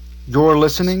You're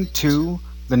listening to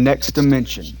The Next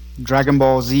Dimension. Dragon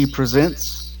Ball Z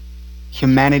presents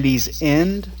Humanity's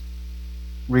End,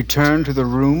 Return to the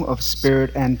Room of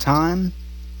Spirit and Time,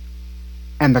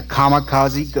 and the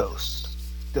Kamikaze Ghost.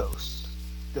 Ghost.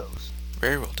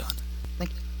 Very well done.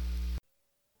 Thank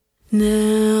you.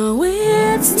 Now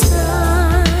it's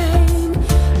time.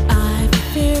 I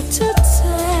fear to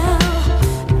tell.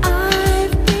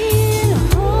 I've been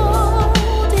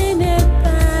holding it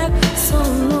back so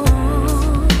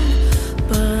long,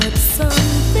 but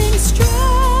something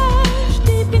strange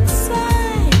deep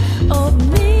inside of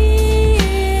me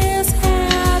is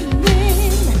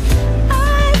happening.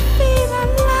 I feel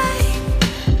unlike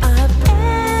I've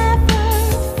ever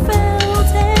felt,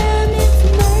 and it's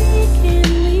making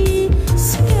me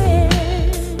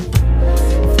scared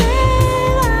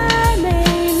that I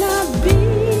may not be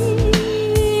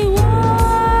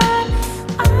what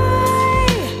I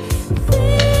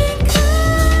think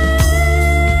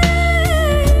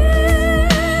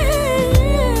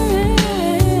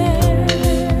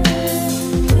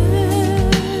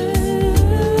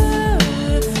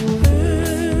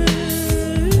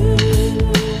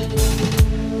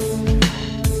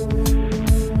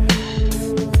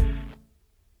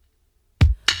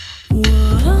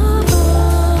What of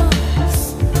us?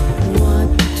 What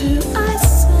do I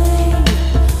say?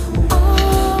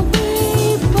 Are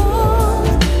we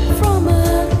both from a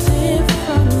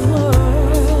different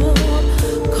world?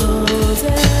 'Cause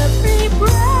every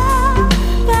breath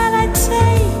that I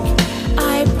take,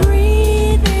 I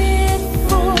breathe it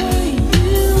for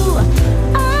you.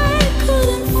 I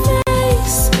couldn't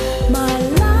face my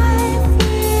life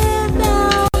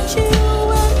without you,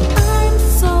 and I'm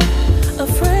so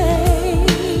afraid.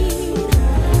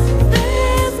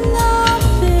 There's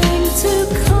nothing to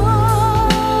comfort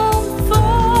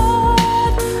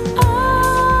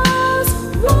us.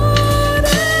 What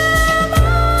am I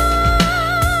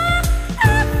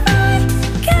if I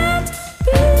can't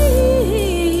be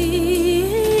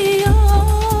yours?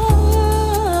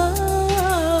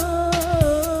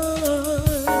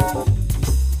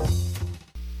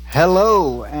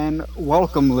 Hello and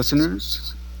welcome,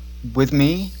 listeners. With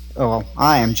me,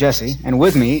 I am Jesse, and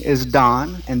with me is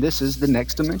Don, and this is The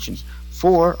Next Dimension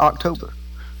for October.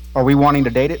 Are we wanting to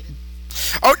date it?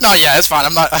 Oh no, yeah, it's fine.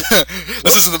 I'm not.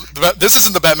 This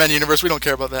isn't the Batman universe. We don't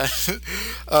care about that.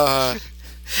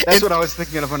 That's what I was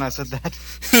thinking of when I said that.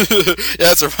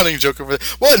 Yeah, it's a running joke over there.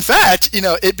 Well, in fact,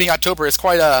 it being October is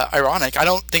quite ironic. I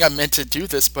don't think I meant to do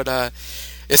this, but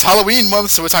it's Halloween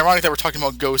month, so it's ironic that we're talking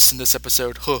about ghosts in this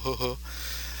episode.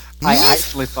 I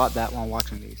actually thought that while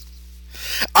watching these.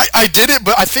 I did it,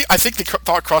 but I think the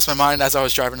thought crossed my mind as I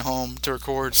was driving home to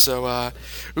record. So,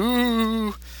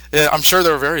 yeah, I'm sure they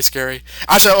were very scary.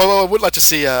 Actually, although I would like to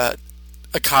see a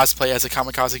cosplay as a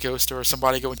Kamikaze Ghost or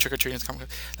somebody going trick or treating as Kamikaze.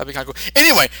 That'd be kind of cool.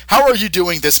 Anyway, how are you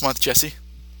doing this month, Jesse?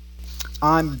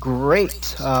 I'm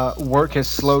great. Work has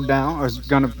slowed down, or is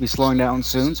going to be slowing down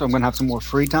soon, so I'm going to have some more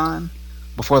free time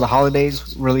before the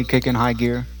holidays really kick in high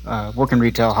gear. Working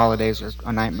retail, holidays are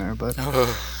a nightmare, but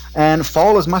and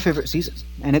fall is my favorite season,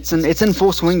 and it's in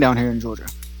full swing down here in Georgia,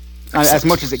 as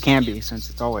much as it can be since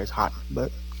it's always hot. But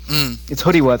it's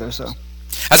hoodie weather, so.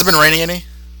 Has it been raining any?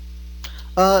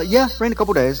 Yeah, rained a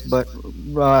couple days, but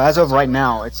as of right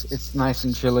now, it's nice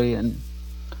and chilly and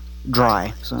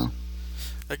dry. So.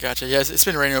 I gotcha. Yeah, it's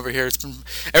been raining over here. It's been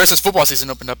ever since football season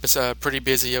opened up. It's pretty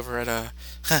busy over at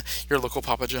your local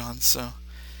Papa John's. So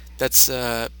that's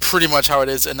pretty much how it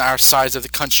is in our sides of the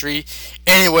country.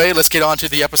 Anyway, let's get on to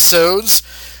the episodes.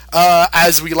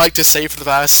 As we like to say for the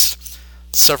past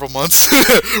several months,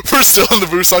 we're still in the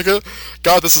Buu saga.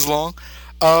 God, this is long.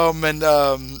 And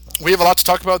we have a lot to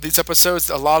talk about these episodes.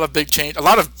 A lot of big change, a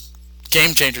lot of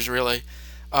game changers, really.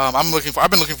 I've been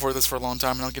looking for this for a long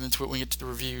time, and I'll get into it when we get to the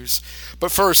reviews.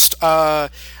 But first,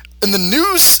 in the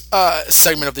news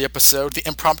segment of the episode, the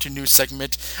impromptu news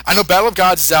segment, I know Battle of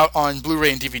Gods is out on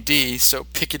Blu-ray and DVD, so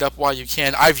pick it up while you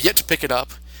can. I've yet to pick it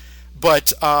up,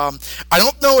 but I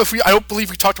don't believe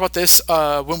we talked about this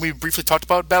when we briefly talked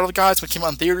about Battle of Gods when it came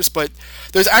out in theaters, but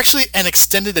there's actually an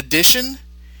extended edition,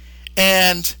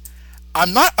 and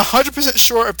I'm not 100%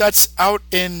 sure if that's out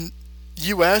in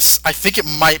US. I think it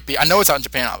might be. I know it's out in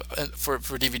Japan for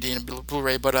DVD and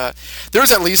Blu-ray, but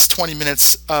there's at least 20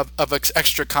 minutes of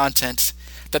extra content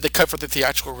that they cut for the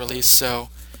theatrical release. So,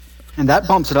 and that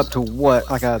bumps it up to what,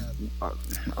 like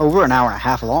over an hour and a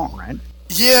half long, right?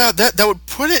 Yeah, that would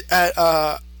put it at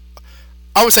I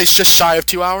would say it's just shy of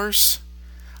 2 hours.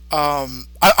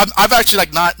 I've actually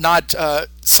not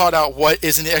sought out what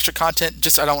is in the extra content.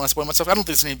 Just I don't want to spoil myself. I don't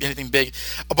think there's anything big,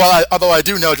 but although I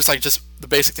do know just the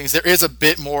basic things, there is a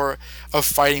bit more of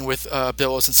fighting with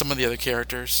Bills and some of the other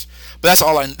characters. But that's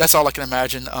all I can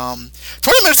imagine. 20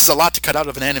 minutes is a lot to cut out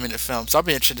of an animated film, so I'll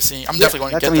be interested to see. I'm definitely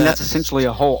going to get that. That's essentially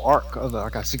a whole arc of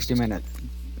like a 60-minute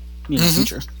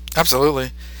feature.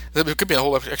 Absolutely. It could be a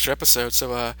whole extra episode.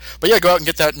 So, but yeah, go out and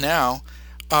get that now.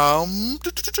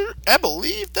 I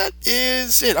believe that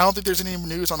is it. I don't think there's any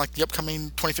news on like the upcoming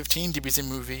 2015 DBZ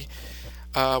movie,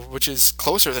 which is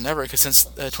closer than ever because since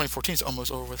 2014 is almost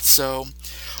over with. So,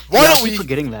 why don't we?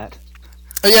 Forgetting that.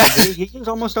 Yeah, it's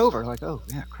almost over. Like, oh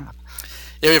yeah, crap.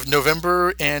 Yeah, we have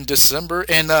November and December,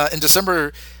 and in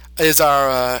December is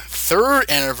our third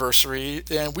anniversary,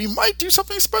 and we might do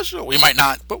something special. We might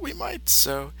not, but we might.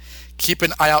 So, keep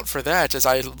an eye out for that as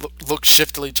I look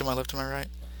shiftily to my left and my right.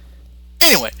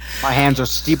 Anyway. My hands are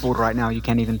steepled right now. You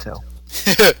can't even tell.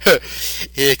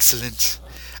 Excellent.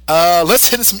 Let's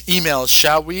hit some emails,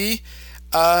 shall we?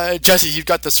 Jesse, you've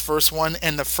got this first one,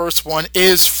 and the first one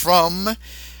is from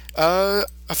a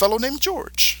fellow named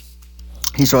George.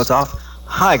 He starts off,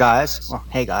 "Hi guys." Well,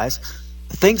 hey guys.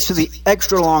 "Thanks to the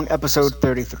extra long episode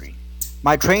 33.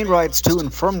 My train rides to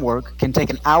and from work can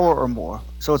take an hour or more,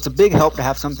 so it's a big help to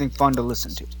have something fun to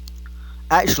listen to.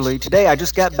 Actually, today I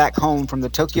just got back home from the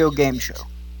Tokyo Game Show.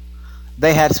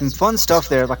 They had some fun stuff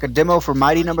there, like a demo for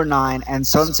Mighty No. 9 and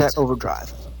Sunset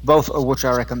Overdrive, both of which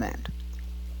I recommend.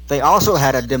 They also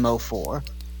had a demo for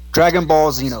Dragon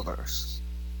Ball Xenoverse.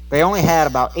 They only had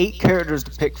about 8 characters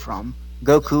to pick from: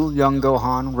 Goku, Young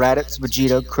Gohan, Raditz,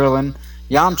 Vegeta, Krillin,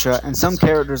 Yamcha, and some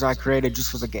characters I created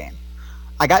just for the game.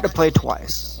 I got to play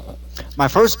twice. My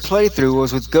first playthrough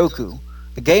was with Goku.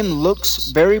 The game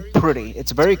looks very pretty.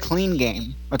 It's a very clean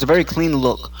game. It's a very clean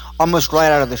look, almost right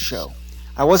out of the show.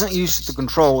 I wasn't used to the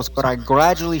controls, but I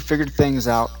gradually figured things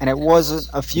out, and it wasn't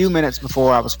a few minutes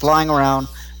before I was flying around,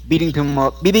 beating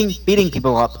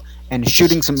people up, and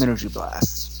shooting some energy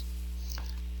blasts.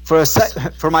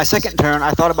 For my second turn,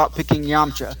 I thought about picking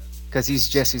Yamcha, because he's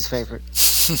Jesse's favorite.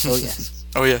 Oh yes.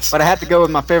 Oh yes. But I had to go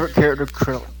with my favorite character,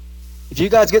 Krillin. If you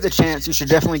guys get the chance, you should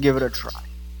definitely give it a try.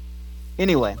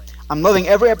 Anyway, I'm loving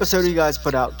every episode you guys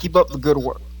put out. Keep up the good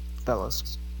work,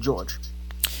 fellas. George."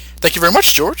 Thank you very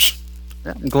much, George.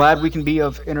 Yeah, I'm glad we can be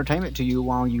of entertainment to you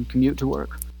while you commute to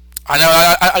work. I know.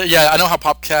 I know how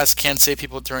Popcast can save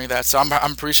people during that, so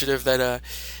I'm appreciative that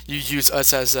you use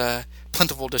us as a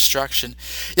plentiful distraction.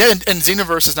 Yeah, and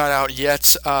Xenoverse is not out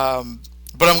yet,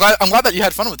 but I'm glad that you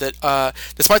had fun with it,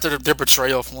 despite their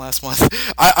betrayal from last month.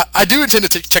 I do intend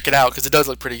to check it out because it does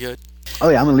look pretty good. Oh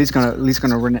yeah, I'm at least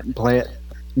gonna rent it and play it,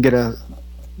 and get an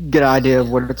idea of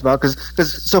what it's about.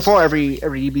 Because so far every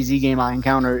DBZ game I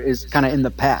encounter is kind of in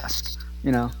the past,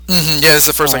 you know. Mm-hmm. Yeah, it's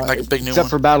the first like a big new one. Except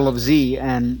for Battle of Z,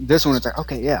 and this one it's like,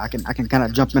 okay, yeah, I can kind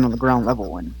of jump in on the ground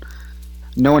level, and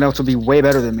no one else will be way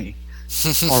better than me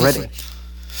already.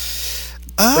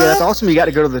 Yeah, that's awesome. You got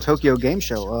to go to the Tokyo Game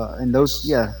Show, and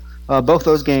those, both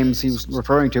those games he was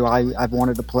referring to, I've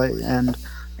wanted to play, and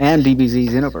DBZ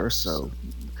Xenoverse. So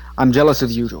I'm jealous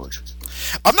of you, George.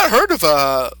 I've not heard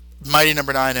of Mighty No.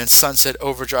 9 and Sunset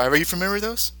Overdrive. Are you familiar with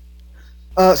those?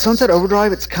 Sunset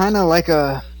Overdrive, it's kind of like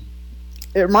it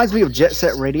reminds me of Jet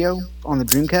Set Radio on the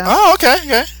Dreamcast. Oh,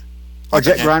 okay. Or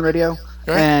Jet Grind Radio.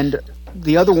 Right. And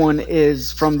the other one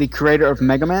is from the creator of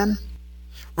Mega Man.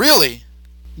 Really?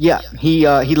 Yeah, he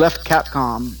left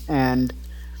Capcom, and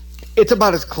it's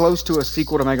about as close to a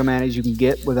sequel to Mega Man as you can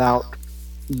get without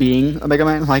being a Mega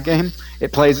Man-like game.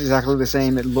 It plays exactly the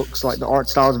same. It looks like the art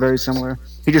style is very similar.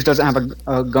 He just doesn't have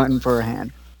a gun for a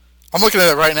hand. I'm looking at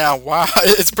it right now. Wow,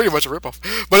 it's pretty much a ripoff,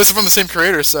 but it's from the same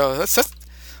creator. So that's.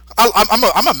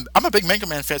 I'm a big Mega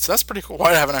Man fan, so that's pretty cool.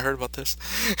 Why haven't I heard about this?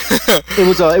 It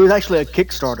was actually a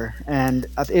Kickstarter, and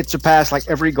it surpassed like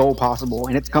every goal possible,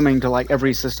 and it's coming to like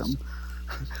every system.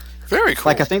 Very cool.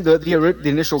 Like I think the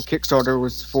initial Kickstarter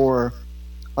was for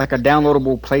like a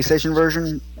downloadable PlayStation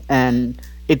version, and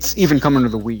it's even coming to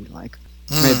the Wii. Like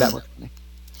made that work for me.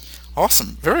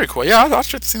 Awesome, very cool. Yeah, I'll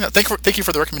try to see that. Thank you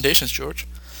for the recommendations, George.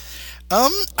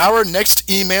 Our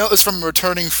next email is from a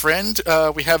returning friend.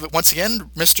 We have once again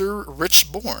Mr.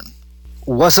 Rich Bourne.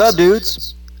 What's up,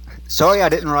 dudes? Sorry I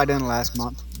didn't write in last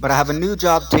month, but I have a new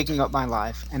job taking up my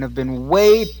life, and have been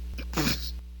way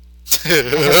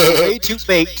too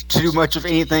baked to do much of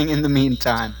anything in the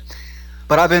meantime.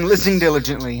 But I've been listening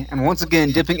diligently, and once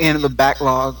again dipping into the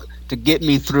backlog to get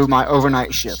me through my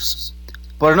overnight shifts.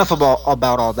 But enough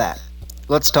about all that.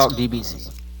 Let's talk DBZ.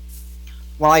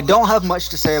 While I don't have much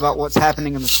to say about what's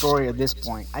happening in the story at this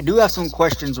point, I do have some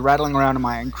questions rattling around in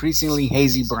my increasingly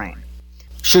hazy brain.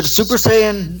 Should Super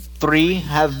Saiyan 3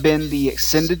 have been the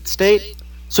extended state?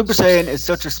 Super Saiyan is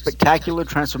such a spectacular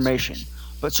transformation,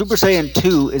 but Super Saiyan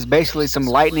 2 is basically some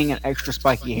lightning and extra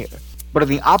spiky hair. But at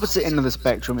the opposite end of the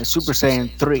spectrum is Super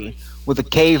Saiyan 3, with a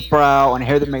cave brow and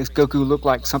hair that makes Goku look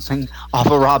like something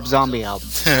off a Rob Zombie album.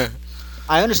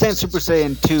 I understand Super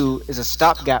Saiyan 2 is a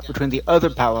stopgap between the other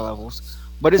power levels,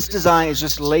 but its design is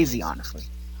just lazy, honestly.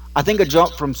 I think a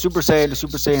jump from Super Saiyan to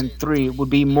Super Saiyan 3 would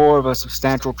be more of a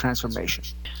substantial transformation.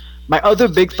 My other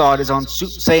big thought is on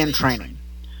Super Saiyan training.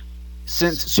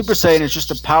 Since Super Saiyan is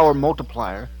just a power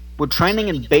multiplier, would training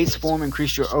in base form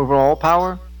increase your overall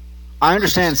power? I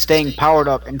understand staying powered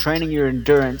up and training your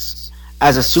endurance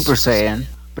as a Super Saiyan,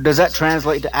 but does that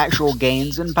translate to actual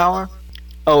gains in power?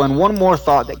 Oh, and one more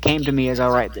thought that came to me as I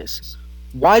write this.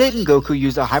 Why didn't Goku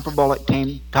use a hyperbolic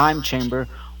time chamber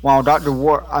while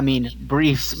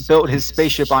Briefs built his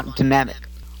spaceship on Namek?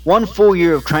 1 full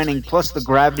year of training plus the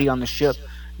gravity on the ship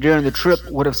during the trip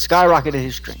would have skyrocketed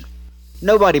his strength.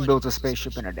 Nobody builds a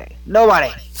spaceship in a day.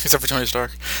 Nobody! Except for Tony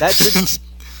Stark. That should,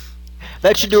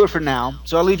 that should do it for now,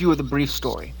 so I'll leave you with a brief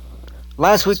story.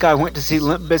 Last week I went to see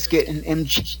Limp Bizkit and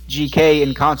MGK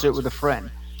in concert with a friend.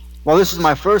 Well, this was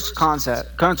my first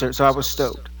concert, so I was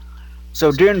stoked.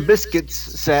 So during Bizkit's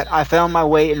set, I found my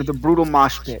way into the brutal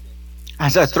mosh pit.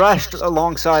 As I thrashed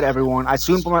alongside everyone, I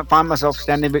soon find myself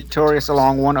standing victorious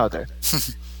along one other.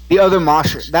 That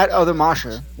other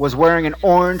mosher, was wearing an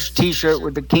orange t-shirt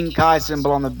with the King Kai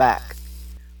symbol on the back.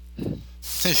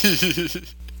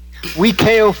 We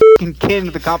KO f***ing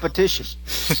Ken the competition.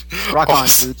 Rock on,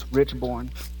 Awesome. dudes. Rich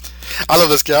Born. I love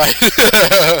this guy.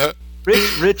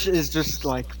 Rich is just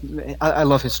like, I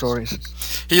love his stories.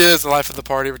 He is the life of the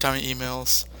party every time he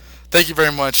emails. Thank you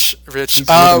very much, Rich. He's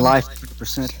living life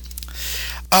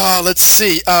 100%. Let's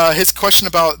see. His question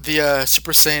about the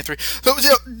Super Saiyan 3.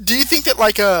 So, do you think that,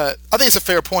 like, I think it's a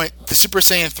fair point, the Super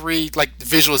Saiyan 3, like,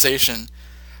 visualization,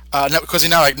 because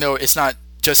now I know it's not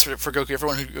just for Goku.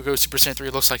 Everyone who goes Super Saiyan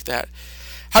 3 looks like that.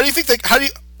 How do you think that?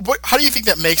 How do you think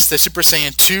that makes the Super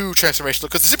Saiyan 2 transformation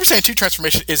look? Because the Super Saiyan 2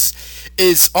 transformation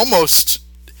is almost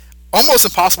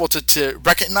impossible to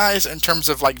recognize in terms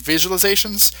of like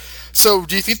visualizations. So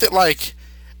do you think that, like,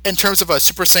 in terms of a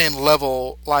Super Saiyan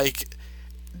level, like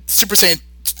Super Saiyan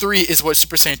 3 is what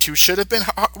Super Saiyan 2 should have been?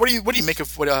 What do you make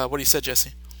of what he said,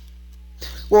 Jesse?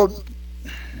 Well,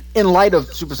 in light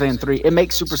of Super Saiyan 3, it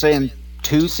makes Super Saiyan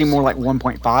 2 seem more like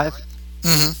 1.5.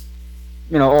 Mm-hmm.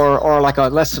 You know, or like a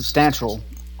less substantial,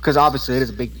 because obviously it is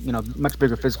a big, much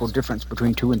bigger physical difference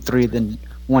between 2 and 3 than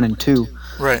 1 and 2.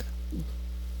 Right.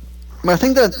 But I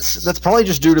think that's probably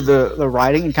just due to the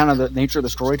writing and kind of the nature of the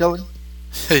storytelling.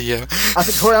 Yeah. I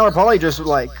think Toriyama probably just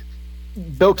like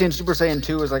built in Super Saiyan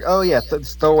 2 as like, oh yeah,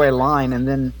 throwaway line, and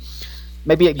then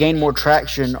maybe it gained more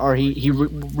traction, or he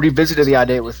revisited the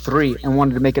idea with 3 and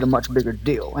wanted to make it a much bigger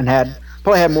deal, and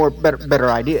probably had better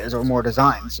ideas or more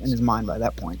designs in his mind by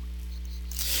that point.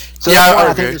 So Yeah, that's why I I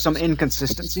think agree. there's some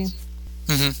inconsistency.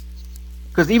 Mm-hmm.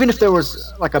 Because even if there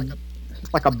was like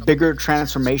a bigger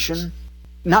transformation,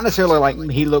 not necessarily like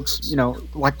he looks,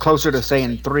 like closer to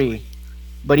Saiyan 3,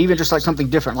 but even just like something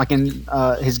different, like in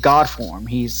his God form,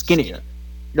 he's skinnier.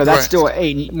 That's Right. still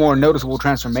a more noticeable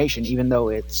transformation, even though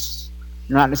it's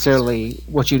not necessarily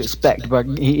what you'd expect. But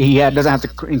he doesn't have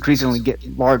to increasingly get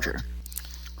larger.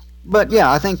 But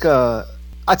yeah, I think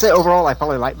I'd say overall I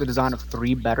probably like the design of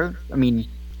 3 better. I mean,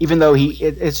 even though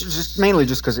it's just mainly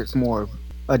just because it's more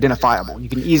identifiable. You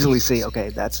can easily see, okay,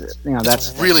 that's it.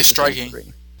 That's really that's striking.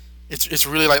 3. It's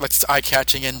really like it's eye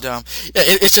catching, and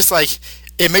it's just like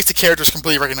it makes the characters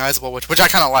completely recognizable, which I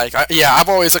kind of like. I've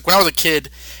always, like, when I was a kid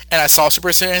and I saw Super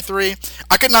Saiyan 3,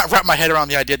 I could not wrap my head around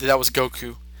the idea that was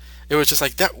Goku. It was just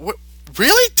like that. What?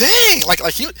 Really? Dang!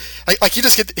 Like you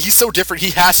just get. He's so different. He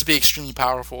has to be extremely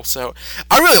powerful. So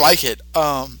I really like it.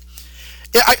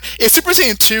 If Super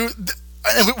Saiyan 2,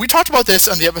 and we talked about this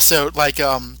on the episode, like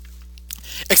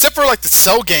except for like the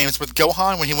Cell games with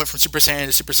Gohan when he went from Super Saiyan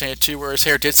to Super Saiyan 2, where his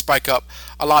hair did spike up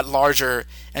a lot larger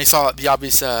and he saw the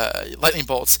obvious lightning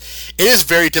bolts. It is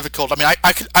very difficult. I mean,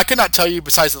 I could not tell you,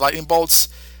 besides the lightning bolts,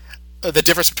 the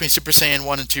difference between Super Saiyan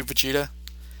 1 and 2 Vegeta.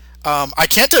 I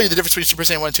can't tell you the difference between Super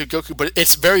Saiyan 1 and 2 Goku, but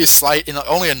it's very slight, and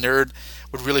only a nerd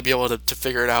would really be able to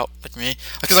figure it out, like me.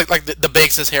 Because like the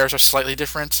banks in his hairs are slightly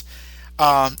different.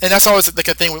 And that's always like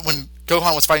a thing when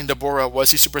Gohan was fighting Dabura,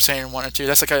 was he Super Saiyan 1 or 2?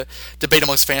 That's like a debate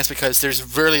amongst fans because there's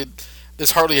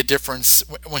hardly a difference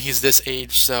when he's this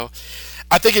age. So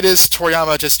I think it is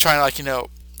Toriyama just trying to, like,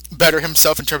 better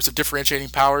himself in terms of differentiating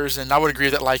powers, and I would agree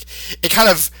that, like, it kind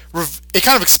of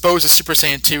exposes Super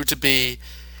Saiyan 2 to be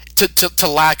to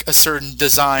lack a certain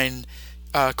design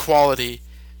quality.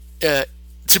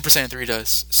 Super Saiyan 3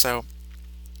 does. So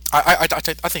I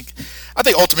think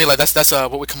ultimately like that's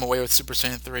what we come away with Super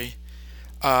Saiyan 3.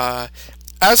 Uh,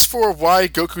 as for why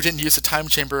Goku didn't use the time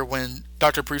chamber when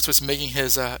Dr. Bruce was making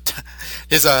his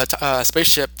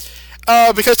spaceship,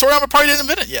 because Toriyama probably didn't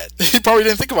invent it yet. He probably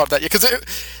didn't think about that yet. Because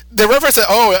the reference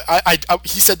that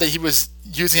he said that he was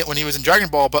using it when he was in Dragon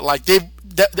Ball, but like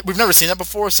we've never seen that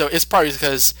before, so it's probably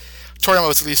because Toriyama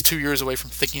was at least 2 years away from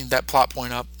thinking that plot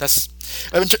point up. That's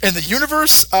in the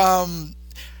universe.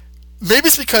 Maybe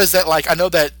it's because that like I know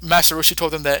that Master Roshi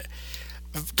told them that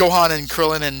Gohan and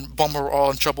Krillin and Bulma were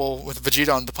all in trouble with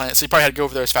Vegeta on the planet, so he probably had to go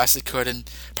over there as fast as he could, and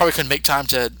probably couldn't make time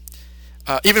to.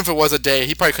 Even if it was a day,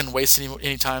 he probably couldn't waste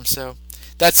any time. So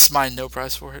that's my no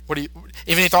prize for it. What do you?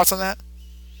 Have any thoughts on that?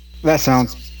 That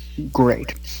sounds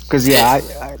great. Because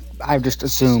I just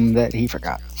assumed that he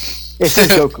forgot. It's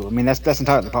just Goku. I mean, that's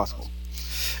entirely possible.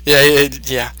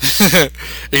 Yeah. But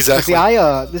Exactly.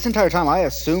 see, this entire time I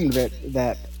assumed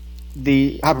that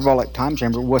the hyperbolic time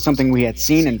chamber was something we had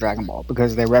seen in Dragon Ball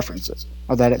because they referenced it,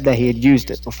 or that he had used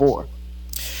it before.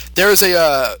 There's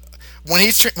when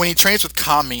he trains with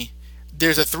Kami,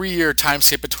 there's a 3-year time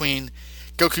skip between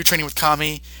Goku training with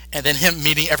Kami and then him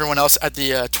meeting everyone else at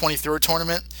the 23rd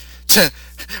tournament.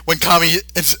 When Kami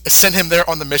sent him there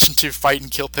on the mission to fight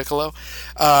and kill Piccolo,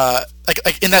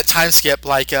 like in that time skip,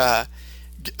 like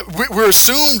we're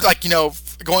assumed, like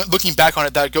looking back on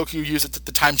it, that Goku used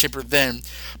the time chamber then,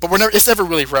 but it's never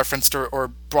really referenced or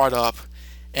brought up,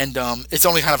 and it's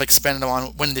only kind of expanded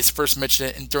on when they first mentioned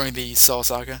it during the Cell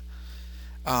Saga.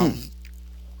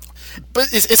 But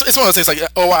it's one of those things like,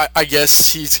 I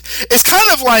guess it's kind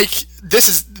of like this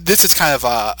is kind of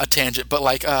a tangent, but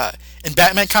like in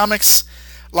Batman comics,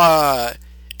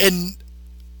 in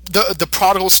the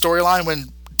Prodigal storyline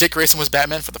when Dick Grayson was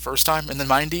Batman for the first time in the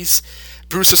 90s,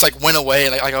 Bruce just like went away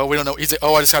and like we don't know. He's like,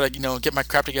 I just gotta get my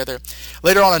crap together.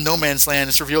 Later on in No Man's Land,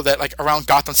 it's revealed that like around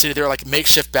Gotham City there are like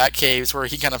makeshift Bat caves where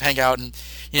he kind of hang out and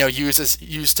used as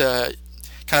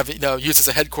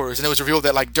a headquarters. And it was revealed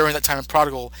that like during that time in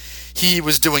Prodigal, he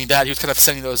was doing that. He was kind of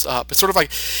setting those up. It's sort of like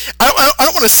I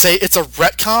don't want to say it's a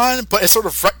retcon, but it's sort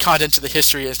of retconned into the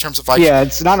history in terms of like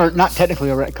it's not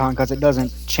technically a retcon because it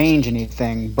doesn't change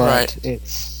anything, but Right.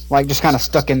 it's like just kind of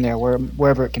stuck in there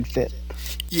wherever it can fit.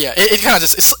 Yeah, it kind of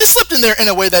just it slipped in there in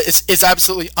a way that is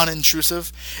absolutely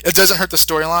unintrusive. It doesn't hurt the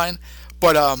storyline,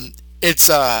 but it's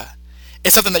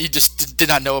something that you just did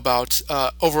not know about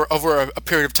over a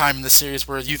period of time in the series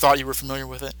where you thought you were familiar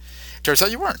with it. Turns out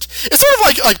you weren't. It's sort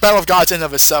of like Battle of Gods in and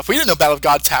of itself. We didn't know Battle of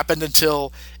Gods happened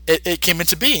until it came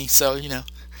into being. So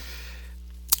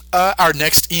our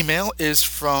next email is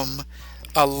from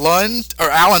Alan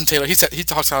Taylor. He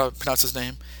talks how to pronounce his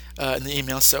name in the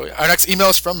email. So our next email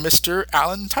is from Mr.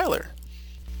 Alan Tyler.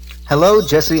 Hello,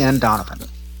 Jesse and Donovan.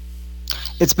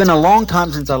 It's been a long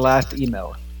time since I last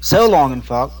emailed. So long, in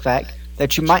fact,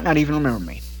 that you might not even remember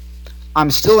me. I'm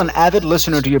still an avid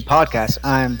listener to your podcast.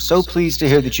 I'm so pleased to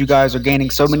hear that you guys are gaining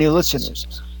so many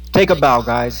listeners. Take a bow,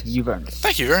 guys. You've earned it.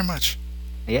 Thank you very much.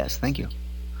 Yes, thank you.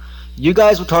 You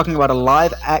guys were talking about a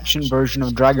live-action version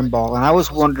of Dragon Ball, and I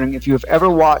was wondering if you have ever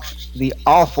watched the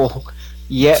awful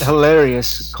yet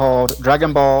hilarious called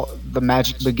Dragon Ball: The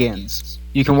Magic Begins.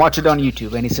 You can watch it on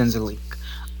YouTube, and he sends a link.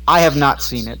 I have not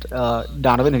seen it.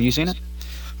 Donovan, have you seen it?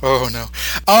 Oh no.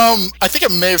 I think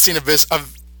I may have seen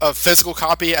a physical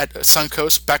copy at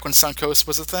Suncoast back when Suncoast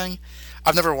was a thing.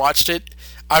 I've never watched it.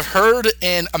 I've heard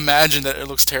and imagined that it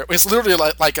looks terrible. It's literally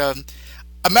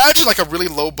imagine like a really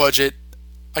low budget,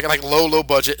 like low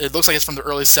budget. It looks like it's from the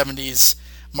early '70s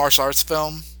martial arts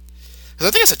film. 'Cause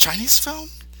I think it's a Chinese film.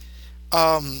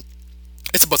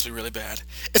 It's supposed to be really bad.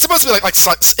 It's supposed to be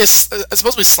it's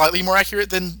supposed to be slightly more accurate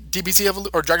than DBZ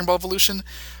or Dragon Ball Evolution,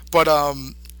 but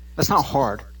That's not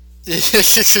hard.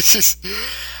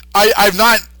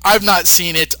 I've not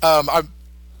seen it.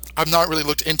 I've not really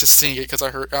looked into seeing it because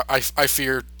I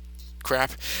fear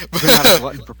crap. You're not a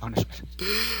glutton for punishment.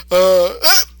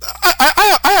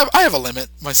 I have a limit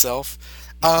myself.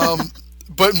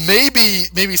 But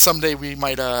maybe someday we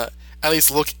might at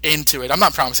least look into it. I'm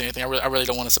not promising anything. I really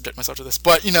don't want to subject myself to this,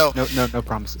 but No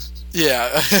promises.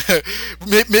 yeah,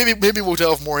 maybe we'll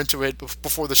delve more into it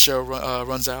before the show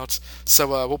runs out.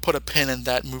 So we'll put a pin in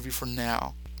that movie for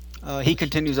now. He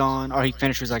continues on, or he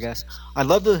finishes, I guess. I'd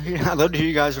love to hear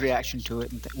you guys' reaction to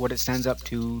it and what it stands up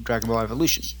to Dragon Ball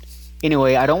Evolution.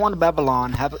 Anyway, I don't want to babble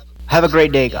on. Have a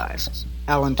great day, guys.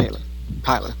 Alan Taylor.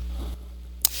 Tyler.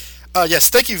 Yes,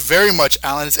 thank you very much,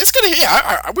 Alan. It's good to hear.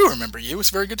 We remember you. It's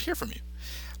very good to hear from you.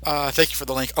 Thank you for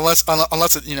the link. Unless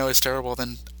it is terrible,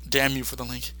 then damn you for the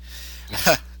link.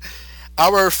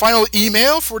 Our final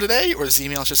email for today, or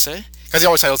Z-mail I should say, because he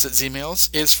always titles it Z-mails,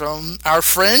 is from our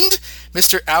friend,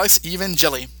 Mr. Alex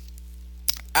Evangeli.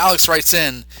 Alex writes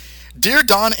in, Dear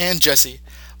Don and Jesse,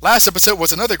 last episode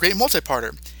was another great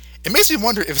multi-parter. It makes me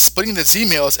wonder if splitting the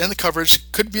Z-mails and the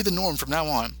coverage could be the norm from now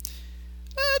on.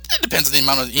 It depends on the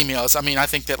amount of emails. I mean, I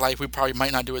think that like we probably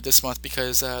might not do it this month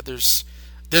because there's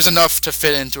enough to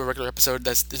fit into a regular episode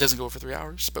that it doesn't go over 3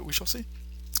 hours, but we shall see.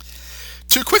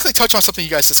 To quickly touch on something you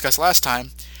guys discussed last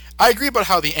time, I agree about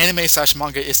how the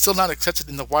anime/manga is still not accepted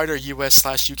in the wider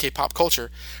US/UK pop culture,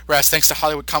 whereas thanks to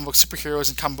Hollywood comic book superheroes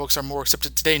and comic books are more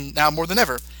accepted today now more than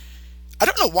ever. I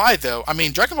don't know why though. I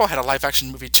mean, Dragon Ball had a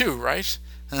live-action movie too, right?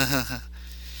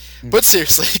 But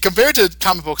seriously, compared to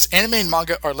comic books, anime and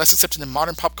manga are less accepted in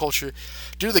modern pop culture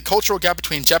due to the cultural gap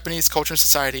between Japanese culture and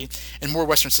society and more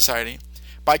Western society.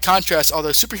 By contrast, although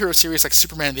superhero series like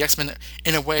Superman and the X-Men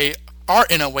are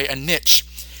in a way a niche,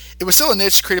 it was still a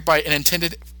niche created by and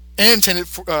intended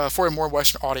for a more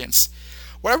Western audience.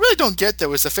 What I really don't get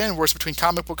though is the fan wars between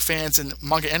comic book fans and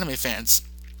manga anime fans.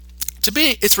 To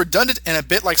me, it's redundant and a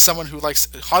bit like someone who likes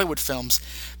Hollywood films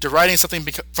deriding something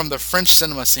from the French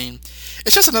cinema scene.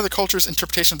 It's just another culture's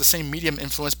interpretation of the same medium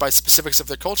influenced by specifics of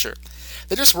their culture.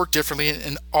 They just work differently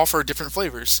and offer different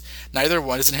flavors. Neither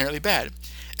one is inherently bad.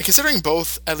 And considering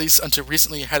both, at least until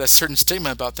recently, had a certain stigma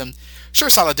about them,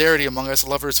 sure, solidarity among us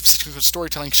lovers of cyclical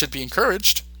storytelling should be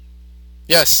encouraged.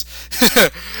 Yes,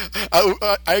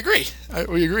 I agree.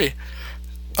 We agree.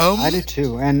 I do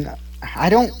too, and I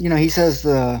don't. He says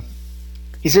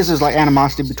there's like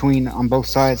animosity between on both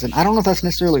sides, and I don't know if that's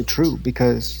necessarily true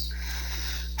because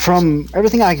from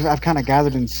everything I've kind of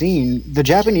gathered and seen, the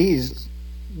Japanese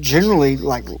generally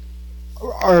like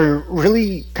are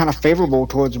really kind of favorable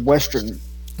towards Western,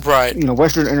 Right.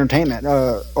 Western entertainment,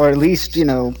 or at least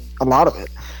a lot of it.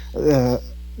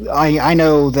 I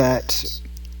know that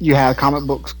you have comic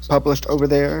books published over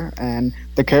there, and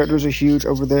the characters are huge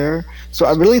over there. So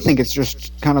I really think it's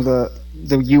just kind of the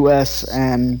U.S.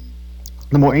 and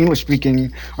the more English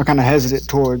speaking are kind of hesitant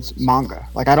towards manga.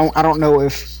 Like I don't know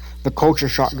if the culture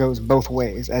shock goes both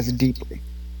ways as deeply.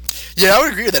 Yeah, I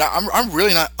would agree with that. I'm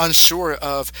really not unsure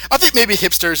of. I think maybe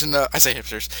hipsters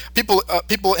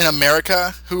people in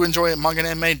America who enjoy manga and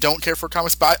anime don't care for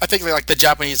comics, but I think like the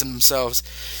Japanese themselves.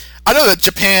 I know that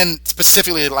Japan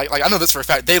specifically, like I know this for a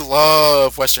fact, they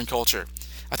love Western culture.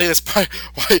 I think that's probably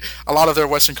why a lot of the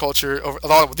Western culture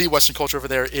over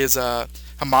there is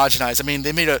homogenized. I mean,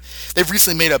 they've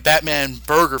recently made a Batman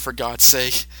burger for God's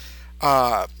sake.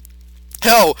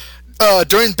 Hell,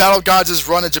 during Battle of Gods'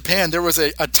 run in Japan, there was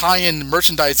a tie-in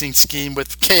merchandising scheme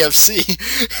with KFC.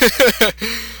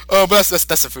 But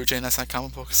that's a food chain. That's not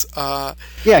comic books.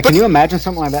 Can you imagine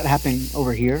something like that happening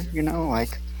over here?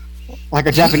 Like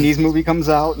a Japanese movie comes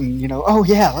out, and oh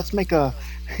yeah, let's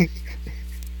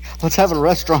have a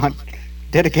restaurant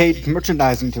dedicate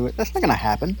merchandising to it. That's not gonna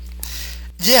happen.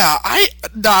 Yeah, I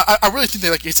really think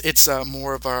that it's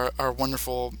more of our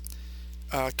wonderful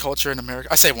culture in America.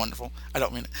 I say wonderful, I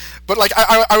don't mean it, but like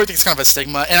I would think it's kind of a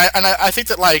stigma, and I think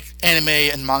that like anime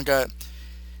and manga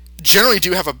generally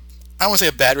do have I don't want to say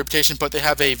a bad reputation, but they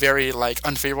have a very like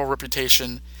unfavorable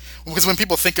reputation. Because when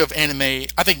people think of anime,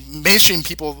 I think mainstream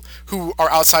people who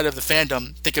are outside of the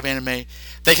fandom think of anime.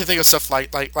 They can think of stuff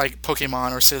like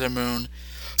Pokemon or Sailor Moon,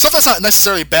 stuff that's not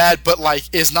necessarily bad, but like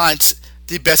is not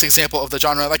the best example of the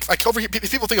genre. Like over here,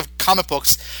 if people think of comic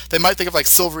books, they might think of like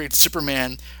Silver Age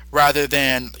Superman rather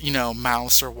than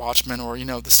Mouse or Watchmen or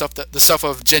the stuff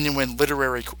of genuine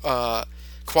literary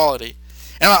quality.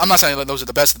 And I'm not saying that those are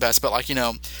the best, but like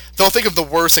they'll think of the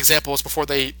worst examples before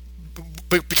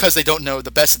because they don't know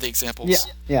the best of the examples.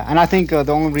 Yeah, and I think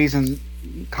the only reason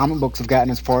comic books have gotten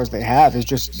as far as they have is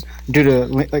just due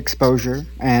to exposure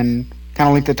and kind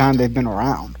of length of time they've been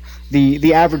around.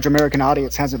 The average American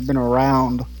audience hasn't been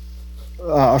around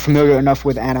or familiar enough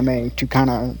with anime to kind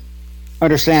of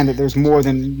understand that there's more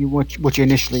than what you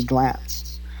initially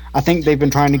glance. I think they've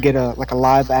been trying to get a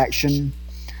live action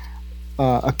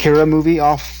Akira movie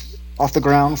off the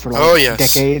ground for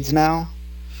decades now.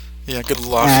 Yeah, good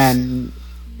luck. And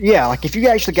yeah, like if you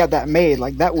actually got that made,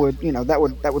 like that would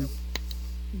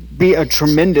be a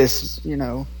tremendous,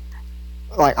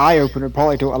 like eye opener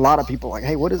probably to a lot of people. Like,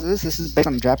 hey, what is this? This is based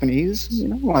on Japanese,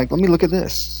 like let me look at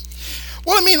this.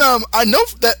 Well, I mean, I know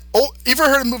that. You ever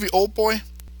heard of the movie Old Boy?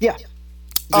 Yeah,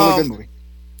 really good movie.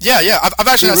 Yeah. I've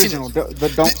actually not seen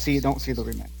it. Don't see the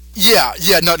remake. Yeah,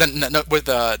 no, with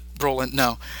Brolin,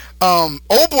 no.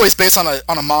 Old Boy is based on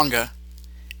a manga,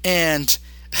 and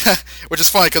which is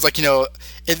funny because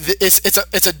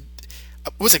it's a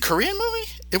was it a Korean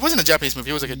movie? It wasn't a Japanese movie.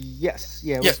 It was like a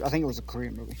I think it was a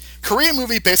Korean movie. Korean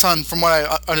movie based on, from what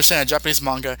I understand, a Japanese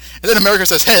manga, and then America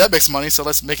says, "Hey, that makes money, so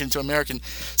let's make it into American."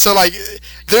 So like,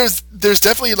 there's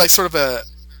definitely like sort of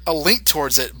a link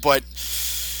towards it, but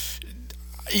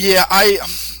Yeah, I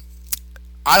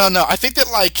don't know. I think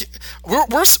that like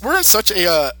we're in such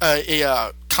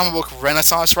a comic book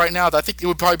renaissance right now that I think it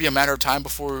would probably be a matter of time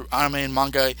before anime and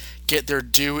manga get their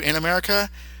due in America.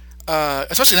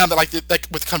 Especially now that like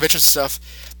with convention stuff,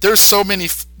 there's so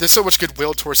much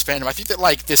goodwill towards fandom. I think that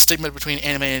like the stigma between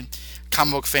anime and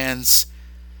comic book fans,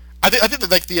 I think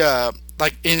that like the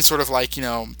like any sort of like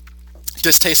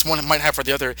distaste one might have for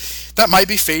the other, that might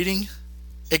be fading.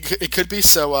 It could be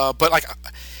so, but like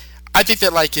I think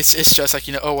that like it's just like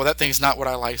oh well that thing's not what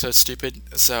I like so it's stupid.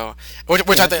 So which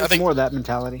Yeah, I it's think more of that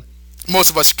mentality. most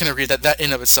of us can agree that that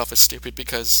in of itself is stupid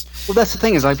because Well, that's the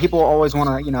thing is like people always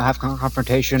want to have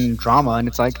confrontation drama, and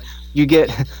it's like you get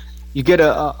you get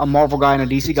a Marvel guy and a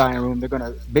DC guy in a room, they're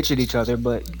gonna bitch at each other,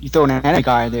 but you throw an anime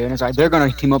guy in there, and it's like they're gonna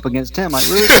team up against him. Like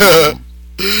really,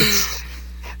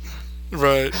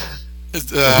 right. It's,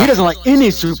 he doesn't like any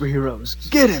superheroes.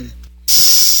 Get him.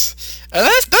 and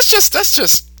that's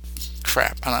just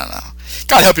crap. I don't know.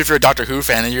 God help you if you're a Doctor Who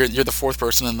fan and you're the fourth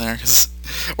person in there,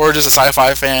 or just a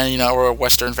sci-fi fan, or a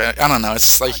Western fan. I don't know.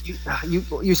 It's just like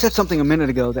You said something a minute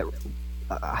ago that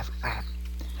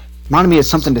reminded me of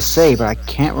something to say, but I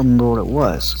can't remember what it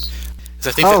was.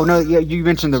 I think Oh no, yeah, you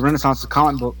mentioned the renaissance of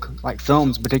comic book, like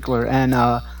films in particular, and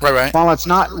right. while it's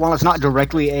not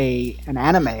directly an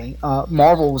anime,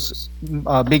 Marvel's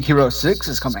Big Hero 6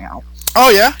 is coming out, Oh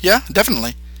yeah,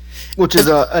 definitely. which is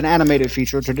an animated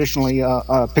feature, traditionally a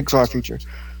Pixar feature,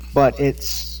 but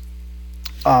it's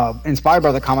inspired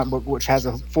by the comic book, which has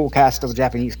a full cast of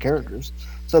Japanese characters.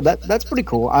 So that's pretty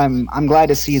cool. I'm glad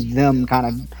to see them kind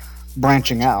of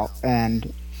branching out,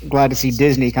 and glad to see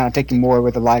Disney kind of taking more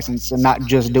with the license and not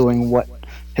just doing what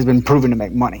has been proven to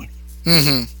make money.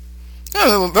 Mm-hmm.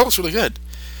 Yeah, that was really good.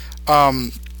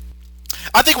 I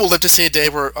think we'll live to see a day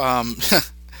where anime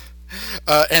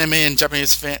and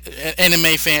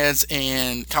anime fans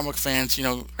and comic fans,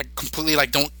 like completely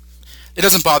like don't. It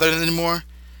doesn't bother them anymore.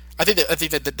 I think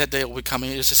that day will be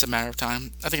coming. It's just a matter of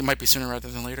time. I think it might be sooner rather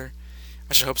than later.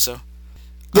 I should hope so.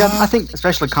 Yeah, I think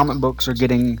especially comic books are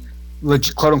getting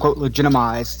quote unquote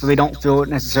legitimized, so they don't feel it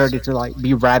necessary to like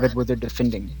be rabid with their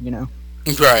defending.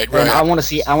 Right. And I want to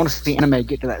see anime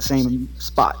get to that same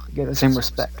spot, get the same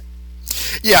respect.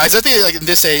 Yeah, exactly. Like in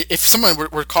this day, if someone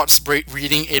were caught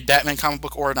reading a Batman comic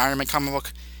book or an Iron Man comic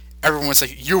book, everyone's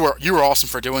like, "You were awesome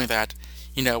for doing that,"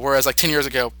 Whereas like 10 years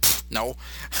ago, no.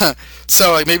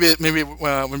 So like maybe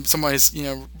when somebody's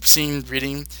seen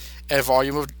reading a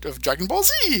volume of Dragon Ball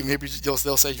Z, maybe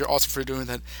they'll say you're awesome for doing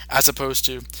that, as opposed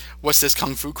to what's this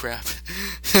kung fu crap.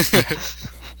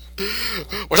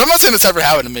 Which I'm not saying this ever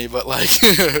happened to me, but like,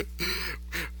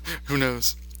 who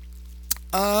knows?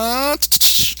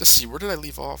 Let's see, where did I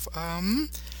leave off? I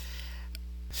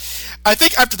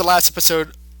think after the last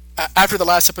episode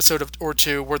or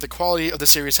two, where the quality of the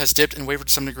series has dipped and wavered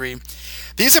to some degree,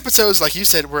 these episodes, like you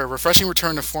said, were a refreshing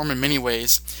return to form in many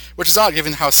ways, which is odd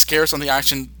given how scarce on the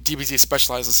action DBZ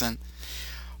specializes in.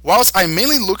 Whilst I'm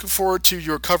mainly looking forward to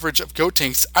your coverage of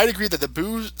Gotenks, I'd agree that the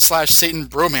Boo/Satan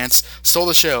bromance stole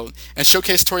the show and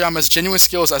showcased Toriyama's genuine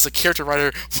skills as a character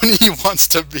writer when he wants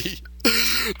to be.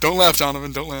 Don't laugh,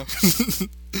 Donovan. Don't laugh.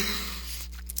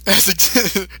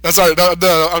 I'm sorry. No,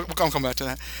 I'll come back to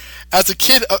that. As a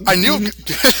kid, I knew.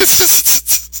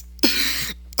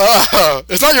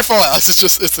 It's not your fault, Alex. It's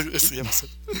the episode.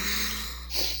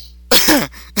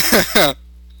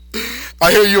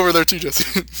 I hear you over there too,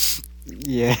 Jesse.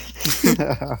 Yeah.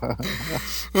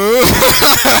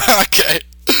 Okay.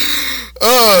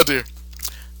 Oh dear.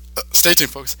 Stay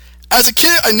tuned, folks. As a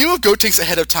kid, I knew of Gotenks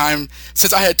ahead of time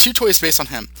since I had two toys based on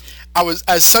him. I was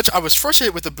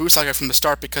frustrated with the Boo saga from the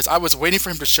start because I was waiting for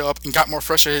him to show up and got more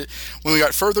frustrated when we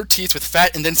got further teased with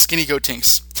fat and then skinny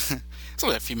Gotenks. It's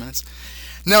only a few minutes.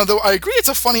 Now, though I agree it's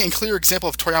a funny and clear example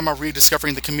of Toriyama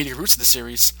rediscovering the comedic roots of the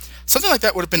series, something like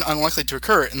that would have been unlikely to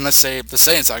occur in, let's say, the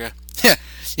Saiyan saga. Yeah,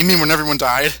 you mean when everyone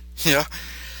died? Yeah.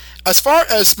 As far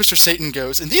as Mr. Satan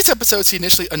goes, in these episodes he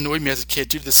initially annoyed me as a kid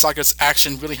due to the saga's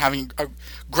action really having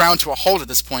ground to a halt at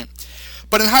this point.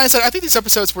 But in hindsight, I think these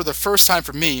episodes were the first time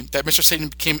for me that Mr. Satan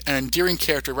became an endearing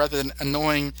character rather than an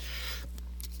annoying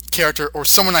character or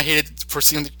someone I hated for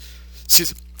stealing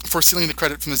the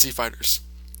credit from the Z-Fighters.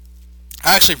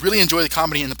 I actually really enjoy the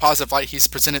comedy and the positive light he's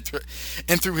presented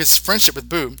through his friendship with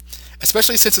Boo,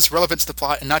 especially since it's relevant to the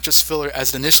plot and not just filler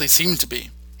as it initially seemed to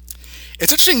be.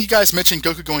 It's interesting you guys mentioned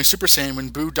Goku going Super Saiyan when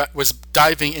Boo was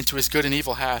diving into his good and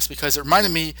evil past, because it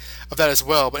reminded me of that as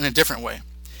well, but in a different way.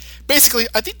 Basically,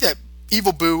 I think that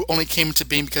evil Boo only came into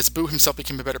being because Boo himself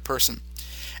became a better person.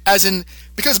 As in,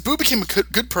 because Boo became a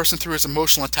good person through his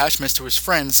emotional attachments to his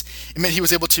friends, it meant he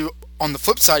was able to, on the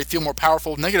flip side, feel more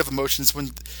powerful negative emotions when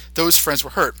those friends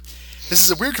were hurt. this is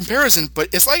a weird comparison,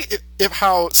 but it's like if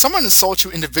how someone insults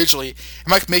you individually, it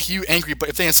might make you angry, but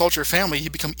if they insult your family, you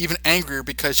become even angrier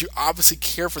because you obviously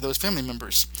care for those family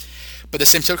members. By the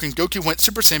same token, Goku went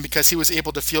Super Saiyan because he was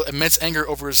able to feel immense anger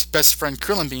over his best friend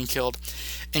Krillin being killed.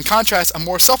 In contrast, a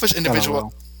more selfish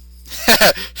individual.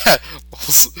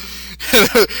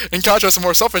 In contrast, a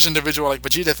more selfish individual like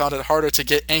Vegeta found it harder to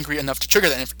get angry enough to trigger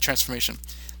that transformation.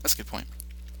 That's a good point.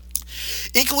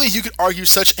 Equally, you could argue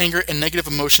such anger and negative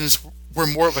emotions were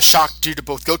more of a shock due to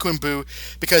both Goku and Buu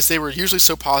because they were usually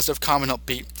so positive, calm, and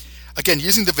upbeat. Again,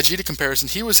 using the Vegeta comparison,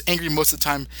 he was angry most of the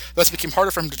time, thus it became harder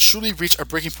for him to truly reach a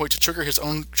breaking point to trigger his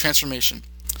own transformation.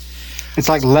 It's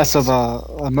like less of a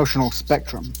emotional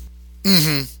spectrum.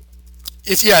 Mm-hmm.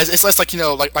 It's less like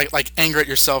like anger at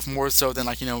yourself more so than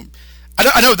I know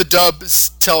the dub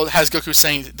has Goku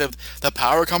saying the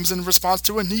power comes in response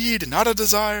to a need, not a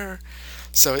desire.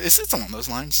 So it's along those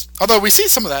lines. Although we see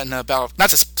some of that in Battle, not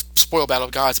to spoil Battle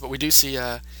of Gods, but we do see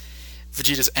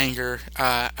Vegeta's anger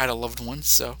at a loved one.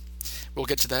 So we'll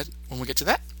get to that when we get to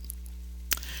that.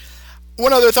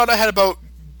 One other thought I had about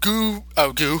Good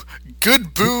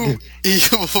Buu,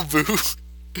 Evil Buu.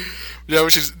 We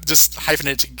should just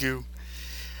hyphenate to Goo.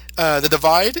 The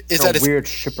divide is that it's weird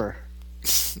shipper.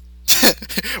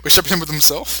 We ship him with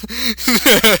himself.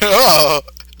 Oh.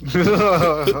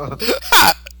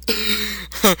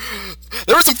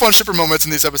 There were some fun shipper moments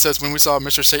in these episodes when we saw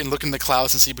Mr. Satan look in the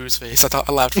clouds and see Boo's face.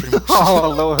 I laughed pretty much.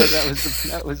 Oh Lord,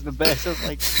 that was the best.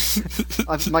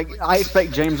 I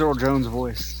expect James Earl Jones'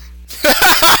 voice.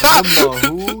 Remember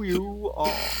who you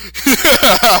are.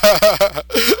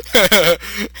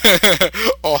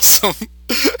 Awesome.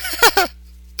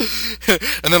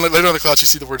 And then later on the clouds you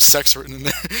see the word sex written in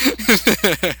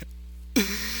there.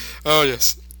 Oh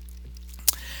yes.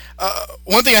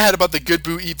 One thing I had about the Good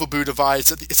Buu, Evil Buu divide is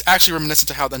that it's actually reminiscent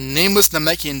to how the nameless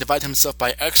Namekian divided himself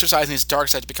by exercising his dark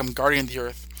side to become guardian of the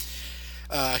earth.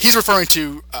 He's referring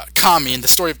to Kami, and the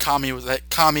story of Kami was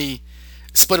that Kami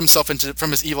split himself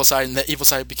from his evil side, and that evil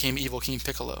side became Evil King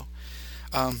Piccolo.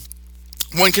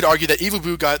 One could argue that Evil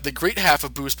Buu got the great half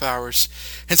of Buu's powers,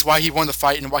 hence why he won the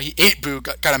fight, and why he ate Buu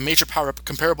got a major power-up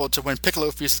comparable to when Piccolo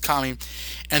fused with Kami,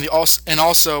 and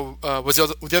also was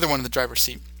the other one in the driver's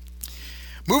seat.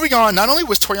 Moving on, not only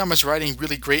was Toriyama's writing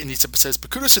really great in these episodes, but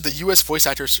kudos to the US voice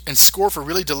actors and score for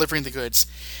really delivering the goods.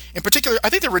 In particular, I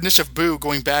think the rendition of Buu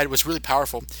going bad was really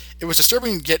powerful. It was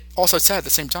disturbing yet also sad at the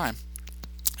same time.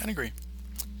 I'd agree.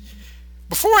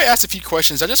 Before I ask a few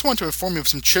questions, I just want to inform you of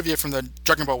some trivia from the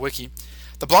Dragon Ball Wiki.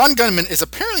 The blonde gunman is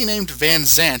apparently named Van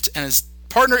Zant, and his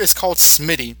partner is called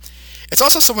Smitty. It's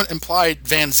also somewhat implied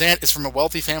Van Zant is from a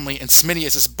wealthy family, and Smitty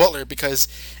is his butler, because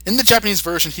in the Japanese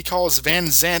version he calls Van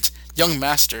Zant young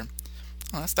master.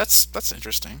 Oh, that's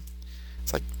interesting.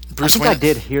 It's like Bruce Wayne. I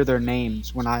did hear their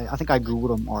names when I think I googled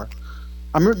them, or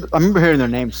I remember hearing their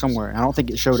names somewhere, and I don't think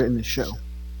it showed it in this show.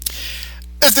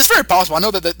 It's very possible. I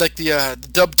know that the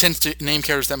dub tends to name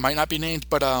characters that might not be named,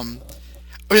 but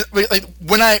like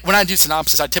when I do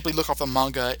synopsis, I typically look off the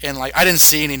manga, and like I didn't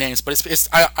see any names, but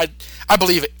I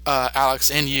believe Alex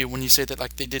and you when you say that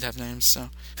like they did have names. So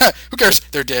who cares?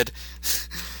 They're dead.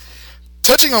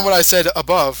 Touching on what I said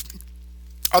above,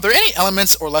 are there any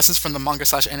elements or lessons from the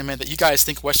manga/anime that you guys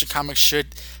think Western comics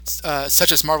should,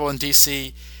 such as Marvel and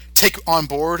DC, take on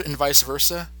board and vice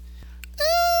versa?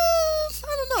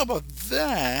 I don't know about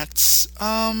that.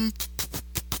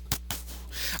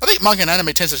 I think manga and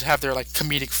anime tends to have their like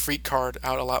comedic freak card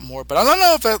out a lot more, but I don't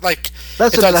know if that like.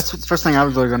 That's the first thing I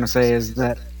was really going to say is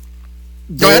that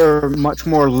they're much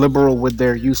more liberal with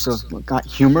their use of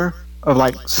humor, of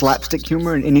like slapstick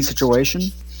humor in any situation.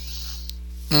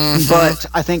 Mm-hmm. But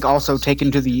I think also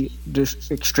taken to the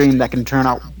extreme that can turn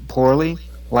out poorly,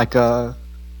 like a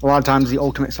lot of times the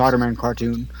Ultimate Spider-Man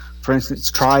cartoon, for instance,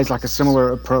 tries like a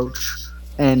similar approach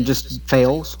and just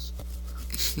fails.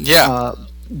 Yeah.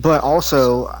 But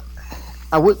also,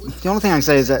 the only thing I can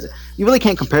say is that you really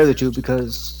can't compare the two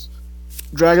because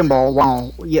Dragon Ball,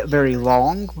 while yet very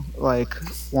long, like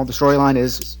while the storyline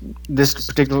is this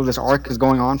arc is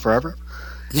going on forever.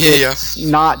 Yeah.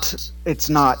 It's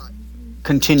not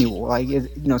continual. Like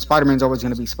Spider-Man's always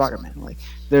going to be Spider-Man. Like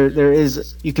there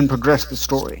is, you can progress the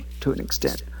story to an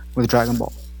extent with Dragon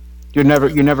Ball. You're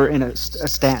never in a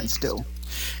standstill.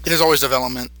 It is always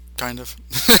development. Kind of.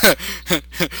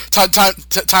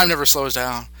 Time never slows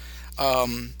down.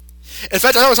 In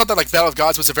fact, I always thought that like Battle of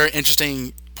Gods was a very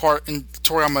interesting part in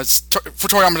for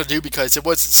Toriyama to do because it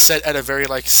was set at a very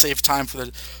like safe time for the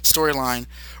storyline,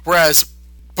 whereas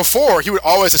before he would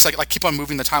always just like keep on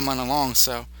moving the timeline along.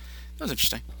 So that was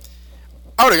interesting.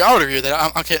 I would agree with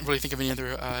that. I can't really think of any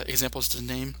other examples to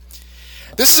name.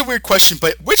 This is a weird question,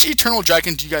 but which Eternal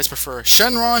Dragon do you guys prefer,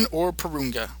 Shenron or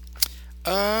Purunga?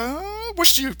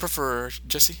 Which do you prefer,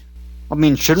 Jesse? I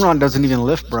mean, Shinron doesn't even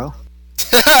lift, bro.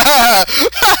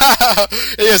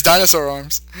 He has dinosaur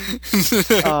arms.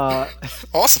 Uh,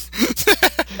 Awesome.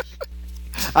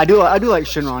 I do like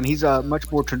Shinron. He's a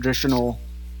much more traditional,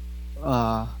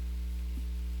 like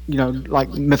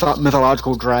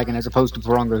mythological dragon as opposed to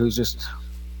Purunga, who's just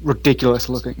ridiculous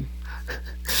looking.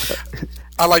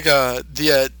 I like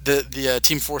the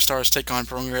Team 4 Stars take on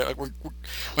Purunga. Like,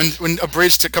 when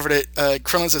Abridged covered it,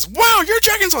 Krillin says, "Wow, your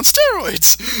dragon's on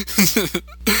steroids."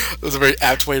 That was a very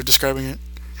apt way of describing it.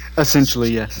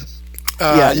 Essentially, yes.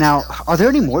 Yeah. Now, are there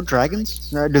any more dragons?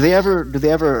 Do they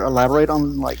ever elaborate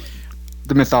on like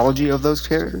the mythology of those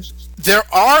characters? There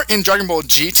are in Dragon Ball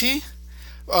GT,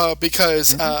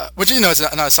 because which is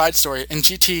another side story. In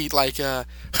GT, like,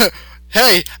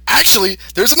 hey, actually,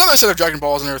 there's another set of Dragon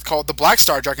Balls on Earth called the Black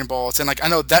Star Dragon Balls, and like I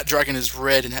know that dragon is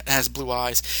red and has blue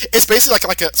eyes. It's basically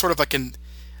like a sort of like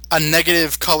a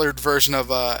negative colored version of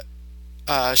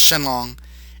Shenlong,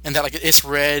 and that like it's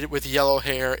red with yellow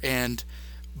hair and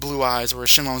blue eyes, whereas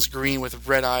Shenlong's green with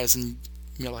red eyes and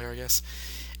yellow hair, I guess.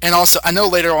 And also, I know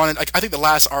later on, like I think the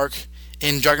last arc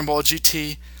in Dragon Ball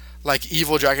GT, like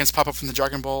evil dragons pop up from the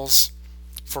Dragon Balls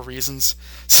for reasons.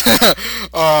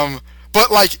 But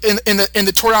like in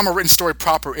the Toriyama written story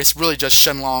proper, it's really just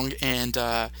Shenlong and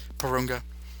Purunga.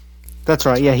 That's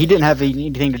right. Yeah, he didn't have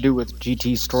anything to do with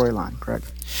GT's storyline,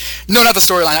 correct? No, not the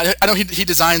storyline. I know he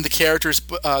designed the characters,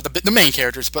 the main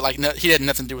characters, but like he had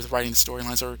nothing to do with writing the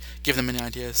storylines or giving them any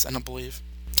ideas. I don't believe.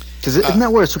 Because isn't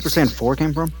that where Super Saiyan 4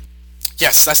 came from?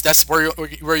 Yes, that's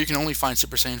where you can only find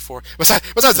Super Saiyan 4 besides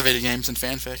the video games and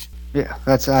fanfic. Yeah,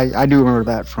 I do remember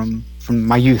that from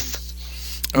my youth.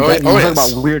 Oh, But you yes.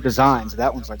 talk about weird designs.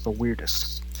 That one's like the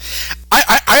weirdest.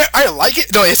 I like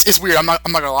it. No, it's weird. I'm not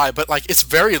gonna lie, but like it's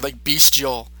very like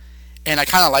bestial, and I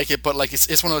kind of like it. But like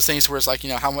it's one of those things where it's like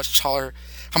how much higher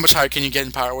can you get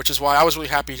in power? Which is why I was really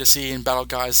happy to see in Battle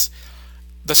Guys,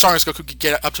 the strongest Goku could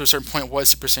get up to a certain point was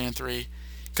Super Saiyan 3,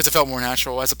 because it felt more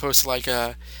natural as opposed to like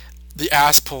the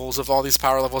ass pulls of all these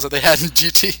power levels that they had in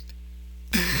GT.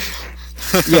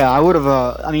 Yeah, I would have.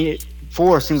 I mean,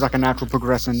 4 seems like a natural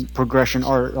progression,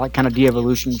 or like kind of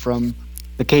de-evolution from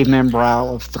the caveman brow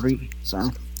of 3.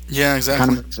 So Yeah, it exactly.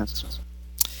 kind of makes sense.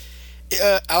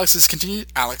 Alex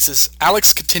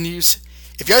continues.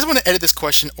 If you guys want to edit this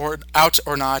question out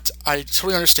or not, I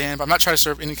totally understand, but I'm not trying to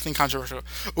serve anything controversial.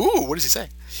 Ooh, what does he say?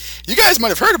 You guys might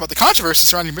have heard about the controversy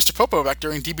surrounding Mr. Popo back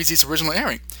during DBZ's original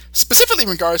airing, specifically in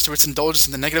regards to its indulgence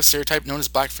in the negative stereotype known as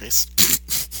blackface.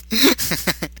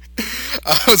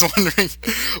 I was wondering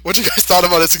what you guys thought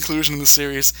about its inclusion in the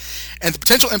series and the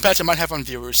potential impact it might have on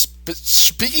viewers. But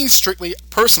speaking strictly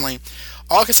personally,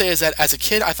 all I can say is that as a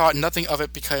kid, I thought nothing of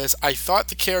it because I thought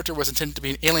the character was intended to be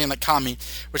an alien like Kami,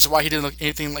 which is why he didn't look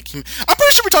anything like him. I'm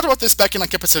pretty sure we talked about this back in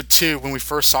like episode 2 when we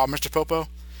first saw Mr. Popo,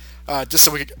 just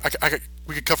so we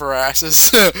could cover our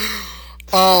asses.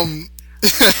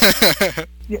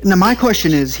 Yeah, now my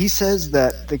question is, he says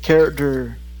that the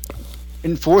character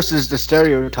enforces the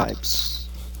stereotypes.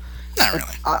 Not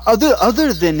really.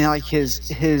 Other than like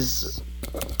his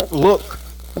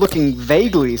looking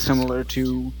vaguely similar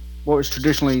to what was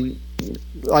traditionally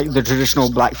like the traditional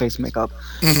blackface makeup.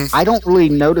 Mm-hmm. I don't really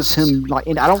notice him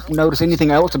and I don't notice anything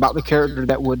else about the character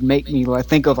that would make me like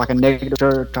think of like a negative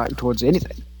stereotype towards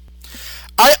anything.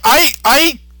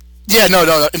 Yeah,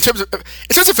 no. In terms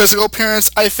of physical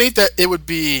appearance, I think that it would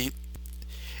be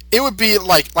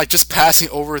like just passing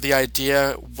over the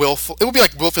idea willful. It would be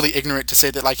like willfully ignorant to say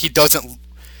that like he doesn't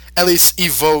at least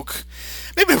evoke.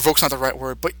 Maybe evoke's not the right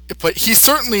word, but he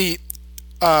certainly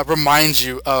reminds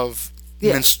you of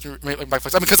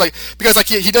blackface. I mean, because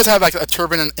he does have like a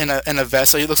turban and a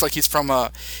vest, so he looks like he's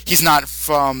not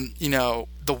from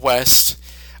the West.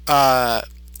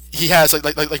 He has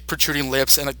like protruding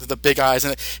lips and like the big eyes,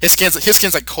 and his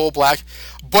skin's like coal black.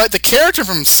 But the character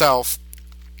from himself,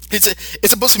 it's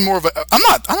supposed to be more of a. I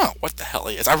don't know what the hell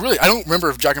he is. I don't remember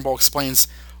if Dragon Ball explains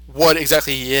what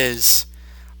exactly he is.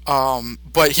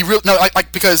 But he really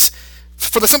because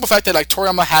for the simple fact that like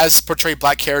Toriyama has portrayed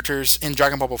black characters in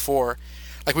Dragon Ball before,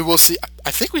 like we will see.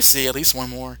 I think we see at least one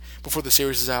more before the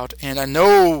series is out, and I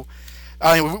know.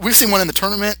 I mean, we've seen one in the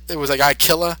tournament. It was a guy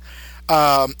Killa.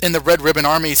 In the Red Ribbon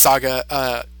Army saga,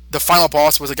 the final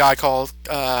boss was a guy called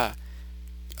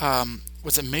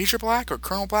was it Major Black or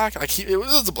Colonel Black? Like it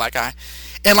was a black guy,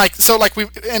 and like so like they're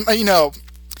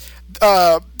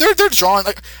drawn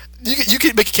like you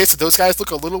could make a case that those guys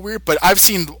look a little weird, but I've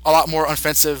seen a lot more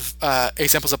offensive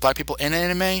examples of black people in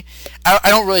anime. I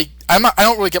don't really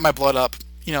get my blood up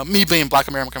me being Black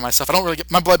American myself, I don't really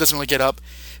my blood doesn't really get up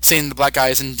seeing the black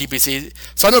guys in DBZ.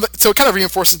 So I know that, so it kind of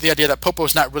reinforces the idea that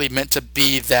Popo's not really meant to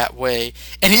be that way,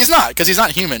 and he's not, because he's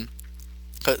not human.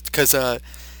 Because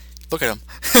look at him.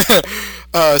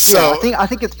 So I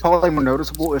think it's probably more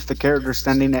noticeable if the character's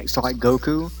standing next to like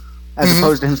Goku, as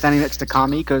opposed to him standing next to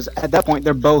Kami, because at that point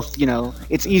they're both,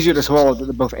 it's easier to swallow that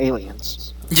they're both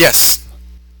aliens. yes,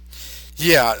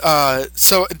 yeah.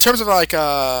 So in terms of like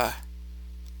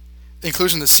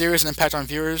inclusion of the series and impact on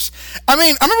viewers, I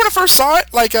mean, I remember when I first saw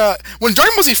it, like when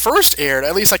Dragon Ball Z first aired,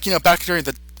 at least like back during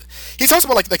the. He talks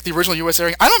about like the original US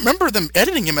airing. I don't remember them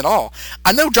editing him at all.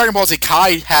 I know Dragon Ball Z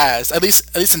Kai has, at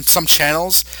least in some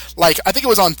channels. Like I think it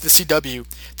was on the CW.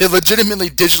 They legitimately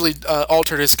digitally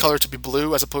altered his color to be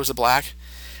blue as opposed to black.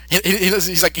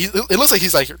 He's like it looks like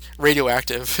he's like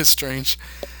radioactive. It's strange,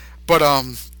 but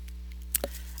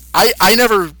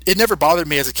it never bothered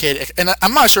me as a kid, and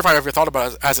I'm not sure if I ever thought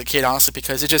about it as a kid, honestly,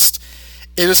 because it just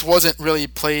wasn't really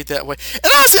played that way.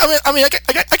 And honestly, I mean, I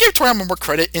give Toriyama more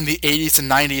credit in the 80s and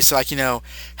 90s to, like,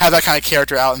 have that kind of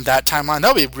character out in that timeline.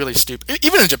 That would be really stupid.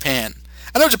 Even in Japan.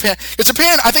 I know Japan,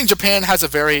 I think Japan has a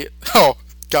very, oh,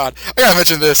 God, I gotta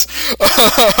mention this.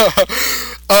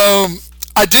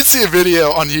 I did see a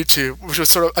video on YouTube, which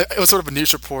was it was sort of a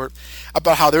news report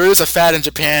about how there is a fad in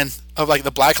Japan of, like,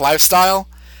 the black lifestyle,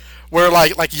 where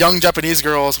like young Japanese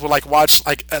girls will like watch,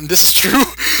 like, and this is true,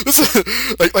 this is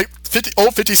like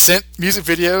old 50 Cent music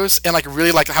videos, and like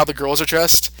really like how the girls are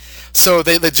dressed. So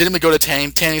they legitimately go to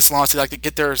tanning salons to like to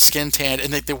get their skin tanned,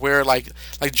 and they wear like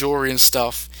jewelry and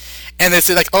stuff. And they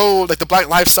say like, oh, like the black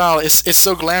lifestyle is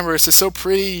so glamorous, it's so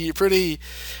pretty.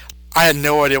 I had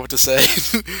no idea what to say.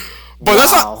 But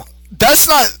Wow. that's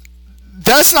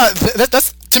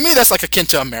to me that's like akin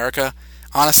to America,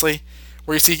 honestly.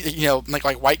 Where you see, like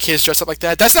white kids dressed up like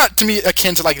that. That's not to me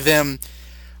akin to like them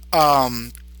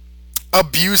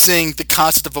abusing the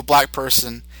concept of a black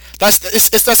person. That's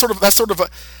sort of a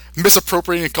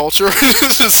misappropriating culture.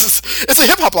 It's a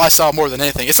hip hop lifestyle more than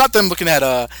anything. It's not them looking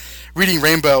at Reading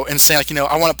Rainbow and saying like,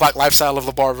 I want a black lifestyle of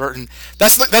LeVar Burton.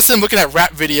 That's them looking at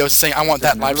rap videos and saying, I want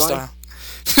that lifestyle.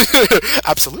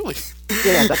 Absolutely.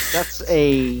 Yeah,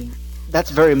 that's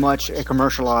very much a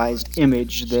commercialized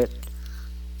image that,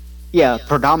 yeah,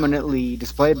 predominantly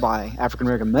displayed by African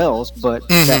American males, but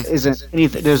that isn't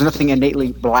anything. There's nothing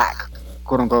innately black,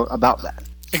 quote unquote, about that.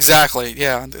 Exactly.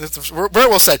 Yeah. Very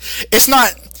well said. It's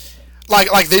not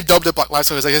like they've dubbed it black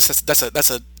lifestyle, because I guess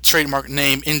that's a trademark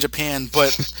name in Japan.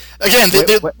 But again, they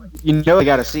they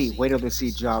gotta see. Wait till they see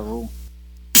Ja Rule.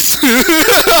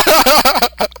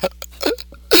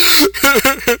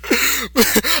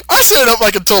 I stayed up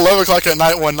like until 11 o'clock at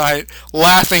night one night,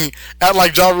 laughing at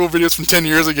like Ja Rule videos from 10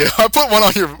 years ago. I put one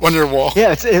on your wall.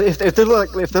 Yeah, if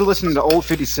they're listening to old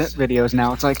 50 Cent videos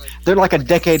now, it's like they're like a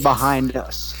decade behind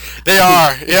us. They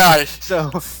are, yeah.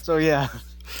 So yeah.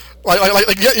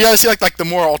 I see like the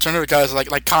more alternative guys like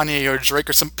Kanye or Drake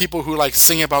or some people who like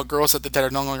sing about girls that are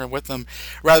no longer with them,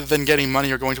 rather than getting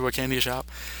money or going to a candy shop.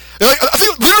 Like, I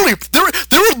think literally they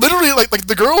were literally like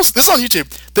the girls. This is on YouTube.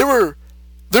 They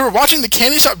were watching the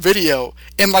candy shop video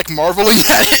and like marveling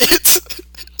at it.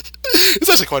 It's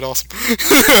actually quite awesome.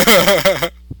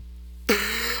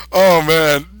 Oh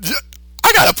man,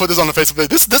 I gotta put this on the Facebook.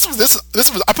 This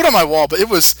was I put it on my wall, but it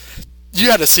was. You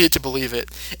had to see it to believe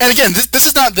it. And again, this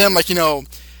is not them like, it's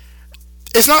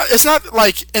not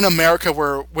like in America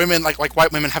where women like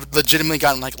white women have legitimately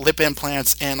gotten like lip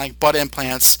implants and like butt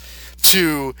implants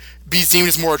to be deemed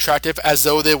as more attractive as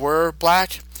though they were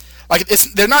black. Like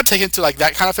they're not taken to like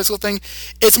that kind of physical thing.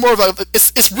 It's more of like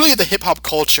it's really the hip hop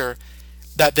culture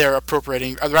that they're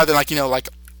appropriating, rather than like like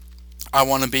I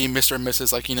want to be Mr. and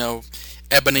Mrs. like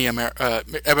Ebony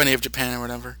of Japan or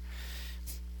whatever.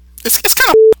 It's kind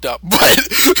of f***ed up, but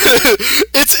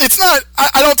it's not.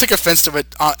 I don't take offense to it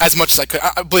as much as I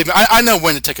could. Believe me, I know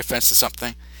when to take offense to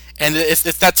something, and it's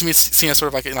that to me seen as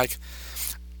sort of like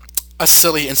a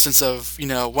silly instance of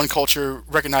one culture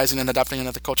recognizing and adopting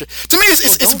another culture. To me,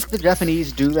 don't the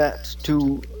Japanese do that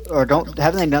too, or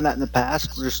haven't they done that in the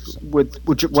past, just with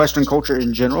Western culture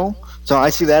in general? So I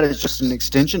see that as just an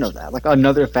extension of that, like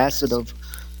another facet of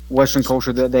Western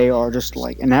culture that they are just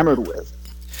like enamored with.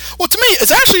 Well, to me,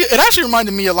 it actually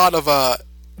reminded me a lot of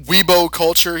Weibo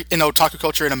culture, otaku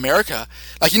culture in America.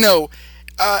 Like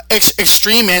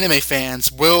extreme anime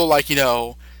fans will they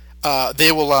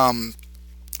will I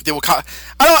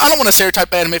don't want to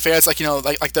stereotype anime fans like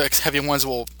the heavy ones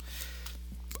will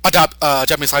adopt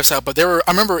Japanese lifestyle, but I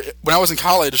remember when I was in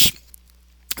college,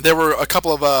 there were a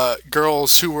couple of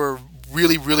girls who were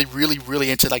really, really, really,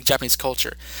 really into like Japanese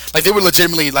culture. Like they would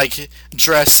legitimately like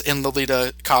dress in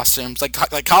Lolita costumes, like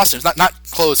costumes, not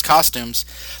clothes, costumes.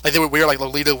 Like they would wear like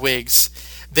Lolita wigs.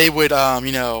 They would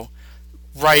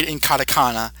write in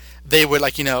katakana. They would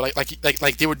like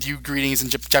they would do greetings in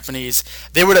Japanese.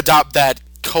 They would adopt that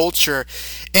culture,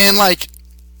 and like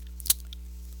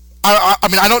I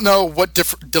mean I don't know what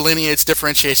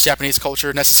differentiates Japanese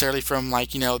culture necessarily from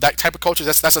like that type of culture.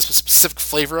 That's a specific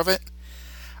flavor of it.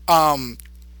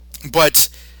 But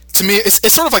to me,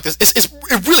 it's sort of like this.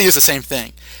 It really is the same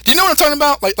thing. Do you know what I'm talking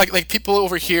about? Like people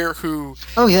over here who.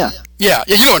 Oh yeah. Yeah,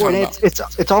 you know what I'm talking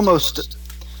about. It's almost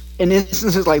in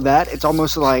instances like that. It's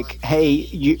almost like, hey,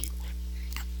 you.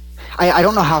 I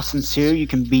don't know how sincere you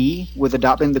can be with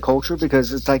adopting the culture,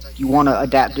 because it's like you want to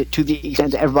adapt it to the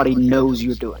extent that everybody knows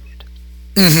you're doing it.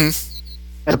 Mm-hmm.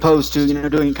 As opposed to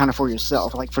doing it kind of for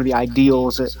yourself, like for the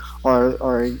ideals that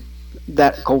or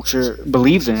that culture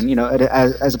believes in,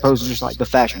 as opposed to just like the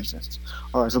fashion sense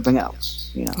or something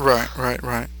else. Right.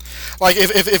 Like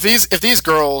if these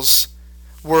girls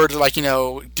were to like do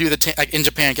the like in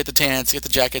Japan, get the tans, get the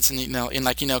jackets, and and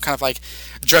like kind of like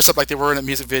dress up like they were in a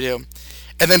music video,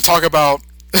 and then talk about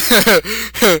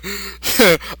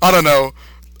I don't know,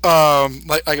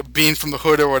 like being from the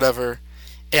hood or whatever,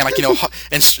 and like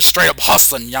and straight up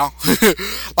hustling, y'all.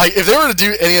 Like if they were to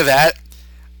do any of that,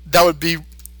 that would be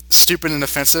stupid and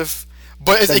offensive.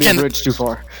 But that'd again, be a bridge too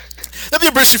far. That'd be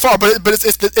a bridge too far. But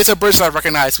it's a bridge that I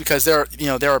recognize, because there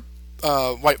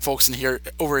are white folks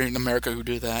over in America who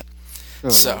do that. Oh,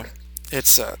 so Lord.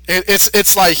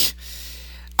 it's like,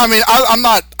 I mean,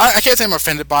 I can't say I'm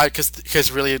offended by it,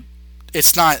 because really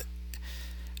it's not.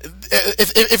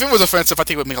 If it was offensive, I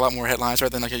think it would make a lot more headlines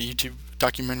rather than like a YouTube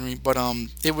documentary. But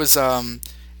it was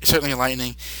certainly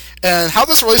enlightening. And how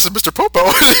this relates to Mr. Popo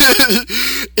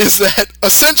is that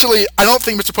essentially I don't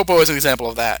think Mr. Popo is an example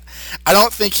of that. I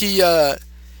don't think he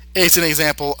is an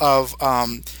example of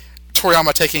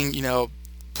Toriyama taking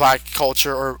black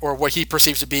culture or what he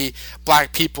perceives to be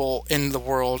black people in the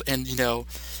world and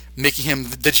making him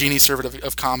the genie servant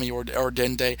of Kami or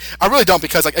Dende. I really don't,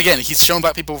 because like again, he's shown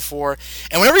black people before,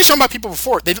 and whenever he's shown black people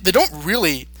before, they don't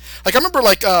really like. I remember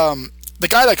like the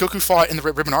guy that Goku fought in the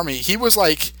Ribbon Army, he was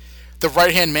like the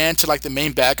right hand man to like the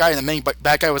main bad guy, and the main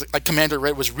bad guy was like Commander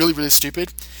Red, was really, really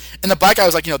stupid, and the black guy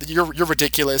was like, you're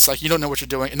ridiculous, like you don't know what you're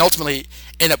doing, and ultimately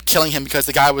ended up killing him because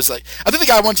the guy was like, I think the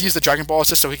guy wanted to use the Dragon Balls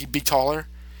just so he could be taller.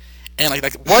 And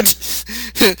like what?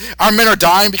 Our men are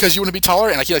dying because you want to be taller,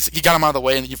 and like he got him out of the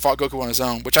way, and he fought Goku on his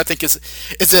own, which I think is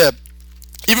a,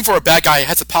 even for a bad guy, it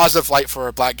has a positive light for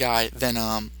a black guy than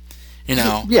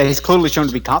Yeah, he's clearly shown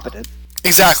to be competent.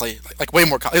 Exactly, like way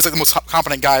more. He's like the most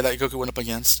competent guy that Goku went up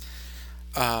against,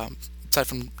 aside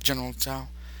from General Zhao.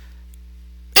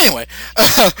 Anyway,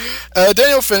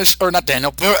 Daniel finished, or not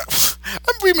Daniel, but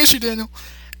we miss you, Daniel.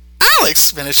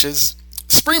 Alex finishes.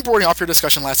 Springboarding off your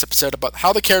discussion last episode about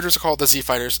how the characters are called the Z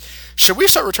Fighters, should we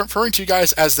start referring to you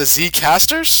guys as the Z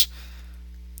Casters?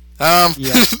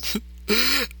 Yes.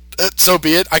 So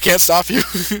be it. I can't stop you.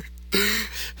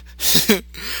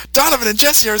 Donovan and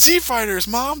Jesse are Z Fighters,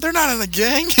 Mom. They're not in a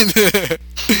gang.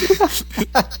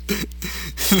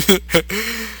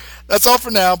 That's all for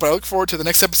now, but I look forward to the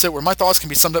next episode where my thoughts can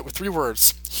be summed up with 3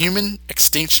 words: human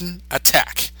extinction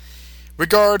attack.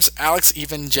 Regards, Alex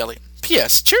Evangeli.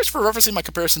 P.S. Cheers for referencing my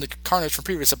comparison to Carnage from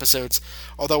previous episodes,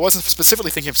 although I wasn't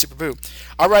specifically thinking of Super Boo.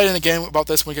 I'll write in again about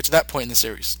this when we get to that point in the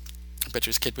series. I bet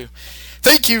you it's Kid Boo.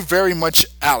 Thank you very much,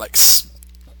 Alex.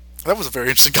 That was a very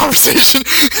interesting conversation.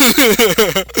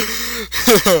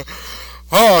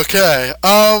 Okay.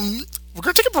 We're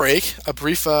going to take a break, a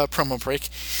brief promo break,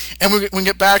 and when we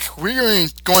get back, we're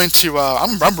going to,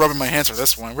 I'm rubbing my hands for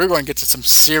this one, we're going to get to some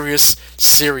serious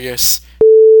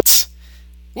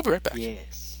We'll be right back. Yes.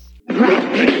 We're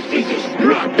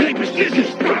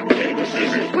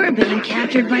being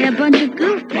captured by a bunch of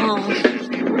goofballs.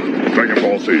 Dragon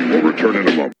Ball Z will return in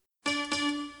a moment.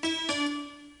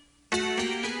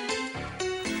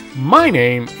 My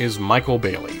name is Michael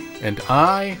Bailey, and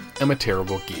I am a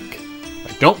terrible geek.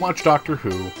 I don't watch Doctor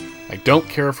Who, I don't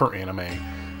care for anime,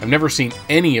 I've never seen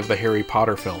any of the Harry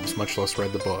Potter films, much less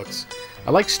read the books.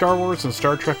 I like Star Wars and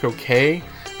Star Trek okay,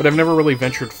 but I've never really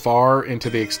ventured far into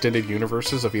the extended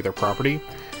universes of either property.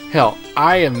 Hell,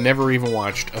 I have never even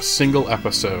watched a single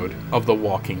episode of The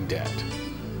Walking Dead.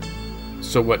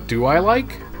 So what do I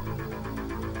like?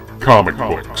 Comic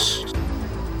books.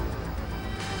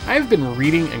 I've been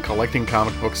reading and collecting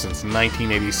comic books since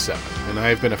 1987, and I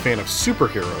have been a fan of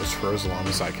superheroes for as long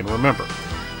as I can remember.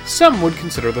 Some would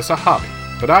consider this a hobby,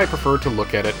 but I prefer to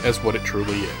look at it as what it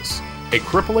truly is: a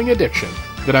crippling addiction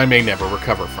that I may never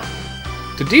recover from.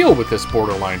 To deal with this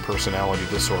borderline personality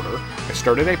disorder, I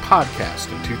started a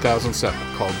podcast in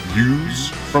 2007 called Views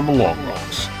from the Long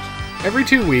Box. Every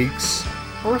 2 weeks,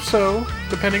 or so,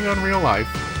 depending on real life,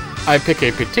 I pick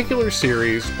a particular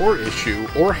series, or issue,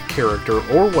 or character,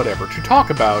 or whatever to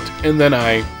talk about, and then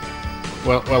I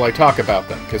talk about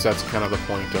them, because that's kind of the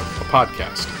point of a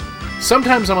podcast.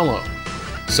 Sometimes I'm alone.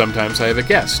 Sometimes I have a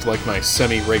guest, like my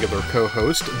semi-regular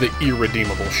co-host, the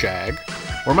Irredeemable Shag,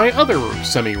 or my other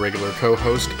semi-regular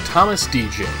co-host, Thomas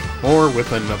DJ, or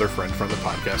with another friend from the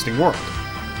podcasting world.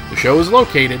 The show is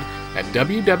located at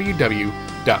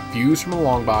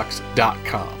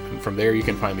www.viewsfromthelongbox.com, and from there you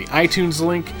can find the iTunes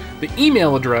link, the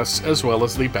email address, as well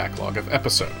as the backlog of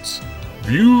episodes.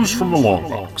 Views from the Long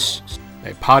Box.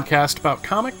 A podcast about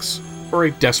comics, or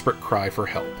a desperate cry for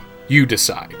help? You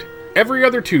decide. Every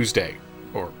other Tuesday,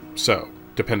 or so,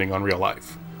 depending on real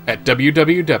life, at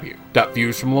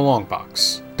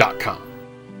www.viewsfromthelongbox.com.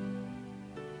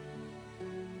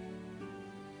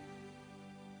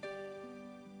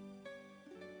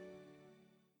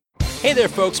 Hey there,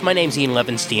 folks. My name's Ian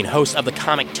Levinstein, host of the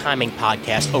Comic Timing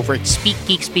podcast over at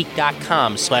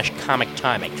SpeakGeekSpeak.com/Comic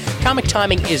Timing. Comic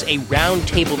Timing is a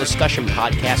roundtable discussion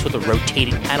podcast with a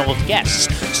rotating panel of guests.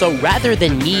 So rather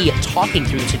than me talking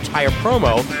through this entire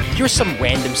promo, here's some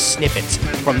random snippets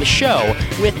from the show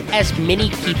with as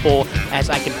many people as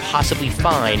I can possibly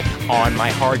find on my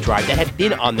hard drive that have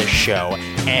been on this show.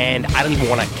 And I don't even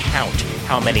want to count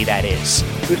how many that is.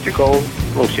 Booster Gold, a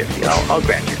little shifty. I'll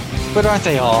grant you. But aren't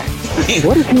they all?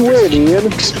 What did you win,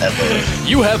 Ian?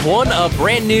 You have won a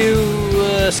brand new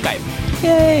Skype.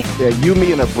 Yay! Yeah, you,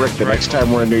 me, and a brick the next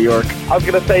time we're in New York. I was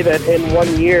going to say that in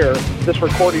 1 year, this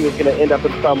recording is going to end up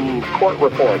in some court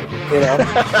report, you know?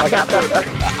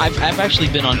 I've actually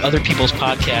been on other people's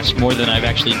podcasts more than I've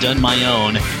actually done my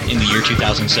own in the year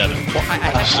 2007. Well,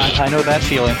 I know that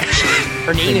feeling.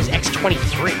 Her name is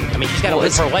X-23. I mean, she's got to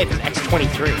live her life as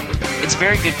X-23. It's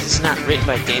very good because it's not written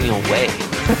by Daniel Way.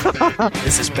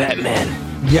 This is Batman.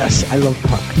 Yes, I love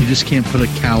Puck. You just can't put a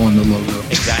cow on the logo.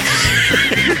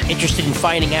 Exactly. Interested in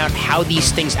finding out how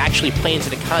these things actually play into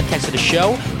the context of the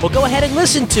show? Well, go ahead and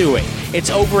listen to it.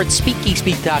 It's over at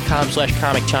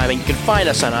SpeakGeekSpeak.com/Comic Timing. You can find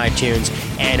us on iTunes,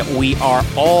 and we are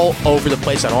all over the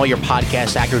place on all your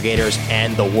podcast aggregators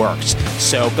and the works.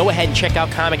 So go ahead and check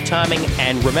out Comic Timing,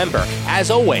 and remember,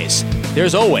 as always,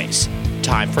 there's always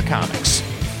time for comics.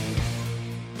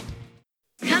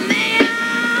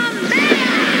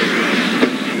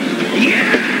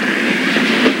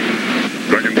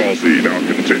 Dragon Ball Z now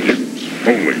continues.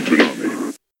 Only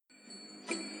Toonami.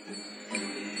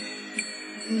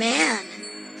 Man,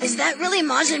 is that really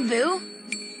Majin Buu?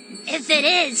 If it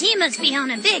is, he must be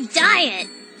on a big diet.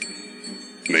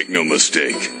 Make no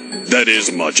mistake, that is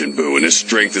Majin Buu, and his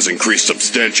strength has increased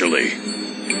substantially.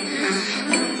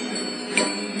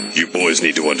 You boys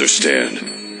need to understand.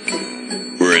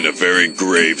 We're in a very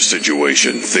grave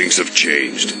situation. Things have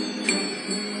changed.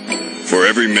 For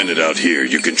every minute out here,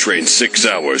 you can train 6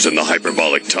 hours in the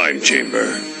hyperbolic time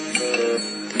chamber.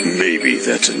 Maybe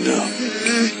that's enough.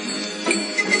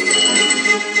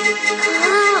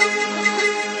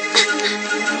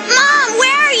 Mom,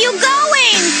 where are you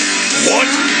going? What?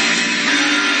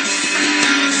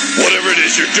 Whatever it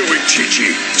is you're doing,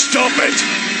 Chi-Chi, stop it!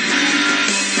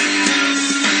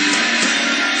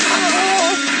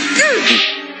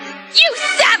 You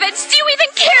savage! Do you even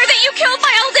care that you killed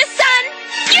my oldest son?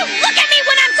 You look at me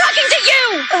when I'm talking to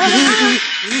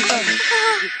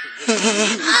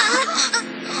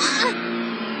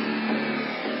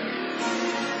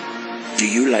Do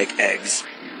you like eggs?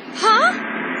 Huh?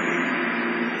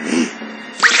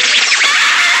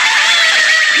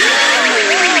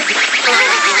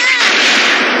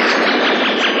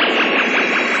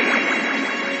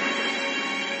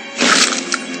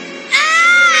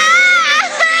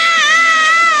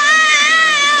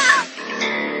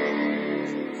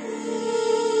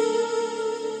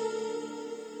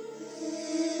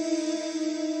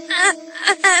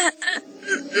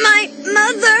 My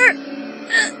mother.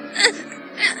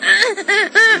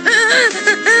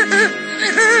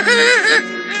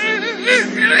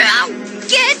 I'll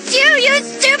get you, you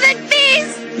stupid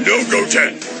beast! No,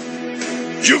 Goten!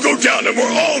 You go down and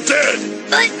we're all dead!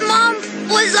 But Mom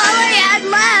was all I had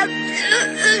left.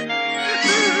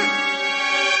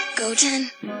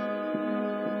 Goten.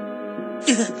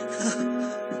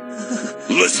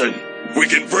 Listen, we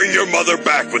can bring your mother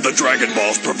back with the Dragon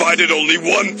Balls, provided only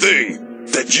one thing.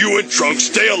 That you and Trunks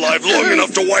stay alive long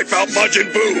enough to wipe out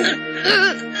Majin Buu.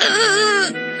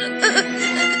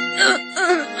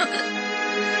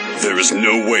 There is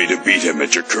no way to beat him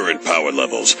at your current power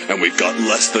levels, and we've got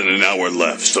less than an hour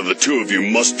left, so the two of you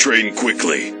must train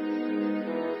quickly.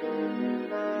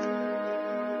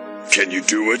 Can you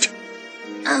do it?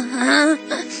 Uh-huh.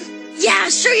 Yeah,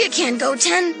 sure you can,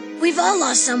 Goten. We've all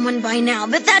lost someone by now,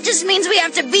 but that just means we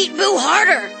have to beat Boo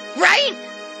harder, right?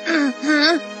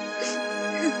 Uh-huh.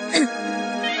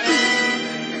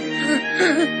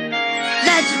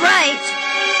 That's right.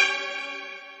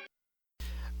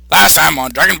 Last time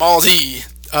on Dragon Ball Z,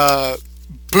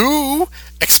 Boo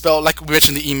expelled, like we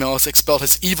mentioned in the emails, expelled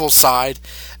his evil side.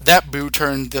 That Boo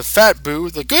turned the fat Boo,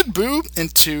 the good Boo,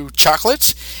 into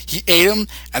chocolate. He ate him,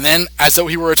 and then, as though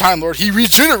he were a Time Lord, he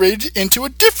regenerated into a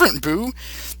different Boo.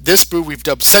 This Boo we've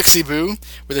dubbed Sexy Boo,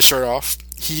 with his shirt off.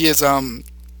 He is,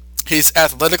 he's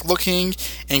athletic looking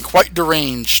and quite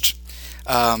deranged.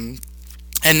 And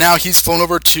now he's flown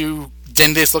over to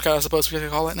Dende's Lookout, I suppose we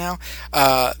could call it now.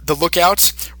 The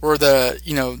Lookout, where the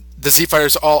Z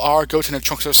Fighters all are. Goten and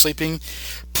Trunks are sleeping.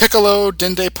 Piccolo,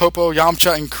 Dende, Popo,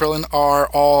 Yamcha, and Krillin are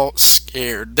all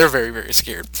scared. They're very, very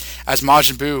scared, as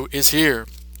Majin Buu is here.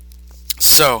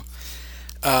 So,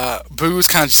 Boo's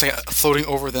kind of just like floating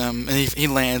over them, and he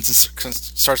lands and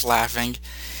starts laughing,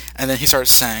 and then he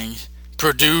starts saying,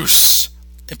 "Produce!"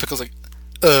 And Piccolo's like,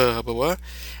 but what?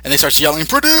 And they start yelling,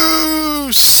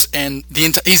 "Produce!" And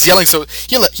he's yelling, so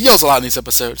he yells a lot in these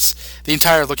episodes. The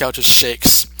entire Lookout just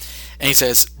shakes. And he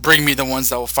says, "Bring me the ones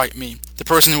that will fight me. The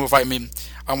person who will fight me,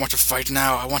 I want to fight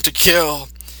now. I want to kill."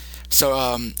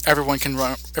 So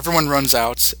everyone runs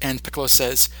out, and Piccolo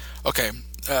says, "Okay,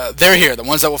 they're here, the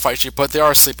ones that will fight you, but they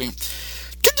are sleeping.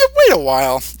 Can you wait a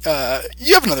while?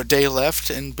 You have another day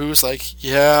left." And Boo's like,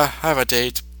 "Yeah, I have a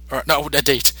date. Or no, a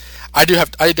date. I do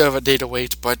have a day to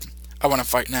wait, but I want to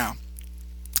fight now."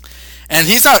 And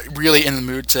he's not really in the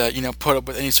mood to, put up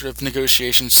with any sort of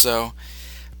negotiations, so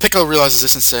Piccolo realizes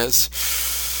this and says,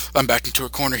 "I'm backed into a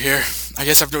corner here. I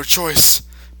guess I have no choice.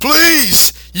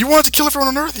 Please! You want to kill everyone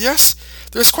on Earth, yes?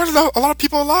 There's quite a lot of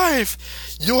people alive.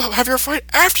 You'll have your fight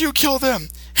after you kill them."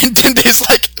 And Dende's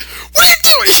like, "What are you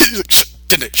doing?" He's like,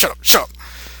 "Dende, shut up.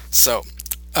 So,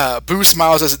 Boo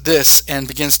smiles at this and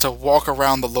begins to walk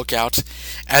around the Lookout.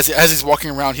 As he's walking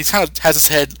around, he kind of has his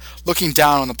head looking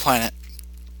down on the planet.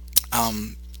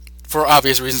 For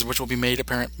obvious reasons, which will be made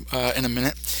apparent in a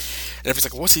minute. And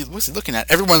everyone's like, what's he looking at?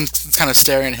 Everyone's kind of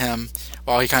staring at him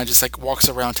while he kind of just like walks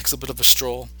around, takes a bit of a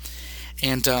stroll.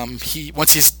 And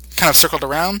once he's kind of circled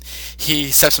around, he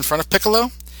steps in front of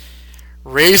Piccolo,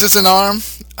 raises an arm,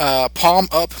 palm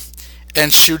up,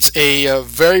 and shoots a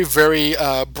very, very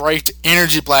bright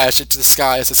energy blast into the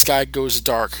sky as the sky goes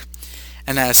dark.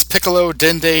 And as Piccolo,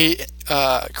 Dende,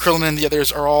 Krillin, and the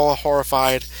others are all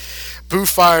horrified, Boo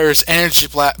fires energy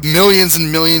blast, millions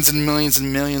and millions and millions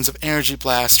and millions of energy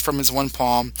blasts from his one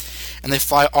palm, and they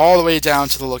fly all the way down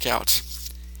to the Lookout.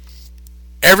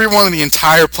 Everyone on the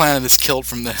entire planet is killed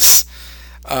from this.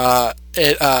 Piccolo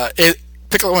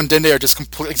and Dende are just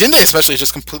completely, Dende especially is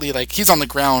just completely like, he's on the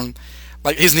ground,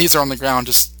 like his knees are on the ground,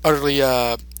 just utterly,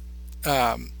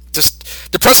 just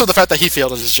depressed with the fact that he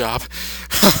failed at his job.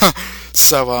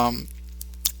 So,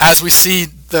 as we see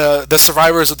the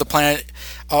survivors of the planet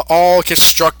all get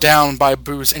struck down by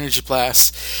Boo's energy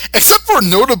blast, except for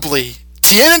notably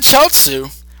Tien and Chaozu,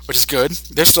 which is good,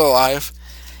 they're still alive,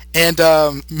 and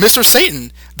Mr.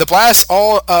 Satan. The blasts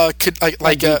all could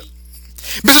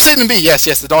Mr. Satan and B, yes,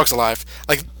 the dog's alive.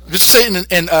 Like Mr. Satan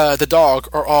and the dog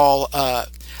are all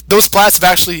those blasts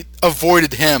have actually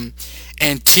avoided him,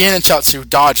 and Tien and Chaozu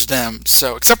dodged them.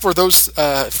 So except for those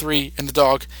three and the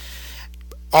dog,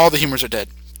 all the humans are dead.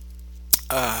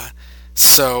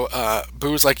 So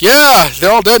Boo's like, "Yeah,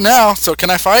 they're all dead now, so can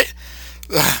I fight?"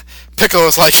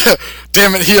 Piccolo's like,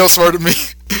 "Damn it, he outsmarted me."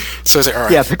 So he's like,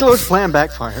 "Alright." Yeah, Piccolo's plan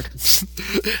backfired.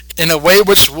 In a way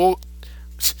which will...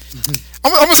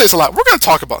 I'm going to say this a lot. We're going to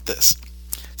talk about this.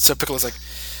 So Piccolo's like,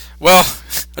 "Well,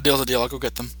 a deal's a deal, I'll go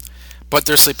get them. But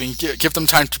they're sleeping. Give them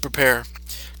time to prepare.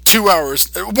 2 hours,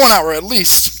 1 hour at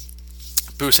least."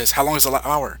 Boo says, "How long is an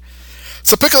hour?"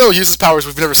 So Piccolo uses powers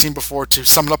we've never seen before to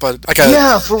summon up a...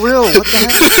 Yeah, for real, what the heck?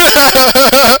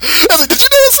 I was like, did you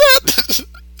notice that?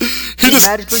 He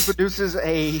magically produces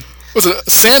a... Was it a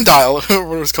sand dial, what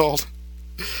it was called?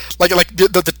 Like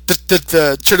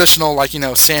the traditional,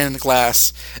 sand in the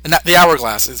glass. And the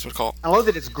hourglass is what it's called. I love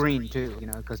that it's green, too,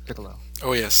 because Piccolo.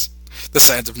 Oh, yes. The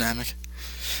sands of Namek.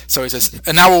 So he says,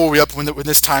 "And now will we up when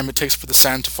this time it takes for the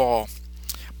sand to fall?"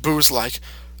 Boo's like,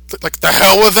 "The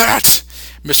hell with that!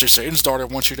 Mr. Satan's daughter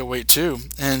wants you to wait too."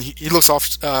 And he looks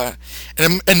off,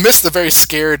 and amidst the very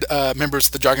scared members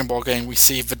of the Dragon Ball gang, we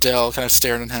see Videl kind of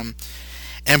staring at him.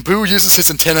 And Boo uses his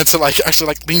antenna to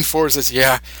actually lean forward and says,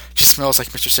 "Yeah, she smells like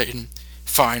Mr. Satan.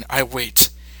 Fine, I wait.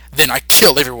 Then I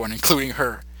kill everyone, including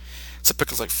her." So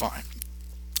Piccolo's like, "Fine."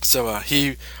 So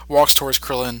he walks towards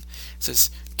Krillin,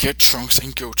 says, get Trunks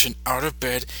and Goten out of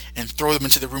bed and throw them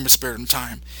into the room of spirit and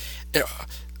time.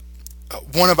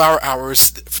 1 of our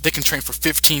hours, they can train for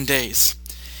 15 days.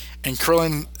 And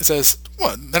Krillin says,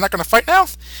 what, they're not going to fight now?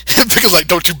 And Piccolo's like,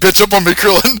 don't you bitch up on me,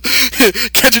 Krillin.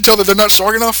 Can't you tell that they're not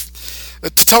strong enough?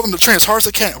 To tell them to train as hard as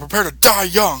they can and prepare to die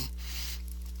young.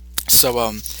 So,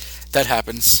 that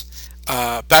happens.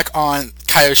 Back on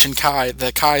Kaioshin Kai,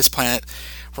 the Kai's planet,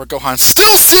 where Gohan's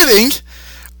still sitting,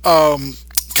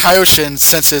 Kaioshin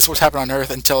senses what's happened on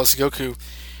Earth and tells Goku,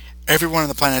 everyone on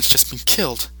the planet's just been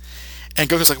killed. And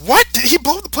Goku's like, what? Did he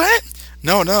blow up the planet?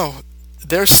 No.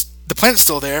 The planet's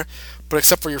still there, but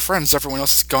except for your friends, everyone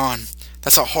else is gone.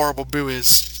 That's how horrible Boo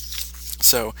is.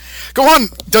 So, Gohan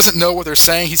doesn't know what they're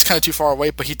saying. He's kind of too far away,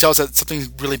 but he tells that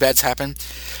something really bad's happened.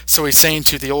 So he's saying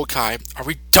to the old Kai, are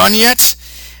we done yet?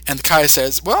 And the Kai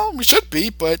says, well, we should be,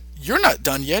 but you're not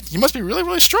done yet. You must be really,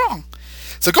 really strong.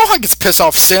 So Gohan gets pissed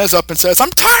off, stands up and says,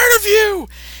 I'm tired of you!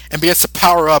 And begins to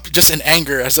power up just in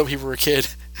anger as though he were a kid.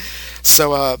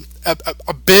 So a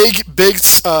big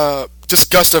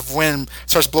just gust of wind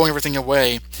starts blowing everything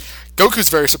away. Goku's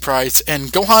very surprised,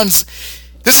 and Gohan's,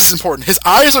 this is important, his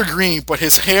eyes are green, but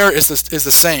his hair is the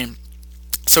same.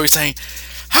 So he's saying,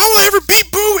 how will I ever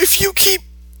beat Boo if you keep...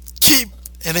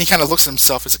 And then he kind of looks at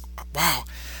himself and says, wow,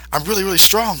 I'm really, really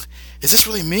strong. Is this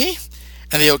really me?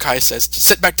 And the Yokai says,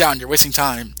 sit back down, you're wasting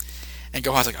time. And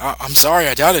Gohan's like, oh, I'm sorry,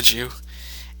 I doubted you.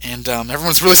 And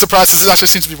everyone's really surprised this actually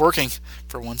seems to be working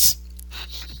for once.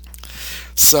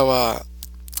 So,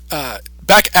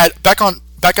 back at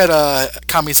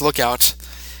Kami's lookout,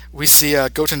 we see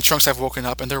Goten and Trunks have woken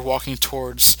up, and they're walking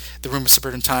towards the room of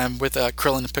spirit and time with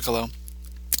Krillin and Piccolo.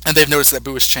 And they've noticed that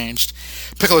Boo has changed.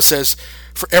 Piccolo says,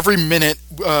 for every minute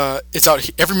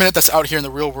every minute that's out here in the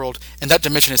real world, in that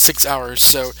dimension is 6 hours,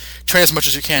 so train as much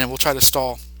as you can, and we'll try to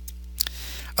stall.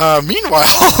 Meanwhile,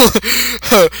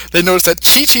 they notice that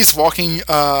Chi-Chi's walking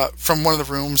from one of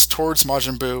the rooms towards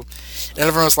Majin Buu, and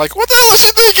everyone's like, what the hell is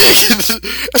she thinking?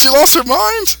 Has she lost her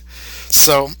mind?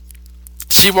 So,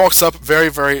 she walks up very,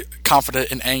 very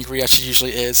confident and angry, as she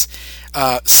usually is,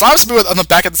 slaps Buu on the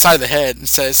back of the side of the head and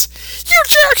says, you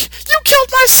jerk! You killed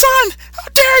my son! How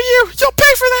dare you! You'll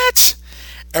pay for that!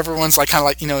 Everyone's like, kind of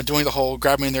like, doing the whole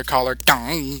grab me in their collar,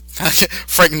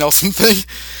 Frank Nelson thing.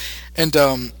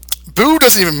 And, Boo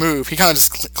doesn't even move. He kind of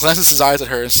just glances his eyes at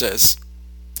her and says,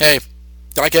 hey,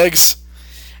 you like eggs?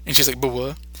 And she's like, but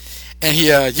what? And he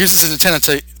uses his antenna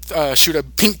to shoot a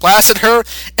pink blast at her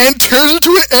and turns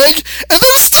into an egg and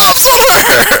then stomps on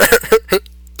her!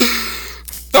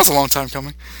 That was a long time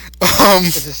coming.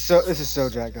 This is so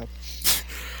jacked up.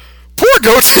 Poor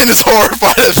Goten is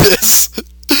horrified at this.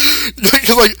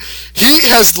 Because, like, he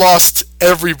has lost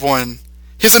everyone.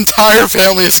 His entire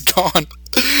family is gone.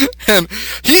 And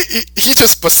he's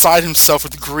just beside himself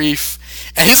with grief,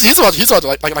 and he's about to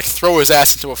like throw his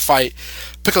ass into a fight.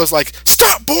 Piccolo's like,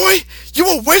 "Stop, boy! You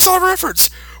will waste all of our efforts.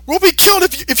 We'll be killed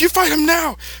if you fight him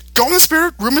now. Go in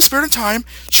the room of spirit and time,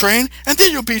 train, and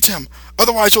then you'll beat him.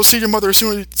 Otherwise, you'll see your mother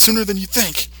sooner than you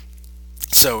think."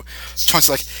 So Trunks is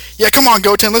like, "Yeah, come on,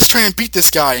 Goten, let's train and beat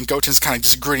this guy." And Goten's kind of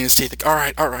just gritting his teeth, like, "All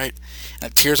right,"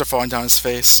 and tears are falling down his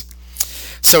face.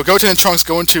 So Goten and Trunks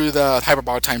go into the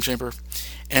hyperbolic time chamber.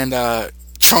 And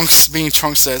Trunks, being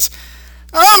Trunks, says,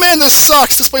 "Oh man, this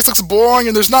sucks. This place looks boring,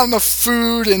 and there's not enough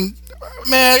food. And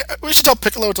man, we should tell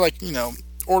Piccolo to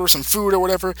order some food or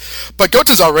whatever." But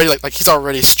Goten's already like he's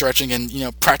already stretching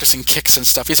and practicing kicks and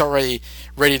stuff. He's already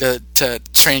ready to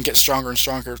train, get stronger and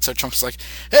stronger. So Trunks is like,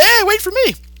 "Hey, wait for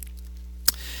me."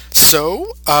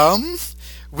 So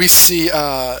we see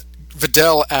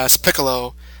Videl ask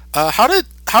Piccolo, "How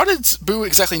did Boo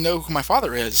exactly know who my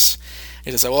father is?" He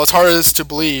says, "Well, as hard as to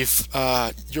believe,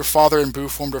 your father and Boo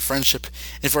formed a friendship,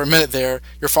 and for a minute there,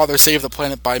 your father saved the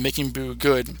planet by making Boo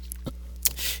good.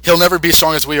 He'll never be as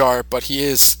strong as we are, but he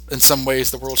is, in some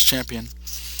ways, the world's champion."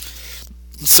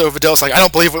 So Videl's like, "I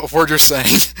don't believe what word you're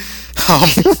saying."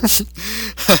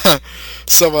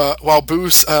 So while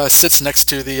Boo sits next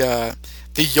to the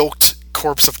yoked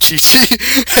corpse of Chi-Chi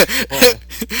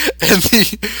and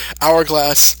the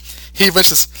hourglass, he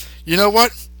mentions, "You know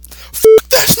what? F***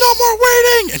 this, no more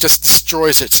waiting!" and just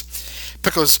destroys it.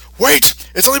 Piccolo's, "Wait,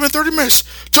 it's only been 30 minutes,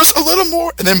 just a little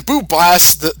more," and then Boo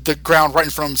blasts the ground right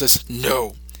in front of him and says,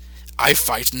 "No, I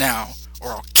fight now,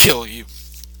 or I'll kill you.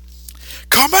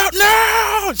 Come out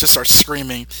now!" and just starts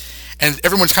screaming, and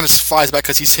everyone kind of flies back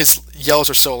because his yells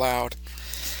are so loud.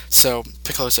 So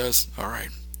Piccolo says, "All right,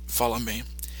 follow me."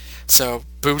 So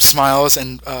Boo smiles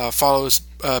and follows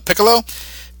Piccolo.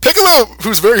 Piccolo,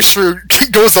 who's very shrewd,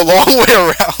 goes the long way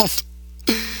around.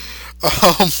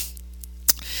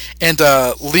 And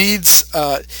leads.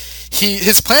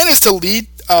 His plan is to lead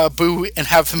Boo and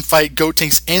have him fight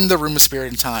Gotenks in the Room of Spirit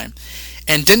and Time.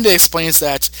 And Dende explains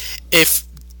that if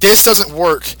this doesn't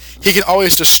work, he can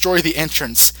always destroy the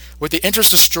entrance. With the entrance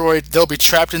destroyed, they'll be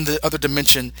trapped in the other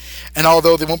dimension, and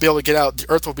although they won't be able to get out, the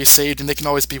Earth will be saved, and they can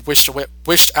always be wished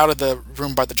out of the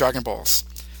room by the Dragon Balls.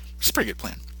 Which is a pretty good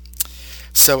plan.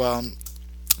 So,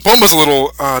 Bone was a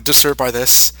little disturbed by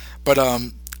this, but I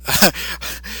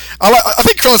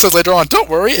think Krillin says later on, "Don't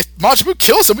worry, if Majin Buu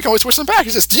kills him, we can always wish him back."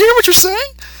 He says, "Do you hear what you're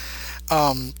saying?"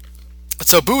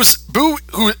 So Boo,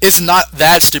 who is not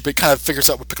that stupid, kind of figures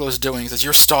out what Piccolo's doing. He says,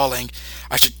 "You're stalling.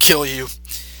 I should kill you."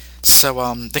 So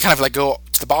they kind of like go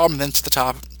to the bottom and then to the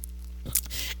top.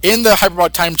 In the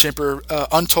Hyperbolic Time Chamber,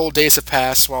 untold days have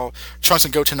passed while Trunks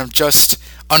and Goten are just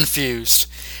unfused.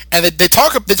 And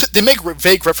they make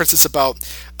vague references about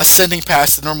ascending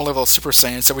past the normal level of Super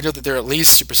Saiyan, so we know that they're at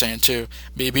least Super Saiyan 2,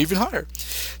 maybe even higher.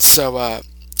 So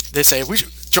they say,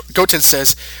 Goten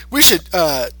says, we should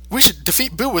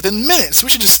defeat Boo within minutes. We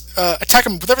should just attack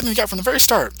him with everything we got from the very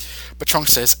start. But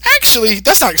Trunks says, actually,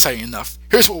 that's not exciting enough.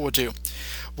 Here's what we'll do.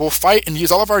 We'll fight and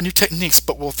use all of our new techniques,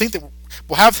 but we'll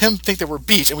have him think that we're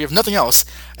beat and we have nothing else.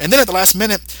 And then at the last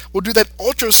minute, we'll do that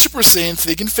Ultra Super Saiyan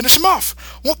thing and finish him off.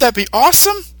 Won't that be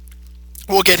awesome?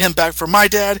 We'll get him back for my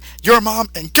dad, your mom,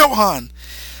 and Gohan.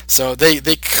 So they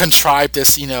contrived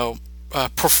this,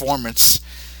 performance,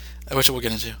 which we'll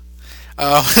get into.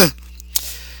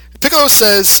 Piccolo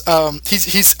says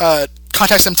he's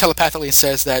contacts them telepathically and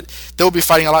says that they'll be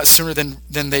fighting a lot sooner than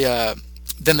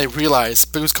they realize.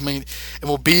 Boo's coming and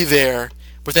will be there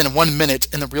within 1 minute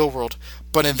in the real world,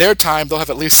 but in their time they'll have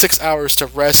at least 6 hours to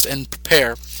rest and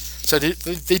prepare. So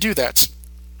they do that.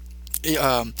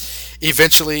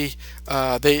 Eventually,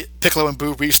 Piccolo and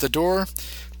Boo reach the door.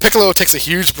 Piccolo takes a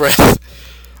huge breath,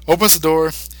 opens the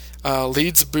door,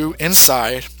 leads Boo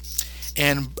inside,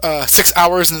 and 6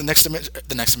 hours in the next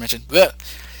dimension.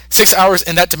 6 hours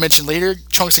in that dimension later,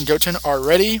 Trunks and Goten are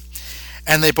ready,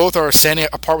 and they both are standing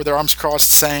apart with their arms crossed,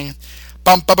 saying,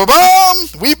 "Bum bum bum bum!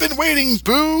 We've been waiting,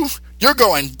 Boo. You're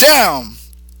going down."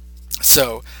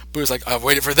 So Boo's like, "I've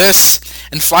waited for this,"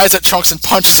 and flies at Trunks and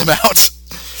punches him out.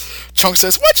 Trunks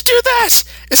says, "Why'd you do that?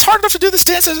 It's hard enough to do this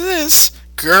dance as it is."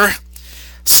 Grr.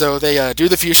 So they do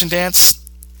the fusion dance.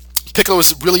 Piccolo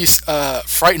is really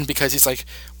frightened because he's like,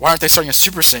 why aren't they starting as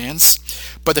Super Saiyans?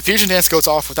 But the fusion dance goes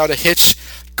off without a hitch.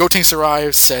 Gotenks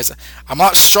arrives, says, "I'm a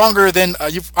lot stronger than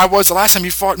I was the last time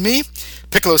you fought me."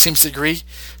 Piccolo seems to agree.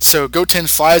 So Goten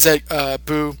flies at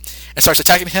Boo and starts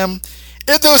attacking him.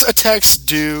 And those attacks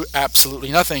do absolutely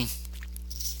nothing.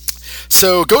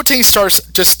 So Goten starts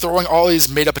just throwing all these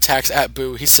made-up attacks at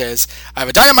Boo. He says, "I have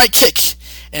a dynamite kick,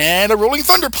 and a rolling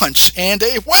thunder punch, and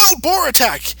a wild boar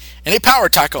attack, and a power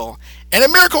tackle, and a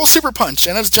miracle super punch,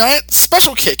 and a giant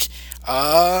special kick."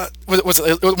 One was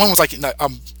like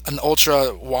an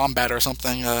ultra wombat or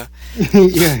something.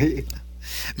 Yeah.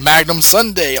 Magnum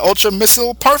Sundae, ultra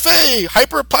missile parfait,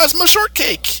 hyper plasma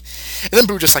shortcake, and then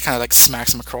Boo just like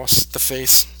smacks him across the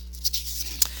face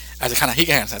as he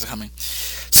has it coming.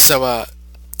 So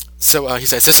he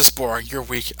says, "This is boring. You're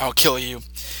weak. I'll kill you."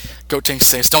 Goten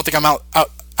says, "Don't think I'm out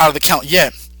of the count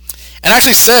yet," and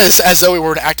actually says, as though it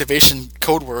were an activation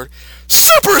code word,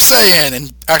 "Super Saiyan,"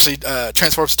 and actually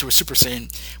transforms into a Super Saiyan,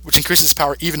 which increases his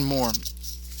power even more.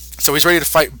 So he's ready to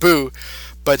fight Boo,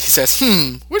 but he says,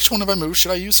 "Which one of my moves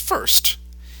should I use first?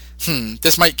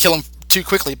 This might kill him too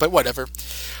quickly, but whatever."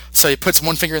 So he puts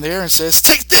one finger in the air and says,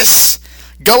 "Take this,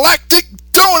 Galactic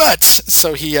Donut!"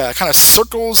 So he kind of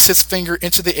circles his finger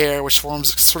into the air, which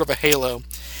forms sort of a halo,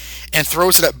 and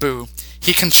throws it at Boo.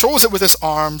 He controls it with his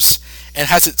arms and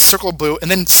has it circle Boo,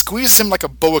 and then squeezes him like a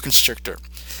boa constrictor.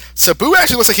 So Boo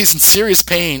actually looks like he's in serious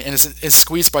pain and is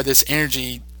squeezed by this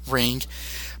energy ring,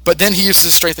 but then he uses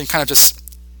his strength and kind of just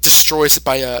destroys it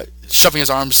by shoving his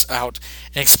arms out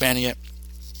and expanding it.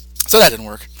 So that didn't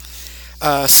work.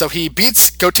 So he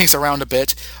beats Gotenks around a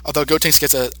bit, although Gotenks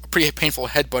gets a pretty painful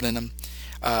headbutt in him.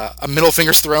 A middle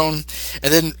finger's thrown,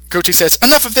 and then Gotenks says,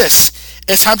 "Enough of this!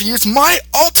 It's time to use my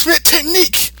ultimate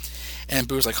technique!" And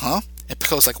Boo's like, "Huh?" And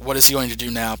Piccolo's like, "What is he going to do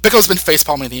now?" Piccolo's been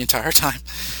facepalming the entire time.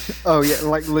 Oh, yeah,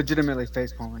 like legitimately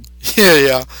facepalming.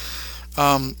 Yeah.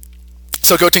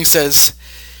 So Gotenks says,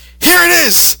 "Here it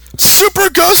is! Super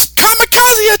Ghost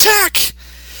Kamikaze Attack!"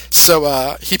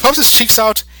 So he pumps his cheeks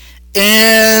out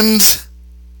and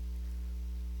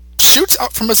shoots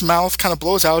out from his mouth, kind of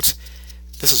blows out,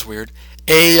 this is weird,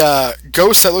 a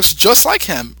ghost that looks just like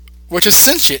him, which is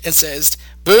sentient, and says,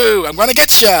 "Boo, I'm gonna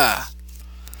get ya!"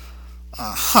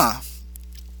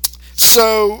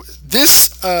 So this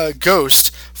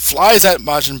ghost flies at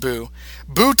Majin Buu.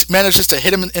 Boo manages to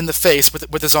hit him in the face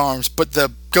with his arms, but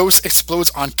the ghost explodes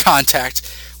on contact,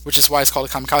 which is why it's called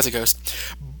a kamikaze ghost.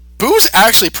 Boo's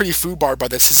actually pretty foobarred by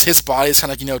this. His body is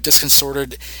kind of,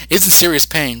 disconcerted. He's in serious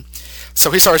pain.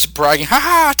 So he starts bragging, "Ha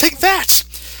ha, take that!"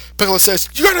 Piccolo says,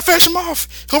 "You gotta finish him off.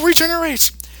 He'll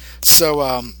regenerate."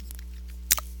 So,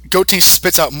 Gotenks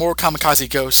spits out more kamikaze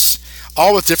ghosts,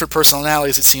 all with different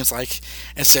personalities, it seems like,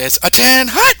 and says, "Attend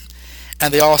hut!"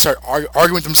 And they all start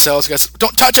arguing with themselves, because,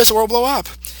 "Don't touch us or we'll blow up."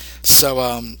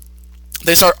 So,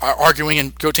 they start arguing,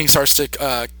 and Gotenks starts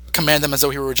to command them as though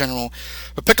he were a general.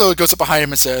 But Piccolo goes up behind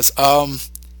him and says,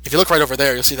 "If you look right over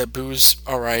there, you'll see that Boo's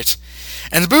alright."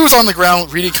 And Boo's on the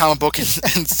ground reading comic book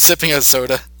and sipping a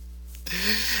soda.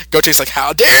 Gotenks like,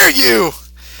 "How dare you!"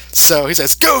 So he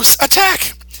says, "Ghosts,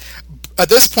 attack!" At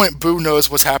this point, Boo knows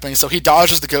what's happening, so he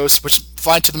dodges the ghosts, which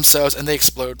fly to themselves, and they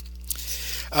explode.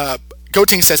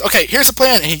 Gotenks says, "Okay, here's a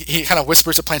plan," and he kind of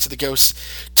whispers a plan to the ghosts.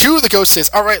 Two of the ghosts says,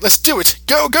 "All right, let's do it.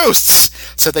 Go, ghosts!"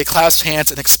 So they clasp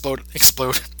hands and explode.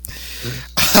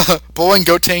 Blowing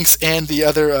Gotenks and the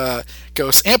other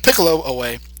ghosts and Piccolo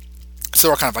away. So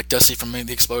they're all kind of like dusty from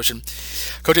the explosion.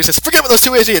 Gotenks says, "Forget about those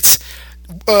two idiots.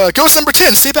 Ghost number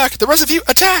 10, stay back. The rest of you,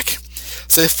 attack!"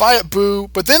 So they fire at Boo,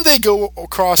 but then they go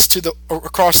across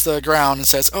the ground and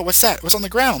says, "Oh, what's that? What's on the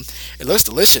ground? It looks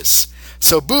delicious."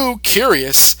 So Boo,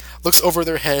 curious, looks over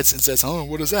their heads and says, "Oh,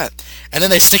 what is that?" And then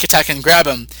they sneak attack and grab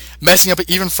him, messing up it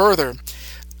even further.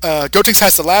 Gotenks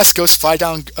has the last ghost fly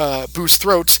down Boo's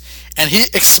throat, and he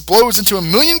explodes into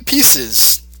 1,000,000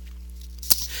 pieces.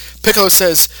 Piccolo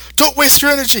says, "Don't waste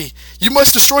your energy. You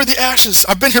must destroy the ashes.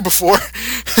 I've been here before.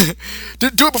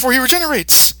 Do it before he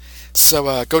regenerates." So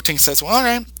Gotenks says, "Well,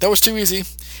 alright, that was too easy.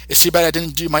 It's too bad I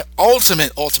didn't do my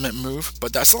ultimate move,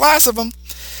 but that's the last of them."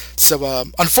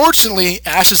 So unfortunately,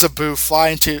 ashes of Boo fly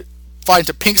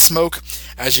into pink smoke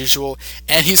as usual,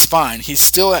 and he's fine. He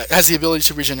still has the ability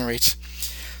to regenerate.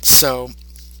 So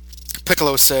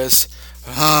Piccolo says,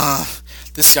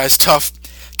 "This guy's tough.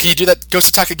 Can you do that ghost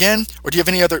attack again, or do you have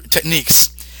any other techniques?"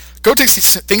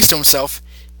 Gotenks thinks to himself,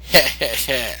 "Heh heh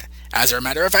heh. As a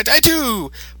matter of fact, I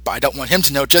do, but I don't want him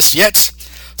to know just yet."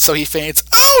 So he faints,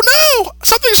 "Oh no!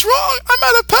 Something's wrong! I'm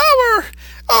out of power!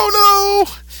 Oh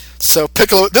no!" So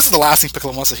Piccolo, this is the last thing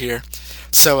Piccolo wants to hear.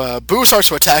 So Boo starts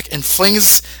to attack and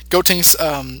flings Gotenks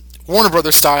Warner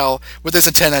Brothers style with his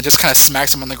antenna and just kind of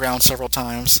smacks him on the ground several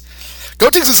times.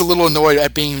 Gotenks is a little annoyed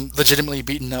at being legitimately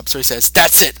beaten up, so he says,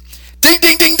 "That's it! Ding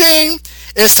ding ding ding!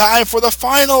 It's time for the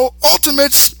final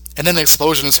ultimate!" And then the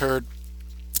explosion is heard.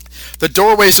 The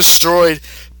doorway is destroyed.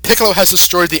 Piccolo has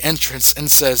destroyed the entrance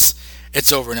and says,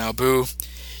 "It's over now, Boo.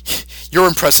 You're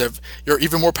impressive. You're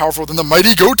even more powerful than the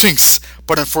mighty Gotenks.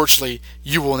 But unfortunately,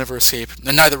 you will never escape,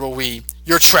 and neither will we.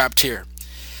 You're trapped here."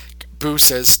 Boo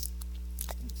says,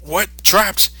 "What?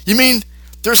 Trapped? You mean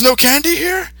there's no candy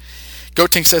here?"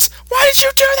 Gotenks says, "Why did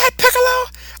you do that, Piccolo?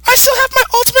 I still have my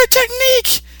ultimate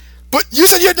technique." "But you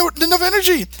said you had no enough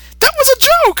energy." "That was a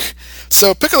joke."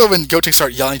 So Piccolo and Gotenks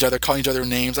start yelling at each other, calling each other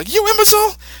names, like, "You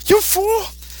imbecile! You fool!"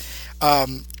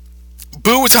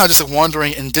 Boo was kind of just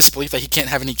wondering in disbelief that he can't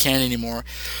have any candy anymore.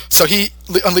 So he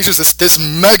unleashes this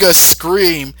mega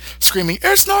screaming,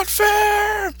 "It's not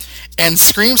fair!" and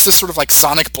screams this sort of like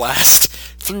sonic blast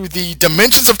through the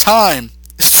dimensions of time.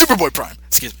 Superboy Prime,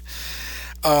 excuse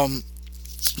me.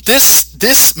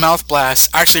 This mouth blast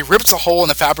actually rips a hole in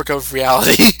the fabric of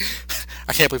reality.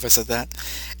 I can't believe I said that.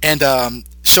 And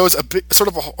shows a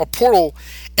portal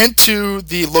into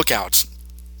the lookout.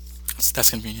 That's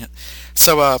convenient.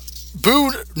 So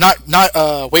Boo,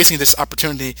 not wasting this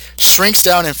opportunity, shrinks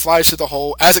down and flies through the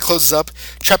hole as it closes up,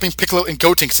 trapping Piccolo and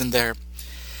Gotenks in there.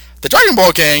 The Dragon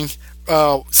Ball gang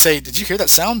say, "Did you hear that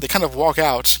sound?" They kind of walk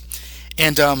out.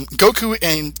 And Goku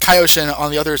and Kaioshin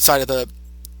on the other side of the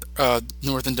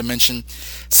northern dimension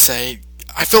say,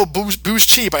 "I feel Boo's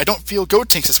chi, but I don't feel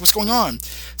Gotenks. What's going on?"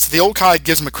 So the old Kai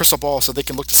gives him a crystal ball so they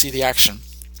can look to see the action.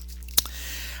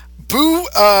 Boo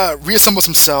reassembles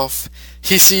himself.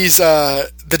 He sees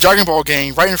the Dragon Ball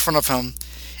gang right in front of him,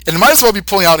 and might as well be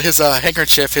pulling out his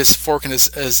handkerchief, his fork, and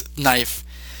his knife.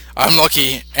 "I'm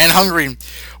lucky and hungry.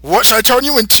 What should I turn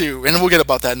you into?" And we'll get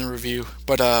about that in the review.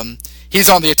 But he's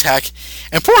on the attack,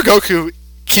 and poor Goku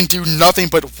can do nothing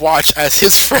but watch as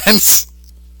his friends...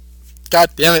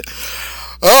 God damn it.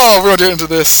 Oh, we're going to get into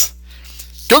this.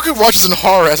 Goku watches in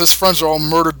horror as his friends are all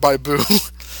murdered by Boo.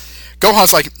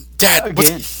 Gohan's like, "Dad,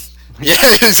 what's..."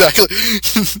 Yeah, exactly.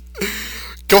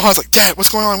 Gohan's like, "Dad, what's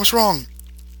going on? What's wrong?"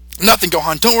 "Nothing,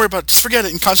 Gohan. Don't worry about it. Just forget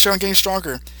it and concentrate on getting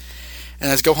stronger."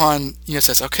 And as Gohan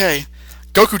says, "Okay,"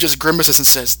 Goku just grimaces and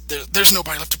says, There's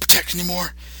nobody left to protect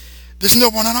anymore. There's no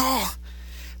one at all."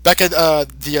 Back at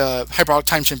the hyperbolic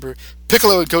time chamber,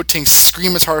 Piccolo and Gotenks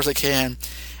scream as hard as they can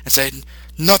and say,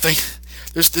 "Nothing.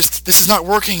 This is not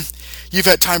working. You've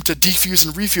had time to defuse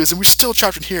and refuse, and we're still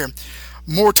trapped in here.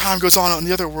 More time goes on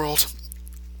the other world.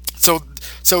 So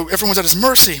everyone's at his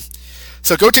mercy.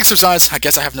 So Gotenks resigns. I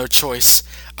guess I have no choice.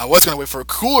 I was going to wait for a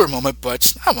cooler moment,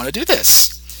 but I want to do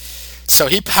this. So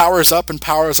he powers up and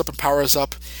powers up and powers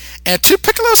up. And to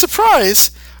Piccolo's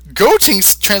surprise,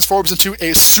 Gotenks transforms into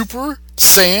a Super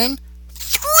Saiyan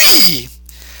 3.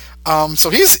 So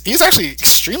he's actually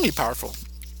extremely powerful.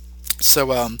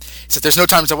 So he said there's no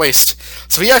time to waste.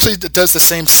 So he actually does the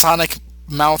same sonic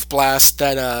mouth blast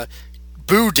that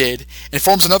Boo did and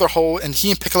forms another hole, and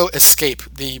he and Piccolo escape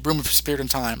the Room of Spirit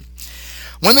and Time.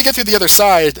 When they get through the other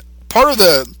side, part of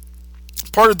the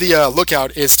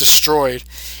lookout is destroyed,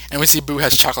 and we see Boo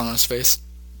has chocolate on his face,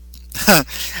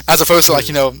 as opposed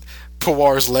to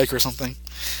Puar's leg or something.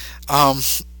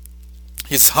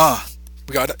 He's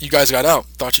you guys got out.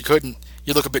 Thought you couldn't.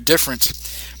 You look a bit different.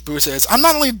 Boo says, I'm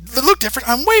not only look different,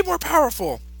 I'm way more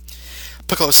powerful.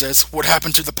 Piccolo says, what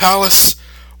happened to the palace?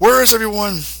 Where is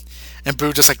everyone? And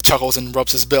Boo just chuckles and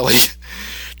rubs his belly.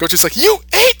 Gotenks like, you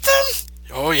ate them?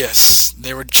 Oh yes,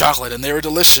 they were chocolate and they were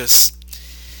delicious.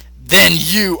 Then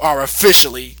you are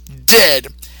officially dead.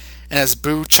 And as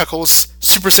Boo chuckles,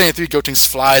 Super Saiyan 3 Gotenks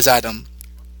flies at him.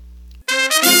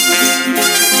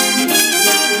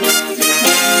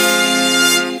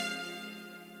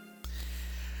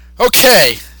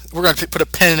 Okay, we're going to put a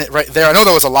pin in it right there. I know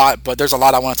that was a lot, but there's a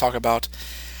lot I want to talk about.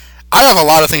 I have a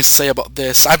lot of things to say about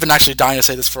this. I've been actually dying to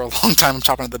say this for a long time. I'm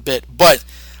chopping at the bit. But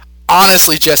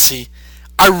honestly, Jesse,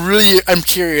 I really am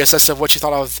curious as to what you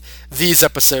thought of these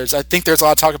episodes. I think there's a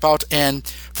lot to talk about, and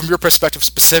from your perspective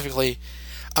specifically,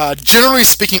 generally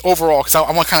speaking, overall, because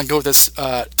I want to kind of go with this,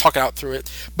 talk out through it.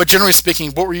 But generally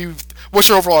speaking, what's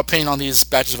your overall opinion on these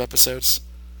batches of episodes?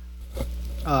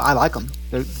 I like them.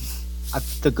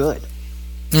 They're good.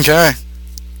 Okay.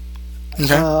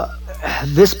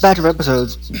 This batch of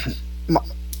episodes,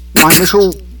 my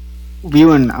initial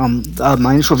viewing,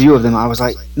 my initial view of them, I was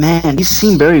like, man, these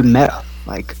seem very meta.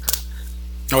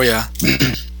 Oh yeah.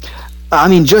 I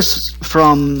mean, just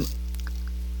from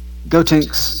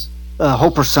Gotenks'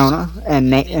 whole persona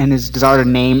and his desire to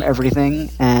name everything,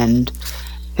 and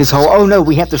his whole, oh no,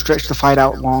 we have to stretch the fight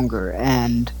out longer,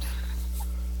 and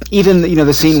even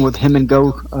the scene with him and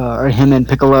him and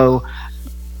Piccolo,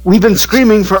 we've been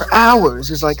screaming for hours.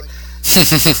 It's like,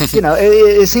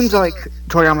 it seems like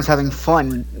Toriyama's having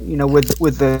fun, with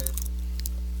the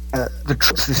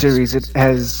tropes the series it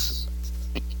has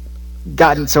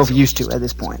gotten itself used to at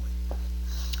this point.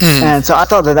 Mm-hmm. And so I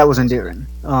thought that was endearing.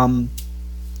 On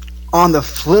the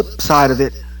flip side of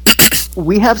it,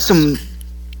 we have some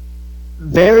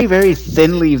very, very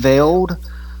thinly veiled,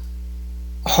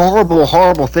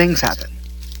 horrible things happen.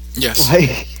 Yes.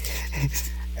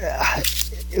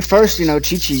 First,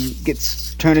 Chi-Chi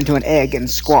gets turned into an egg and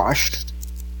squashed,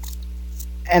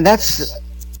 and that's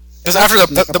after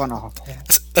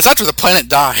that's after the planet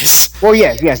dies. Well,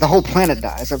 yes, the whole planet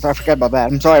dies. I forgot about that.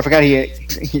 I'm sorry, I forgot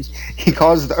he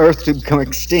caused the Earth to become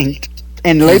extinct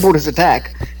and labeled his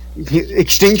attack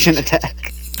extinction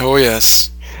attack. Oh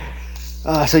yes.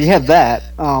 So you have that,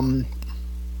 and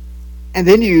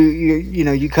then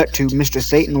you cut to Mr.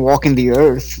 Satan walking the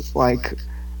Earth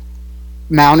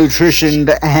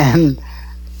malnutritioned, and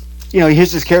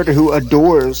here's this character who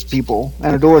adores people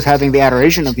and adores having the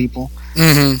adoration of people,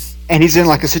 mm-hmm. and he's in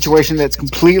a situation that's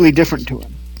completely different to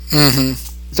him. Mm-hmm.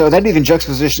 So that even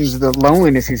juxtapositions the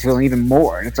loneliness he's feeling even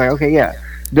more. And it's like, okay, yeah,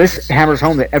 this hammers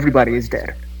home that everybody is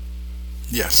dead.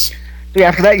 Yes. Yeah,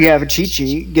 after that, you have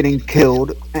Chi-Chi getting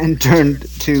killed and turned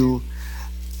to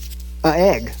an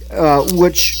egg,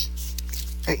 which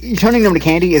turning them to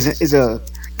candy is a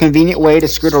convenient way to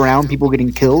skirt around people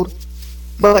getting killed,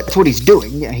 but that's what he's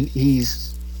doing. Yeah,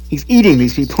 he's eating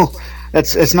these people.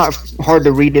 It's not hard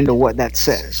to read into what that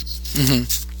says. Mm-hmm.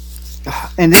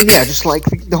 And then just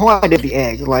the whole idea of the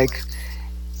egg,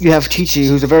 you have Chi-Chi,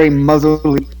 who's a very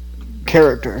motherly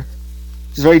character.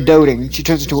 She's very doting. She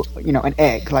turns into an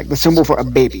egg, the symbol for a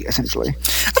baby, essentially.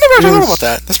 I never actually thought about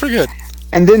that. That's pretty good.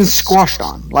 And then squashed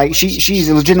on. She's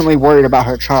legitimately worried about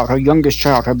her child, her youngest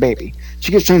child, her baby.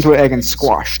 She gets turned into an egg and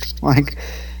squashed.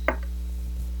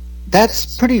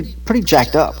 That's pretty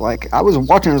jacked up. I was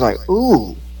watching, I was like,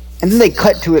 ooh. And then they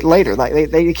cut to it later.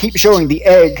 They keep showing the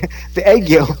egg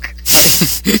yolk.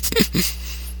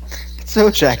 It's so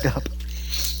jacked up.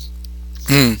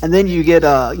 Mm. And then you get,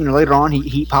 later on,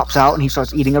 he pops out and he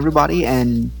starts eating everybody,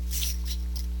 and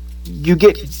you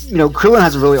get, Krillin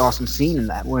has a really awesome scene in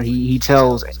that where he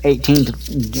tells 18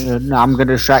 to, no, I'm going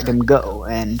to distract him, go.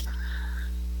 And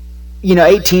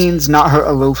 18's not her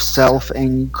aloof self,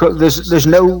 and there's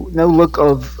no look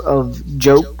of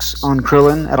jokes on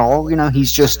Krillin at all.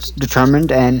 He's just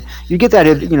determined, and you get that.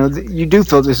 You do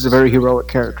feel this is a very heroic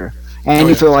character, and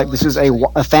you feel like this is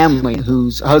a family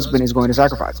whose husband is going to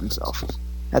sacrifice himself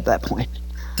at that point.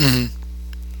 Mm-hmm.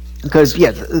 Because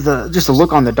just the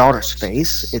look on the daughter's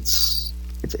face, it's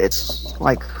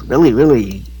like really,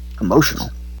 really emotional.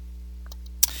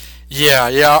 Yeah.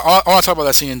 I want to talk about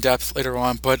that scene in depth later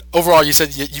on. But overall, you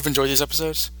said you've enjoyed these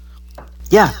episodes.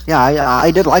 Yeah,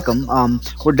 I did like them.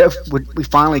 We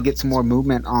finally get some more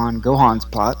movement on Gohan's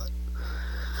plot.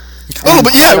 Oh,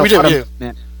 but yeah, we do.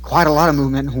 Quite a lot of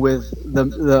movement with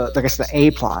the I guess the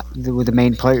A plot with the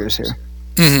main players here.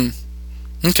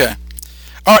 Mm-hmm. Okay.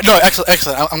 All right. No,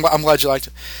 excellent. I'm glad you liked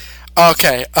it.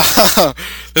 Okay.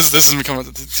 This is me coming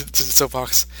to the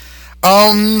soapbox.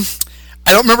 I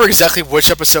don't remember exactly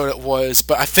which episode it was,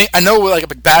 but I know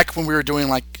like back when we were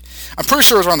doing I'm pretty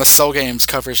sure it was around the Cell Games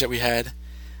coverage that we had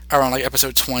around like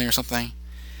episode 20 or something.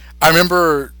 I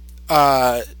remember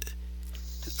the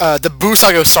Buu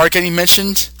Saga start getting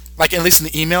mentioned, like at least in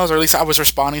the emails, or at least I was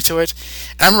responding to it.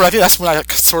 And I remember I think that's when I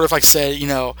sort of said,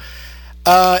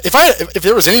 if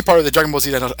there was any part of the Dragon Ball Z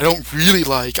that I don't really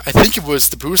like, I think it was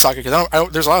the Buu Saga, because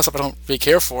there's a lot of stuff I don't really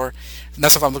care for, and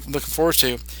that's stuff I'm looking forward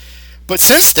to. But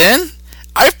since then,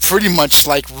 I've pretty much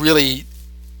really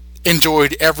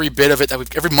enjoyed every bit of it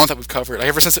every month that we've covered. Like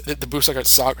ever since the Buu Saga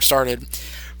started,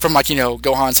 from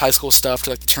Gohan's high school stuff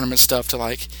to the tournament stuff to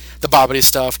the Babidi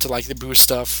stuff to the Buu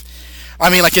stuff. I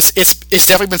mean, it's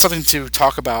definitely been something to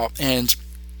talk about, and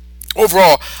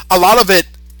overall, a lot of it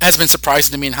has been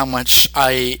surprising to me in how much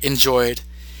I enjoyed,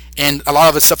 and a lot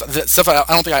of it stuff I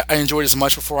don't think I enjoyed as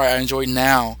much before I enjoy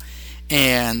now,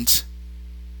 and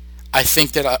I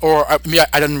think that I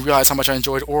didn't realize how much I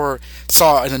enjoyed or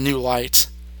saw it in a new light.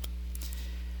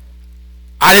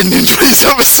 I didn't enjoy these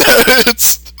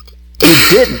episodes. You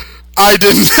didn't? I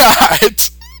did not.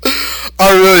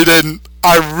 I really didn't.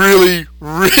 I really,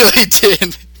 really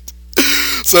didn't.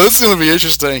 So this is going to be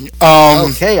interesting.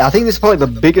 Okay, I think this is probably the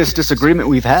biggest disagreement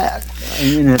we've had.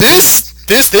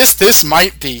 This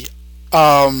might be.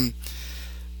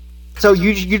 So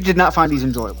you did not find these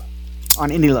enjoyable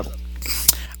on any level?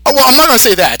 Oh, well, I'm not going to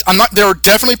say that. There were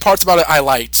definitely parts about it I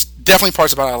liked. Let me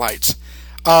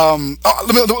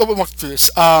walk through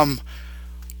this. When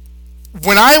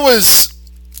I was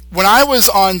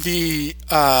on the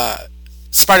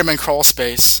Spider-Man crawl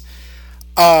space,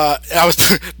 I was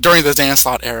during the Dan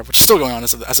Slott era, which is still going on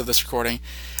as of this recording.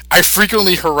 I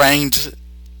frequently harangued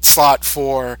Slott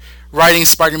for writing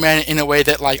Spider-Man in a way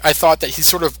that I thought that he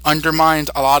sort of undermined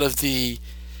a lot of the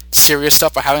serious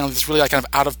stuff by having this really kind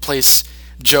of out of place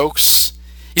jokes.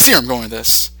 You see where I'm going with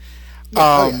this?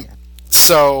 Yeah,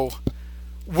 So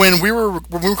when we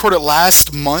recorded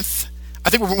last month, I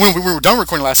think when we were done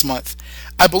recording last month,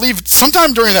 I believe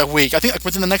sometime during that week, I think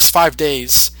within the next 5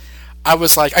 days, I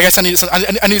was I guess I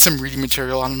needed some reading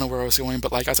material. I don't know where I was going,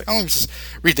 but I was let me just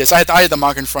read this. I had the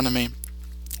manga in front of me.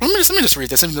 Let me just read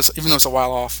this, even though it's a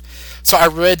while off. So I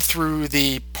read through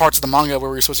the parts of the manga where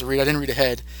we were supposed to read. I didn't read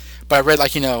ahead, but I read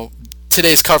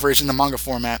today's coverage in the manga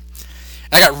format,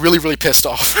 and I got really, really pissed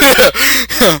off.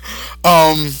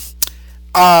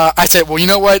 I said, well, you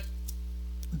know what?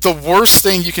 The worst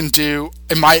thing you can do,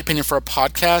 in my opinion, for a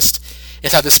podcast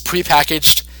is have this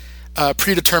prepackaged,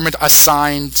 predetermined,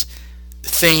 assigned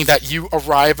thing that you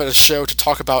arrive at a show to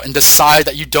talk about and decide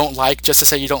that you don't like just to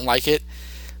say you don't like it.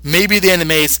 Maybe the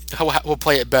animes will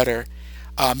play it better,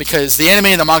 because the anime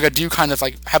and the manga do kind of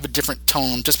have a different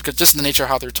tone just in the nature of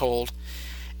how they're told.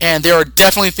 And there are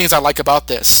definitely things I like about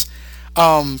this.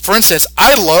 For instance,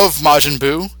 I love Majin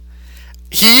Buu.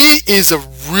 He is a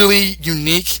really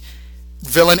unique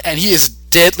villain, and he is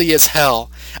deadly as hell.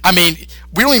 I mean,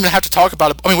 we don't even have to talk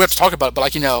about it. I mean, we have to talk about it,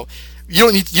 but you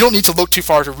don't need to look too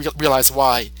far to realize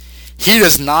why. He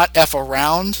does not F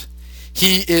around.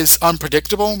 He is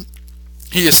unpredictable.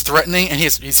 He is threatening, and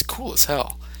he's cool as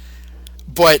hell.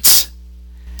 But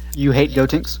you hate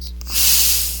Gotenks?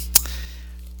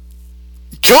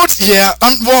 Yeah.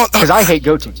 Well, because I hate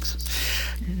Gotenks.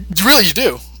 Really, you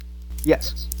do?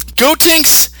 Yes.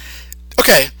 Gotenks.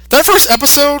 Okay, that first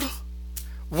episode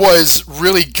was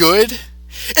really good.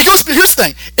 Here's the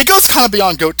thing. It goes kind of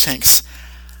beyond Gotenks.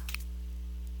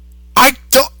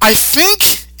 I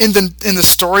think in the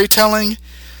storytelling,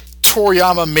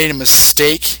 Toriyama made a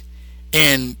mistake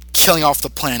in killing off the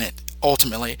planet.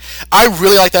 Ultimately, I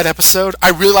really like that episode.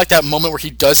 I really like that moment where he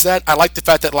does that. I like the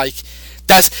fact that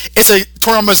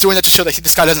Toriyama's doing that to show that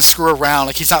this guy doesn't screw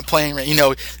around. He's not playing.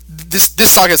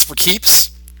 This saga is for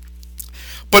keeps.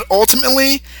 But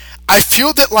ultimately, I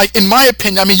feel that, like, in my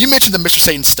opinion, I mean, you mentioned the Mr.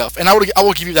 Satan stuff, and I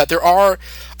will give you that. There are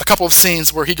a couple of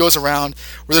scenes where he goes around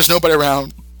where there's nobody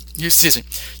around. You see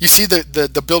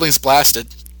the building's blasted,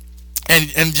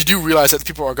 and you do realize that the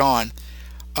people are gone.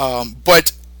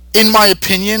 But in my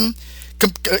opinion,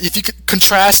 if you could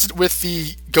contrast it with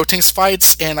the Gotenks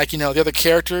fights and, like, the other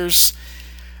characters,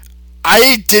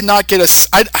 I did not get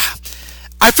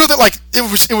I feel that, like,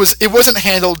 it wasn't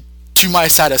handled to my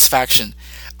satisfaction.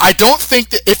 I don't think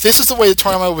that if this is the way the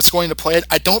Toriyama was going to play it,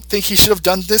 I don't think he should have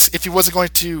done this if he wasn't going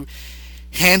to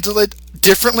handle it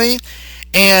differently.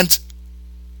 And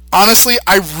honestly,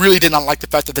 I really did not like the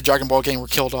fact that the Dragon Ball gang were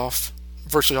killed off,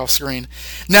 virtually off screen.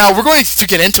 Now, we're going to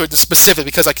get into it specific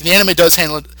because, like, the anime does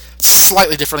handle it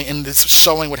slightly differently in this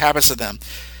showing what happens to them.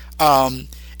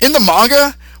 In the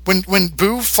manga, when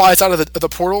Boo flies out of the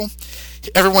portal,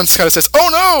 everyone kind of says, "Oh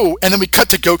no!" And then we cut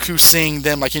to Goku seeing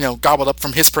them, like, gobbled up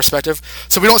from his perspective.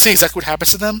 So we don't see exactly what happens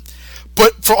to them.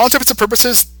 But for all intents and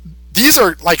purposes, these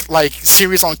are like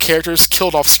series-long characters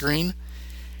killed off screen.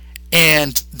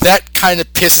 And that kind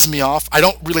of pisses me off. I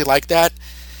don't really like that.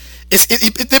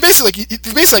 They're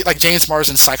basically like James Mars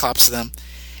and Cyclops to them.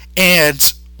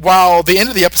 And while the end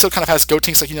of the episode kind of has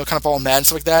Gotenks, like, kind of all mad and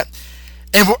stuff like that,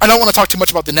 and I don't want to talk too much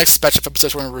about the next batch of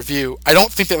episodes we're going to review, I don't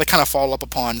think that they kind of follow up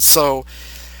upon. So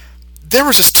there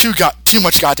was just too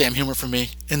much goddamn humor for me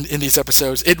in these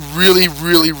episodes. It really,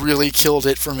 really, really killed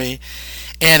it for me.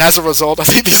 And as a result, I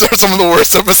think these are some of the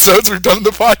worst episodes we've done in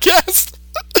the podcast.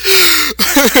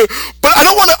 But I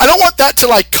don't want that to,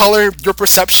 like, color your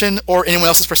perception or anyone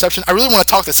else's perception. I really want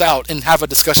to talk this out and have a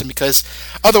discussion, because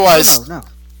otherwise, No.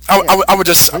 I would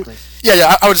just, I would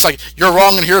just, like, you're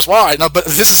wrong and here's why. No, but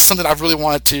this is something I've really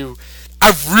wanted to.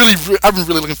 I've been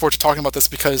really looking forward to talking about this,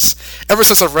 because ever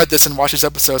since I've read this and watched these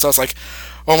episodes, I was like,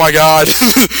 oh my god,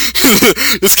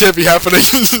 this can't be happening.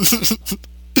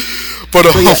 But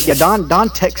Don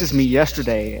texted me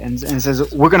yesterday and says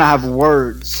we're gonna have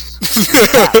words,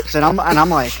 and I'm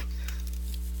like,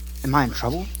 am I in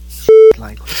trouble?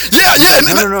 Like,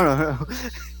 no.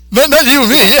 Not you and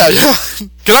me, yeah.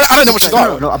 Because I didn't know what you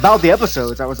thought. No, about the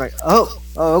episodes, I was like, oh,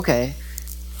 okay.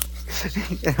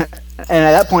 And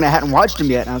at that point, I hadn't watched them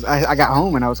yet. And I got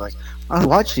home and I was like, I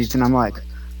watched these, and I'm like,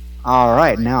 all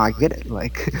right, now I get it.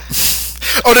 Like,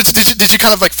 oh, did you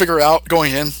kind of, like, figure out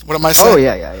going in? What am I saying? Oh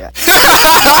yeah.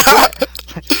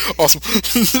 Awesome.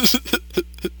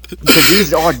 Because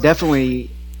these are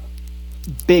definitely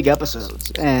big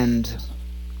episodes, and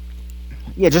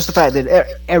yeah, just the fact that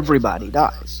everybody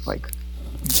dies, like,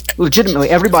 legitimately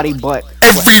everybody but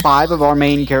 5 of our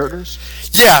main characters.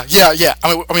 Yeah.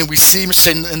 I mean, we see Mr.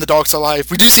 Satan and the dog's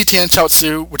alive. We do see Tien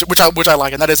Chaozu, which I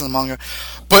like, and that is in the manga.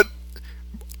 But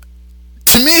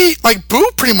to me, like, Boo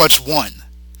pretty much won.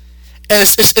 And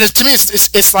to me,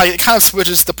 it's like, it kind of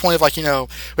switches the point of, like, we have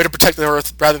to protect the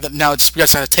Earth rather than now just we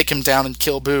guys have to take him down and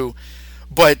kill Boo.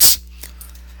 But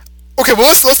okay, well,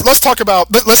 let's talk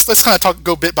about let's kind of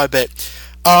go bit by bit.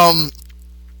 I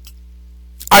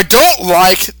don't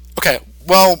like. Okay,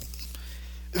 well,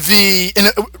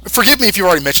 forgive me if you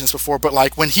already mentioned this before, but,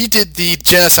 like, when he did the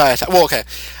genocide attack. Well, okay,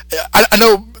 I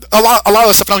know a lot of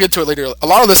this stuff, and I'll get to it later. A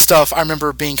lot of this stuff I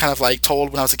remember being kind of, like, told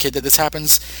when I was a kid that this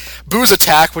happens. Boo's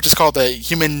attack, which is called the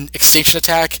human extinction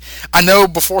attack, I know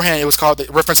beforehand it was called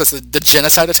referenced as the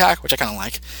genocide attack, which I kind of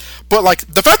like. But, like,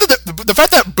 the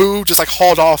fact that Boo just, like,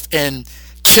 hauled off and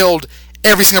killed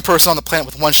every single person on the planet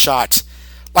with one shot,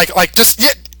 like what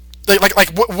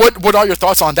are your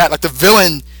thoughts on that? Like, the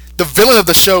villain of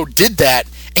the show did that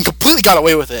and completely got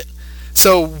away with it.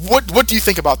 So what do you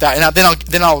think about that? And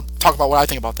then I'll talk about what I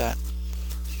think about that.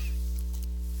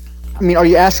 I mean, are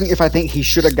you asking if I think he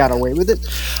should have got away with it?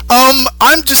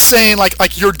 I'm just saying,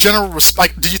 like your general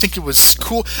do you think it was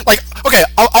cool? Like, okay,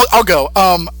 I'll go.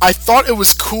 I thought it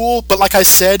was cool, but like I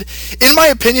said, in my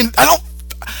opinion, I don't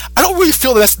really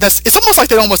feel that's it's almost like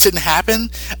that almost didn't happen.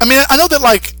 I mean, I know that,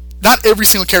 like, not every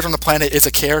single character on the planet is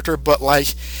a character, but,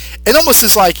 like, it almost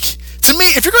is like, to me,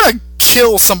 if you're gonna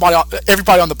kill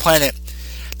everybody on the planet,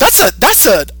 that's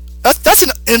an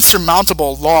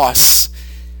insurmountable loss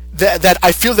that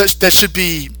I feel that should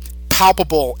be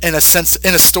palpable in a sense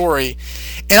in a story.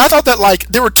 And I thought that, like,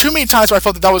 there were too many times where I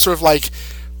felt that was sort of, like,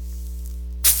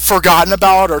 forgotten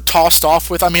about or tossed off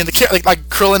with. I mean, like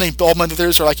Krillin and Bulma and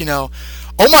others are like,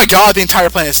 oh my god, the entire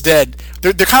planet's dead.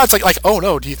 They're kind of like, oh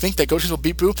no, do you think that Goten will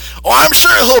beat Boo? Oh, I'm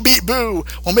sure he'll beat Boo.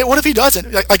 Well, maybe, what if he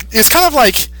doesn't? Like, it's kind of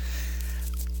like,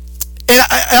 and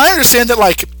I understand that,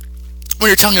 like, when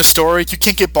you're telling a story, you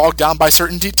can't get bogged down by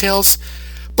certain details.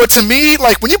 But to me,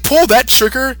 like, when you pull that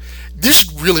trigger, you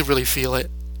should really, really feel it,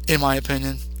 in my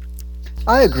opinion.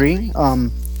 I agree.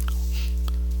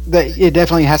 that it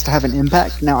definitely has to have an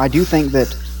impact. Now, I do think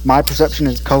that my perception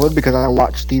is colored because I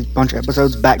watched these bunch of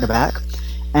episodes back to back,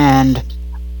 and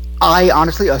I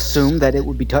honestly assume that it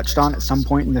would be touched on at some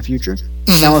point in the future.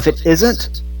 Now, if it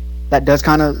isn't, that does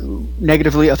kind of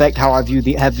negatively affect how I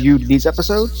have viewed these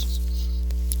episodes.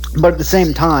 But at the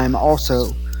same time,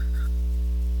 also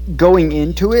going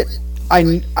into it,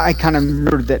 I kind of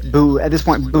remembered that Boo, at this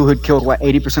point, Boo had killed,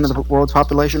 80% of the world's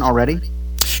population already?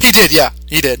 He did, yeah.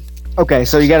 He did. Okay,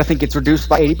 so you got to think it's reduced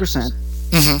by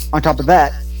 80%. On top of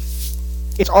that,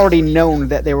 it's already known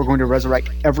that they were going to resurrect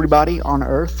everybody on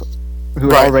Earth who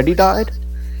had already died.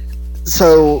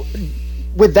 So,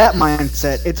 with that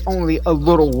mindset, it's only a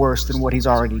little worse than what he's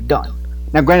already done.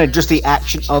 Now, granted, just the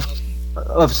action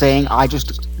of saying, I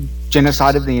just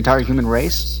genocided the entire human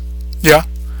race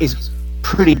is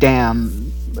pretty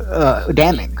damning.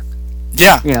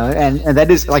 Yeah. You know, and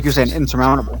that is, like you're saying,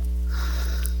 insurmountable.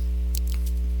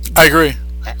 I agree.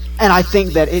 And I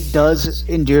think that it does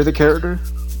endear the character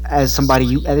as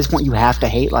somebody at this point you have to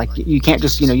hate. Like, you can't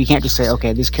just say,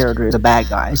 okay, this character is a bad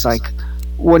guy. It's like,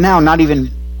 well, now not even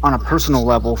on a personal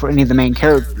level for any of the main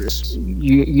characters.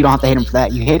 You don't have to hate him for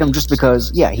that. You hate him just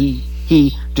because,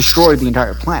 he destroyed the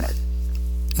entire planet.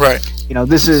 Right. You know,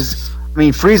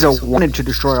 Frieza wanted to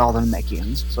destroy all the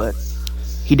Namekians, but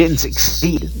he didn't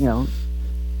succeed, you know.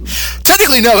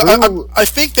 Technically, no. I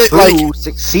think that, Boo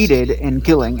succeeded in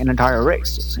killing an entire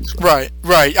race, essentially.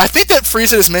 Right. I think that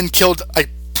Frieza and his men killed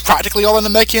practically all the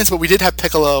Namekians, but we did have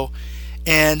Piccolo,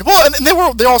 and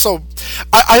they also.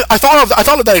 I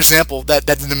thought of that example that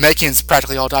the Namekians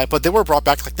practically all died, but they were brought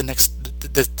back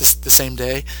the same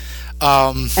day.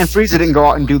 And Frieza didn't go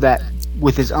out and do that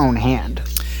with his own hand.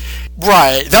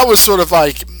 Right. That was sort of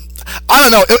like, I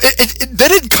don't know. They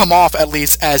didn't come off at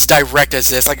least as direct as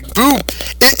this. Like, Boo,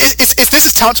 if this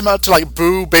is tantamount to like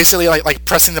Boo basically like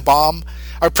pressing the bomb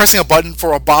or pressing a button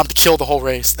for a bomb to kill the whole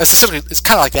race. That's essentially, it's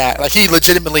kind of like that. Like, he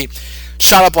legitimately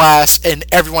shot a blast and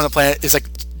everyone on the planet is like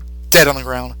dead on the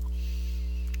ground.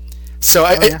 So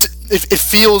it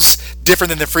feels different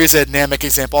than the Frieza and Namek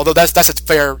example. Although that's a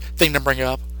fair thing to bring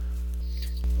up.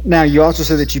 Now, you also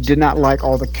said that you did not like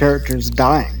all the characters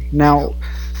dying. Now,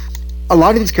 a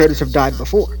lot of these characters have died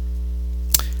before.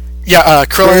 Yeah, Krillin,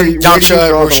 Yamcha, where do you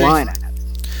draw the line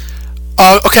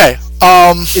at? Okay.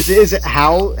 Is it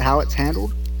how it's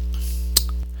handled?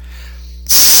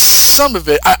 Some of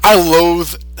it, I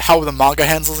loathe how the manga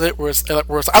handles it. Whereas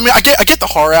I mean, I get the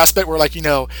horror aspect where, like, you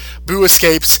know, Boo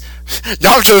escapes,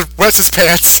 Yamcha wets his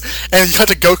pants, and you cut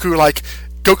to Goku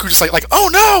just like, oh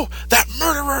no, that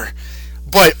murderer.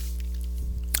 But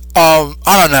I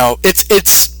don't know.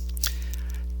 It's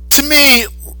to me.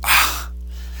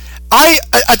 I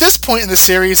at this point in the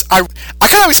series, I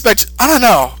kind of expect. I don't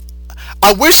know.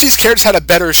 I wish these characters had a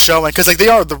better showing because, like, they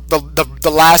are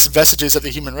the last vestiges of the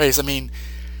human race. I mean,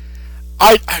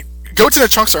 I Goten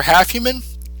and Trunks are half human,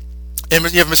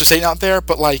 and you have Mr. Satan out there.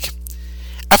 But, like,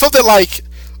 I felt that, like,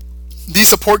 these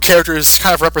support characters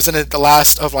kind of represented the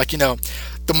last of, like, you know,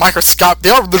 they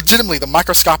are legitimately the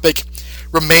microscopic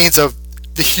remains of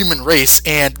the human race,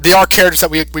 and they are characters that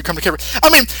we come to care. I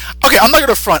mean, okay, I'm not going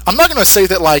to front. I'm not going to say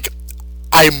that, like,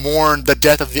 I mourn the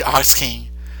death of the Ox King,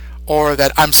 or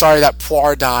that I'm sorry that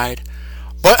Puar died.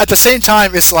 But at the same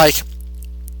time, it's like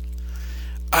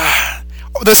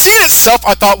the scene itself,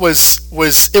 I thought was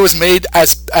made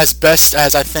as best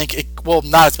as I think it. Well,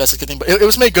 not as best as I could think, but it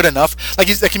was made good enough. Like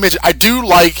you mentioned, I do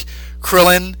like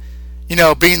Krillin, you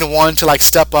know, being the one to, like,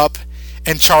 step up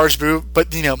and charge Boo,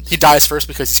 but, you know, he dies first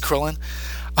because he's Krillin.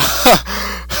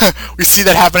 We see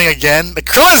that happening again. Like,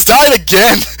 Krillin's died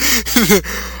again.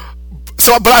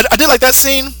 So, but I did like that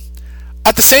scene.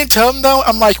 At the same time, though,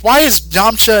 I'm like, why is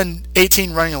Yamcha and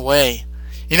 18 running away?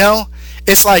 You know,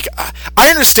 it's like, I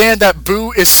understand that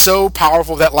Boo is so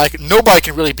powerful that, like, nobody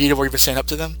can really beat him or even stand up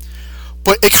to them.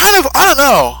 But it kind of, I don't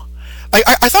know.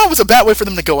 I thought it was a bad way for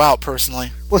them to go out,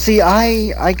 personally. Well, see,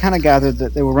 I kind of gathered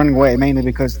that they were running away mainly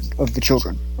because of the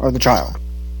children, or the child.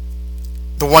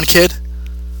 The one kid?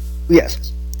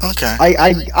 Yes. Okay.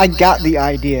 I got the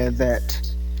idea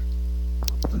that,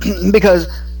 because,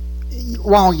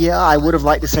 while, yeah, I would have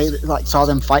liked to say that, like, saw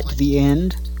them fight to the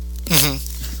end,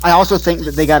 I also think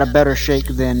that they got a better shake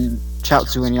than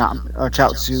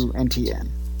Chaozu and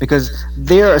Tien. Because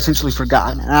they're essentially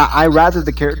forgotten. And I rather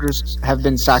the characters have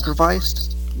been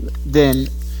sacrificed than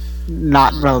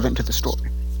not relevant to the story.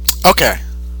 Okay.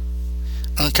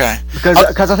 Because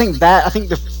I think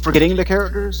the forgetting the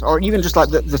characters, or even just like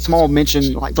the small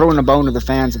mention, like throwing a bone to the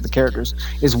fans of the characters,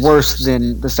 is worse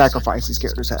than the sacrifice these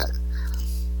characters had.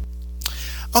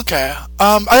 Okay.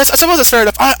 I suppose it's fair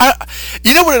enough.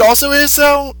 You know what it also is,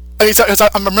 though? I mean,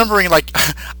 I'm remembering like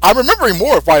I'm remembering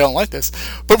more of why I don't like this,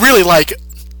 but really like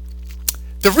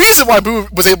the reason why Boo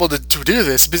was able to do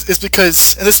this is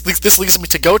because, and this leads me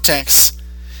to Gotenks.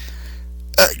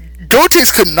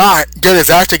 Gotenks could not get his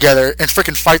act together and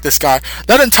freaking fight this guy.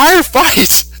 That entire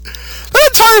fight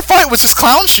was just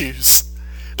clown shoes.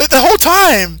 The whole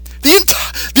time, the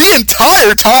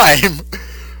entire time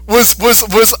was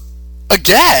a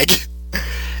gag.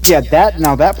 Yeah,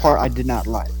 that part I did not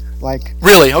like. Like,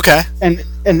 really? Okay. And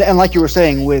like you were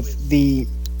saying with the,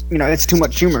 it's too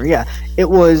much humor. Yeah, it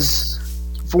was,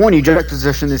 for one, you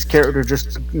juxtaposition this character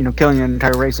just killing an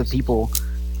entire race of people,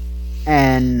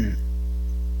 and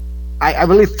I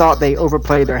really thought they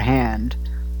overplayed their hand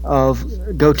of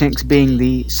Gotenks being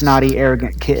the snotty,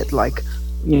 arrogant kid. Like,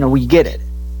 we get it.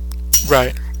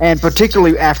 Right. And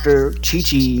particularly after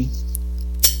Chi-Chi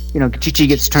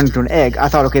gets turned into an egg, I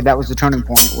thought, okay, that was the turning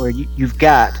point where you've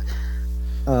got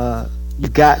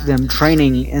them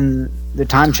training in the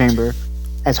time chamber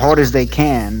as hard as they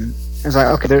can. It's like,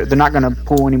 okay, they're not going to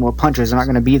pull any more punches. They're not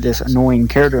going to be this annoying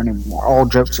character anymore. All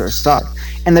jokes are aside,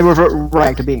 and they revert right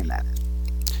back to being that.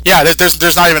 Yeah,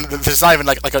 there's not even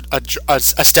like a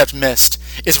step missed.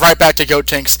 It's right back to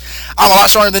Gotenks. I'm a lot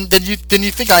stronger than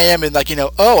you think I am, and like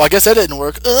oh, I guess that didn't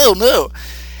work. Oh no,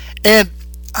 and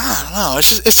I don't know.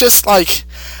 It's just like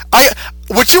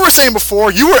what you were saying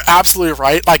before. You were absolutely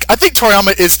right. Like, I think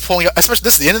Toriyama is pulling, especially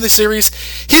this is the end of the series.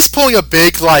 He's pulling a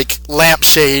big like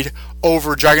lampshade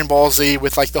over Dragon Ball Z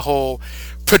with like the whole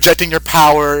projecting your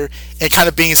power and kind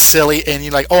of being silly, and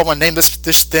you're like, oh, I'm gonna name this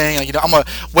thing, like, I'm gonna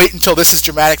wait until this is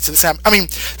dramatic to this. I mean,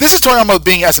 this is Toriyama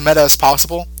being as meta as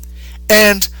possible,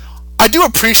 and I do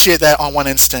appreciate that on one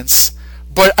instance,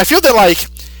 but I feel that like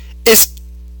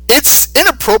it's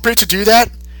inappropriate to do that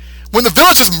when the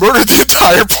villain just murdered the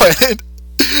entire planet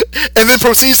and then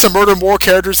proceeds to murder more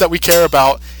characters that we care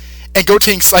about, and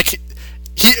Gotenks, like,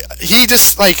 he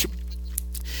just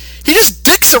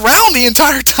dicks around the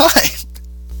entire time.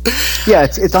 Yeah,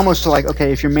 it's almost like,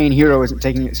 okay, if your main hero isn't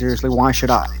taking it seriously, why should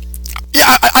I?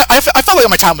 Yeah, I felt like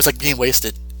my time was like being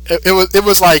wasted. It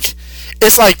was like,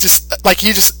 it's like just like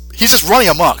he's just running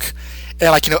amok, and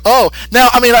like oh, now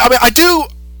I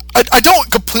don't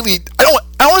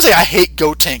want to say I hate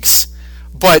Gotenks,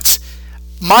 but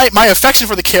my affection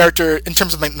for the character in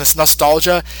terms of this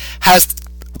nostalgia has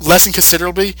lessened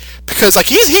considerably, because like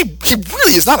he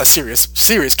really is not a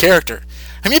serious character.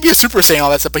 I mean, maybe a Super Saiyan and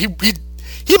all that stuff, but he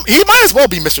might as well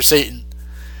be Mr. Satan.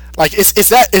 Like, it's to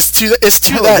that. At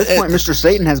this point, Mr.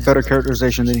 Satan has better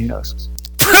characterization than he does.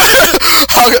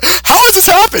 How has this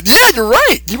happened? Yeah, you're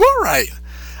right. You are right.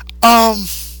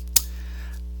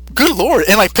 Good lord.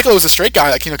 And like Piccolo's a straight guy,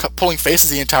 like pulling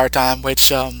faces the entire time,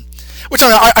 which I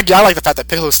like the fact that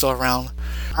Piccolo's still around.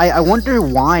 I wonder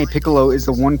why Piccolo is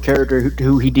the one character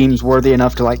who he deems worthy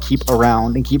enough to like keep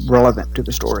around and keep relevant to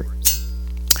the story.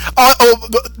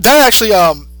 That actually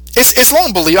it's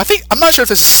long believed. I'm not sure if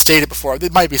this is stated before.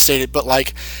 It might be stated, but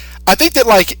like I think that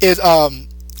like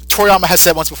Toriyama has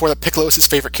said once before that Piccolo is his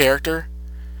favorite character.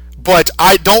 But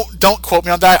I don't quote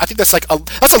me on that. I think that's like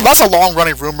that's a long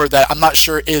running rumor that I'm not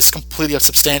sure is completely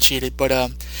substantiated. But I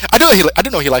do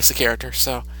know he likes the character,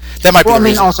 so that might be. Well, I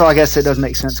mean, also I guess it does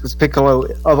make sense because Piccolo,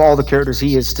 of all the characters,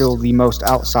 he is still the most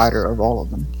outsider of all of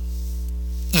them.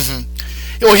 Mm-hmm.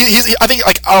 Well, I think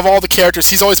like out of all the characters,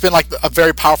 he's always been like a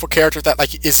very powerful character that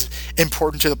like is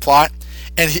important to the plot,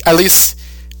 and at least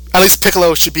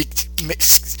Piccolo should be.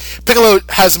 Piccolo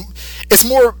it's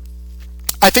more.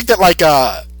 I think that like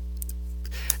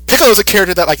Piccolo is a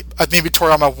character that like maybe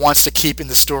Toriyama wants to keep in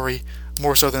the story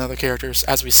more so than other characters,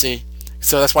 as we see.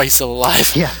 So that's why he's still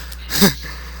alive. Yeah.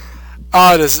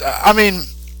 I mean,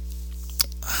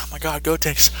 oh my God,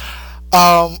 Gotenks.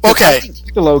 Okay. I think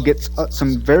Piccolo gets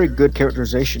some very good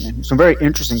characterization and some very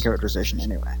interesting characterization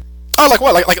anyway. Oh, like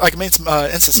what? Like main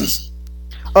instances.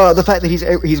 The fact that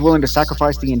he's willing to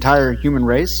sacrifice the entire human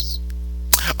race.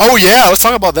 Oh yeah, let's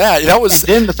talk about that. That was.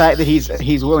 And then the fact that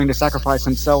he's willing to sacrifice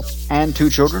himself and 2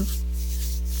 children.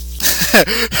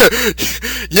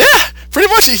 Yeah, pretty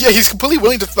much. Yeah, he's completely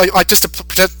willing to like just to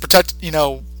protect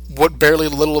what barely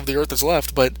little of the earth is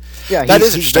left. But yeah,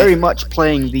 he's very much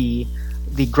playing the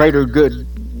greater good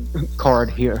card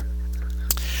here.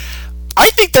 I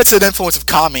think that's an influence of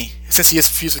Kami, since he is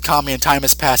fused with Kami and time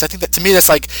has passed. I think that to me that's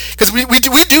like, because we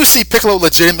do see Piccolo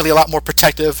legitimately a lot more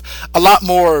protective, a lot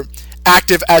more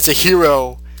active as a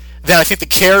hero than I think the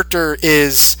character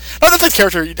is. Not that the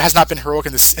character has not been heroic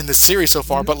in this series so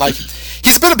far, but like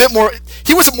he's been a bit more.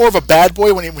 He was more of a bad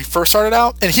boy when we first started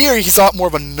out, and here he's a lot more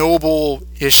of a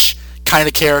noble-ish kind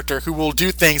of character who will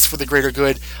do things for the greater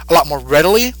good a lot more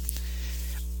readily.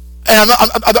 and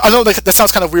I know that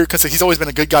sounds kind of weird because he's always been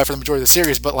a good guy for the majority of the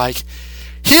series, but like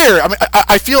here, I mean,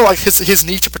 I feel like his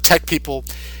need to protect people,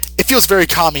 it feels very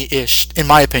Kami-ish in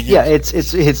my opinion. Yeah, it's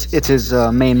his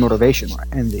main motivation, right?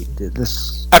 And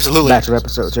this absolutely batch of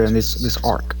episodes here in this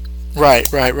arc. Right.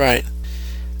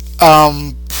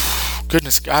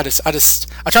 Goodness, I'm trying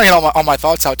to get all my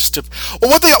thoughts out.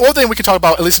 One thing we can talk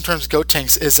about, at least in terms of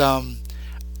Gotenks, is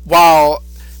while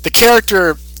the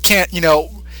character can't,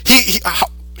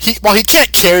 while he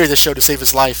can't carry the show to save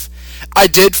his life, I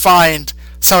did find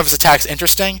some of his attacks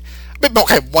interesting.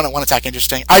 Okay, one attack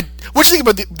interesting. What do you think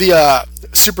about the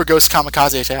Super Ghost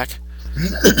Kamikaze attack?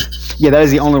 Yeah, that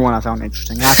is the only one I found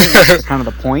interesting. And I think that's kind of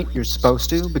the point. You're supposed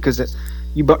to, because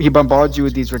he bombards you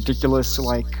with these ridiculous,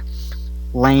 like,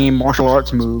 lame martial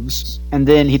arts moves, and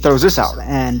then he throws this out.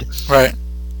 And right,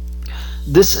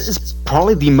 this is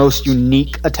probably the most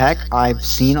unique attack I've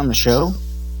seen on the show.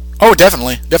 Oh,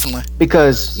 definitely.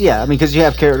 Because you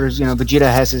have characters. Vegeta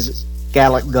has his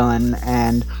Gallic gun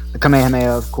and the Kamehameha,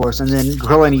 of course, and then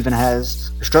Krillin even has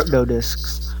Destructo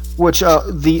discs, which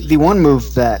the one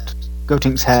move that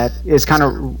Gotenks had is kind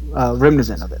of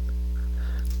reminiscent of it.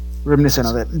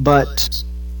 But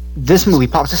this movie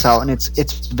pops this out, and it's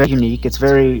very unique. It's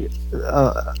very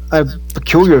a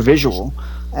peculiar visual,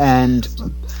 and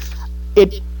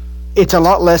it's a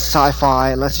lot less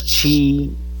sci-fi, less chi,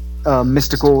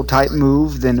 mystical type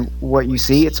move than what you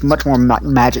see. It's much more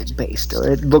magic based.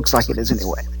 It looks like it is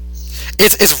anyway.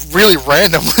 It's really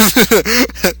random.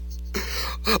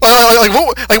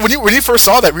 like when you first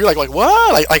saw that, we were like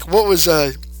what? Like what was?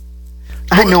 I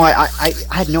had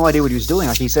no idea what he was doing.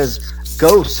 Like, he says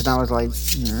ghost, and I was like,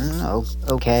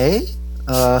 okay.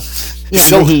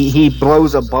 So he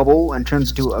blows a bubble and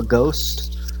turns into a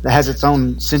ghost that has its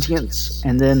own sentience,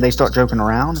 and then they start joking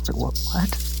around. It's like,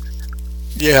 what?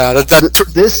 Yeah,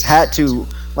 this had to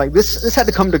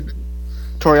come to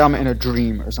Toriyama in a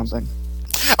dream or something.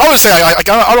 I would say I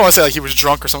don't want to say like he was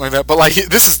drunk or something like that, but like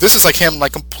this is like him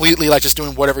like completely like just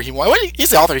doing whatever he wants. Well,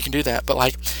 he's the author; he can do that. But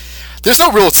like, there's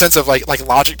no real sense of like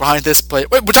logic behind this.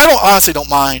 But which I honestly don't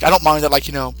mind. I don't mind that, like,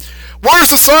 what is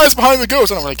the science behind the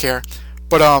ghost? I don't really care.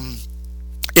 But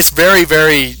it's very,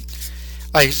 very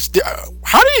like,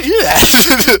 how do you do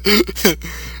that?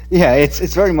 Yeah,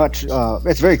 it's very much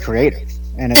it's very creative.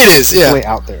 And it's yeah, way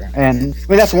out there. And I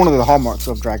mean, that's one of the hallmarks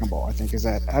of Dragon Ball, I think, is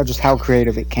that how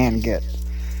creative it can get.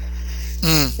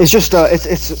 It's just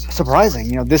it's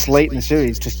surprising, this late in the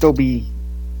series to still be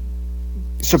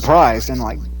surprised and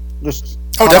like just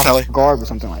definitely off guard with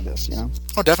something like this,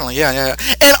 Oh, definitely, yeah.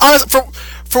 And honestly,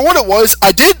 for what it was,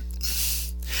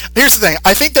 here's the thing.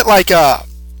 I think that like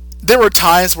there were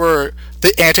times where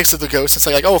the antics of the ghost, it's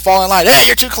like, oh, fall in line, hey,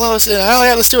 you're too close, and oh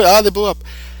yeah, let's do it, oh, they blew up.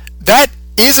 That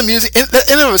is amusing. In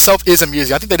and of itself is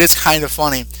amusing. I think that is kind of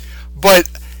funny. But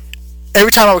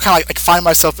every time I would kind of like find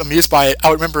myself amused by it, I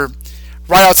would remember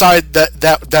right outside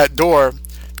that door,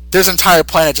 there's an entire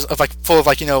planet just full of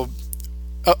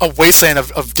a wasteland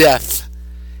of death,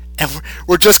 and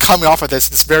we're just coming off of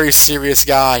this very serious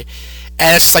guy,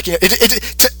 and it's just like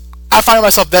I find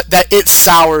myself that it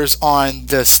sours on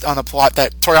the plot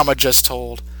that Toriyama just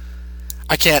told.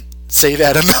 I can't say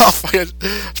that enough. I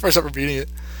should stop repeating it.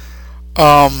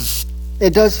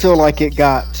 It does feel like it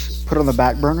got put on the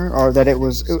back burner, or that it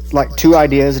was like two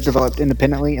ideas developed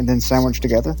independently and then sandwiched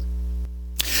together.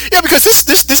 Yeah, because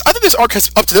this I think this arc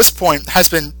has, up to this point, has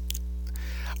been,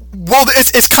 well,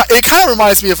 it kind of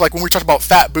reminds me of like when we talked about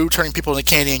Fat Boo turning people into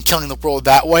candy and killing the world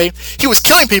that way. He was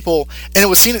killing people, and it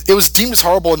was deemed as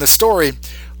horrible in the story,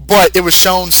 but it was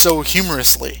shown so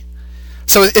humorously.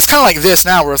 So it's kind of like this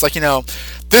now, where it's like,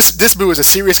 this Boo is a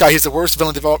serious guy. He's the worst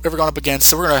villain they've ever gone up against.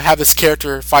 So we're gonna have this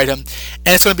character fight him,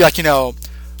 and it's gonna be like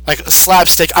like a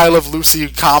slapstick I Love Lucy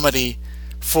comedy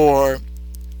for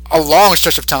a long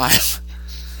stretch of time.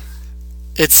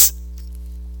 It's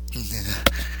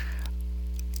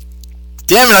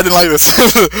damn it, I didn't like this.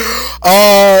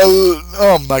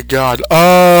 Oh my god.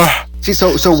 See,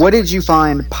 so what did you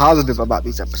find positive about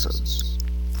these episodes?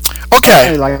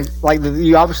 Okay. Like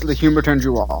you obviously the humor turned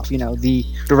you off. The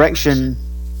direction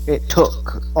it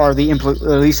took, or at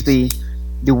least the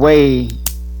way,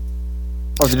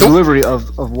 or the delivery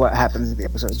of what happens in the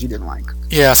episodes you didn't like.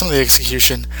 Yeah, some of the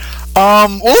execution.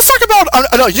 Well, let's talk about.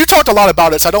 I know you talked a lot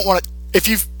about it, so I don't want to. If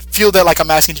you feel that like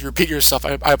I'm asking you to repeat yourself,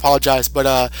 I apologize. But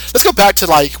let's go back to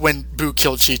like when Boo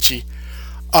killed Chi-Chi.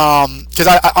 Because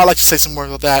I like to say some more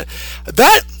about that.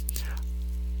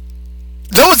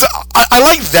 I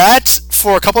like that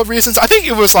for a couple of reasons. I think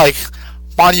it was like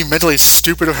monumentally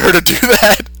stupid of her to do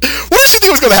that. What did she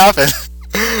think was going to happen?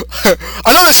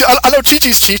 I know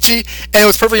Chi-Chi's Chi-Chi, and it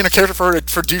was perfectly in her character for her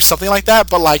to do something like that.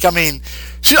 But like, I mean,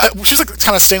 she was like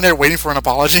kind of standing there waiting for an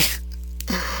apology.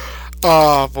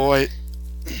 Oh boy.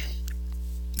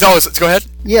 No, go ahead.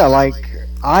 Yeah, like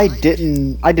I did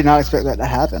not expect that to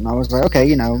happen. I was like, okay,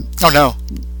 you know. Oh no.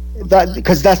 That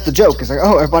because that's the joke. It's like,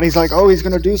 oh, everybody's like, oh, he's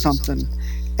gonna do something,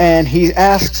 and he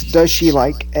asks, does she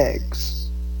like eggs?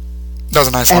 That was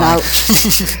a nice line.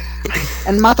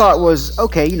 And my thought was,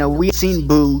 okay, you know, we've seen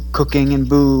Boo cooking and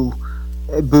Boo,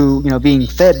 you know, being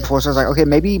fed before. So I was like, okay,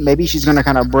 maybe she's gonna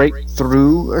kind of break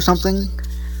through or something.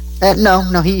 And no,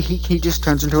 he just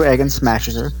turns into an egg and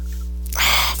smashes her.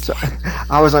 So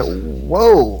I was like,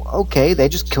 whoa, okay, they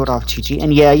just killed off Chi-Chi.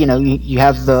 And yeah, you know, you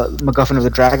have the MacGuffin of the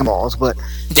Dragon Balls, but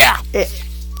yeah, it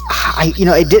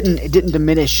didn't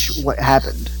diminish what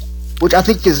happened, which I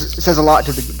think says a lot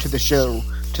to the show,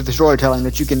 to the storytelling,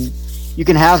 that you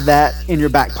can have that in your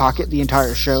back pocket the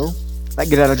entire show, like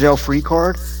get out of jail free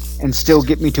card, and still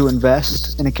get me to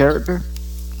invest in a character.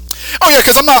 Oh yeah,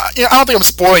 because I'm not. You know, I don't think I'm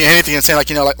spoiling anything and saying like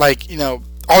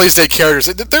all these dead characters.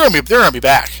 They're gonna be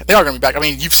back. They are gonna be back. I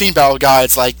mean, you've seen Battle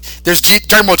Guides. Like, there's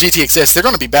Dragon Ball GT exists. They're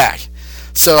gonna be back.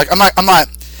 So like, I'm not.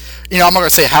 You know, I'm not gonna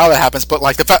say how that happens, but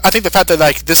like I think the fact that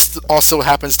like this also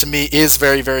happens to me is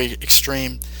very, very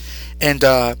extreme, and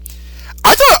I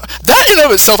thought that in and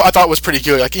of itself I thought was pretty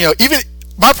good. Like, you know, even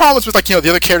my problems with like, you know, the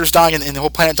other characters dying and the whole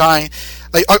planet dying,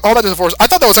 like all that force, I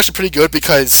thought that was actually pretty good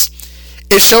because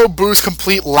it showed Boo's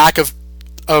complete lack of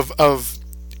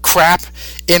crap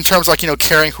in terms of, like, you know,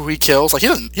 caring who he kills. Like, he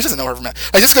doesn't know her from that.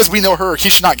 Like, just because we know her, he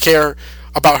should not care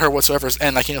about her whatsoever,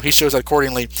 and like, you know, he shows that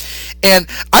accordingly. And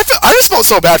I just felt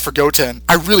so bad for Goten.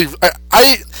 I think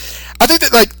that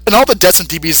like in all the deaths in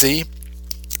DBZ,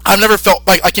 I've never felt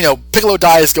like you know, Piccolo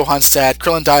dies, Gohan's sad,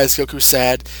 Krillin dies, Goku's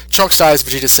sad, Trunks dies,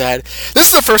 Vegeta's sad. This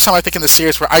is the first time I think in the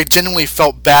series where I genuinely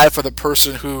felt bad for the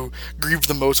person who grieved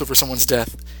the most over someone's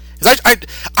death.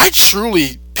 I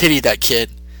truly pitied that kid,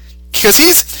 because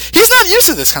he's not used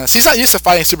to this kind of stuff. He's not used to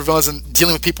fighting supervillains and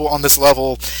dealing with people on this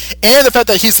level, and the fact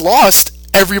that he's lost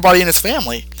everybody in his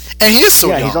family, and he is so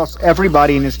young. He's lost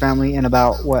everybody in his family in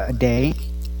about a day.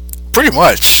 Pretty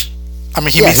much. I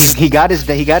mean, he got his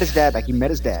dad back. He met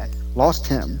his dad, lost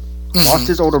him, lost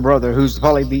his older brother, who's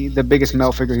probably the biggest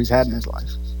male figure he's had in his life.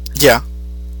 Yeah.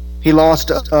 He lost,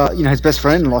 you know, his best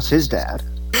friend, and lost his dad.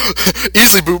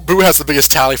 Easily, Boo has the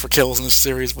biggest tally for kills in this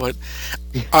series, but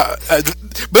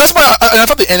that's why I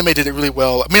thought the anime did it really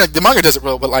well. I mean, like, the manga does it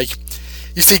well, but like,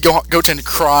 you see Goten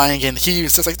crying, and he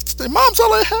says like, "Mom's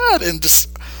all I had," and just,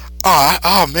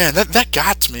 oh man, that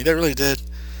got to me. That really did.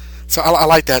 So I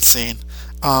like that scene.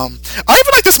 I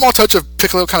even like the small touch of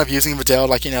Piccolo kind of using Videl,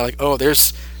 like, you know, like, oh,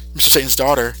 there's Mr. Satan's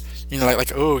daughter, you know,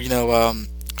 like oh, you know,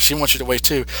 she wants you to wait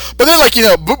too. But then, like, you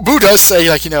know, Boo does say,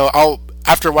 like, you know,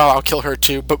 after a while I'll kill her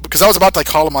too, but because I was about to like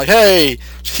call him like, hey,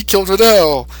 he killed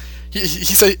Videl. He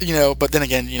said, you know, but then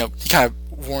again, you know, he kind of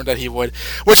warned that he would,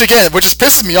 which just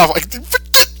pisses me off. Like, kill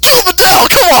Videl,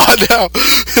 come on now.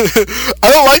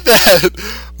 I don't like that,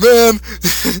 man.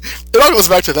 It all goes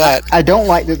back to that. I don't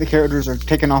like that the characters are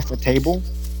taken off the table.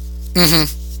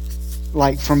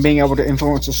 Like, from being able to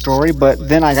influence the story, but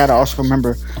then I gotta also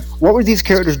remember, what were these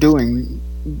characters doing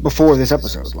before this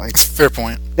episode? Like, fair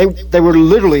point. They were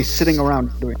literally sitting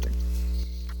around doing things.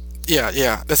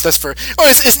 Yeah, that's fair. Oh,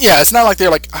 it's not like they're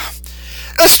like,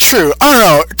 that's true. I don't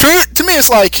know. To me, it's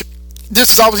like,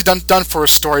 this is obviously done for a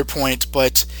story point,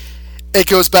 but it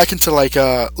goes back into like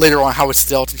later on how it's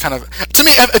dealt, and kind of, to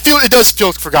me, it does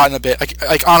feel forgotten a bit.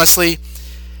 Like honestly,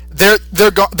 they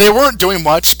weren't doing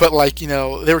much, but like, you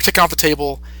know, they were taken off the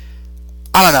table.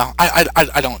 I don't know.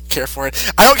 I don't care for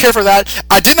it. I don't care for that.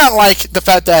 I did not like the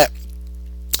fact that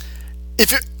I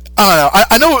don't know.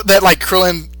 I know that like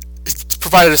Krillin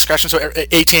provided discretion so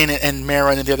 18 and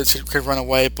Mera and the others could run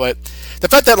away, but the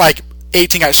fact that like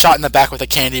 18 got shot in the back with a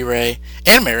candy ray,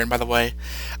 and Marin, by the way,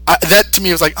 that to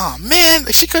me was like, oh man,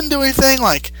 she couldn't do anything.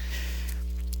 Like,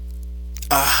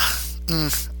 part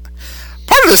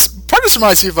of this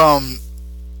reminds me of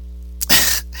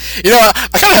you know, I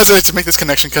kind of hesitate to make this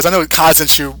connection because I know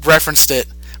Kazenshu referenced it,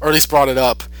 or at least brought it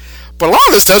up. But a lot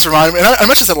of this does remind me, and I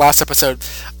mentioned this in the last episode,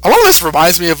 a lot of this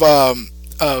reminds me of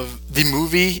the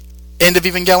movie End of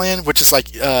Evangelion, which is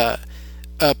like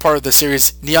part of the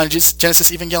series Neon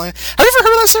Genesis Evangelion. Have you ever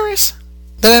heard of that series?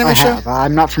 That anime show?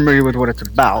 I'm not familiar with what it's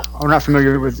about. I'm not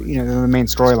familiar with, you know, the main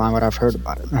storyline, but I've heard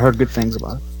about it. I heard good things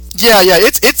about it. Yeah,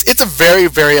 it's a very,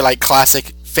 very like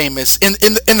classic, famous in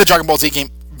the Dragon Ball Z game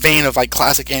vein of like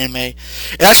classic anime.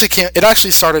 It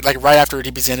actually started like right after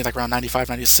DBZ ended, like around 95,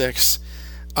 96.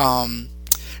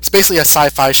 It's basically a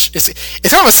sci-fi. It's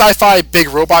kind of a sci-fi big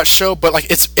robot show, but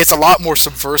like it's a lot more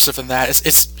subversive than that.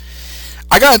 It's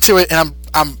I got into it and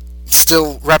I'm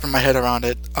still wrapping my head around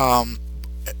it.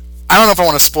 I don't know if I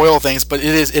want to spoil things, but it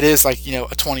is like, you know,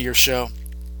 a 20-year show.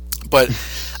 But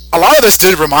a lot of this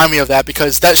did remind me of that,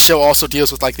 because that show also deals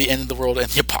with like the end of the world and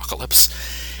the apocalypse.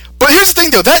 But here's the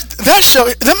thing, though, that show,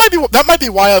 that might be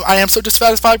why I am so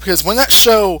dissatisfied, because when that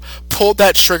show pulled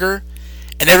that trigger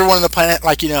and everyone on the planet,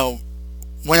 like, you know,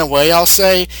 went away, I'll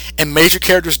say, and major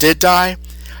characters did die,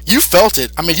 you felt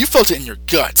it. I mean, you felt it in your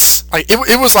guts. Like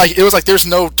it was like there's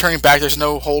no turning back, there's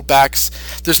no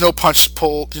holdbacks, there's no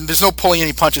pull, there's no pulling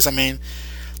any punches. I mean,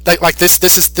 like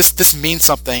this means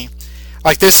something.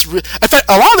 Like this, in fact,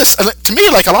 a lot of this to me,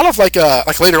 like a lot of like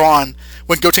later on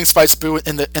when Gotenks fights Boo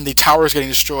and the tower is getting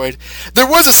destroyed, there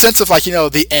was a sense of like, you know,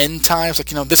 the end times.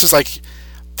 Like, you know, this is like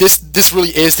this really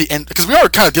is the end, because we are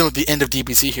kind of dealing with the end of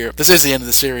DBZ here. This is the end of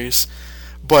the series,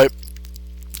 but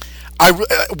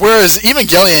whereas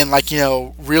Evangelion, like, you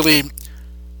know, really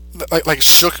like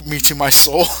shook me to my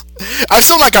soul. I've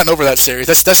still not gotten over that series.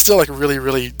 That's still like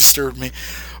really disturbed me.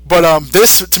 But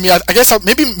this, to me, I guess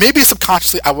maybe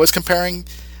subconsciously I was comparing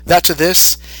that to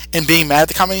this and being mad at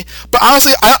the comedy. But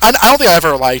honestly, I don't think I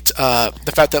ever liked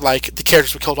the fact that like the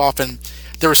characters were killed off and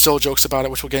there were still jokes about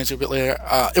it, which we'll get into a bit later.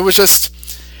 It was just,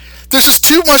 there's just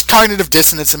too much cognitive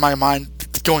dissonance in my mind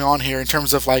going on here in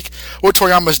terms of like what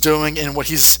Toriyama's doing and what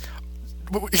he's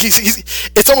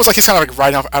it's almost like he's kind of like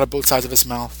riding out of both sides of his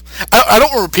mouth. I don't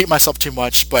want to repeat myself too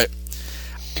much, but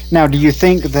now, do you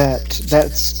think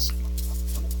that's,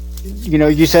 you know,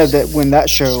 you said that when that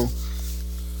show,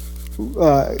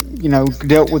 you know,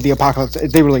 dealt with the apocalypse,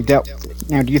 they really dealt with it.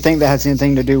 Now, do you think that has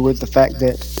anything to do with the fact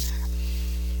that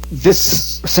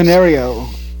this scenario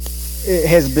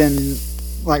has been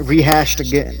like rehashed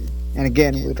again and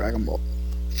again with Dragon Ball?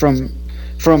 From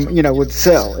you know, with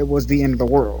Cell, it was the end of the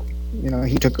world. You know,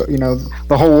 he took, you know,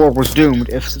 the whole world was doomed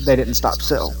if they didn't stop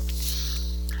Cell.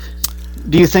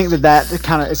 Do you think that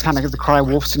is kind of the Cry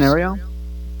Wolf scenario?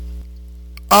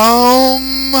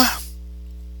 I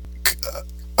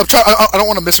don't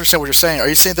want to misunderstand what you're saying. Are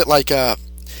you saying that like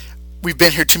we've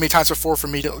been here too many times before for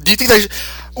me to? Do you think that?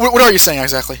 What are you saying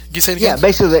exactly? Can you say it again? Yeah,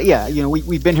 basically, yeah. You know,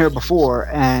 we've been here before,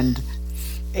 and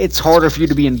it's harder for you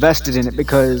to be invested in it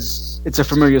because it's a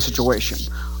familiar situation,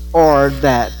 or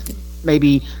that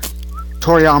maybe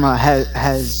Toriyama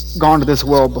has gone to this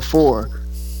world before,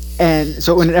 and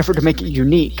so in an effort to make it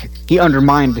unique, he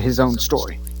undermined his own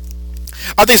story.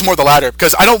 I think it's more the latter,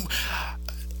 because I don't.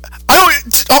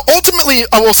 Ultimately,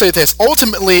 I will say this.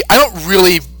 Ultimately, I don't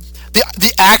really.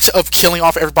 The act of killing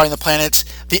off everybody on the planet,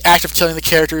 the act of killing the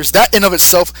characters, that in of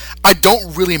itself, I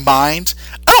don't really mind.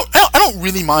 I don't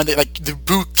really mind that like the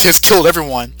Boo has killed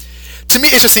everyone. To me,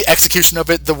 it's just the execution of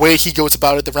it, the way he goes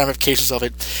about it, the ramifications of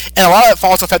it, and a lot of it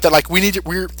falls on the fact that like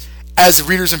we're as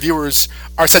readers and viewers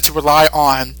are set to rely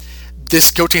on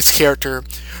this Gotenks character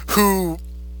who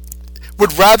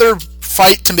would rather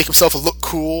fight to make himself look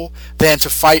cool than to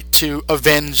fight to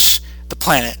avenge the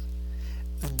planet.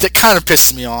 That kind of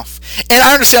pisses me off, and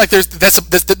I understand like this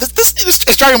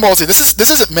it's Dragon Ball Z.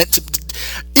 This isn't meant to.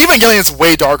 Evangelion's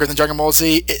way darker than Dragon Ball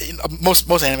Z. Most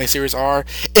anime series are.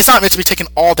 It's not meant to be taken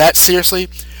all that seriously.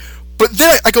 But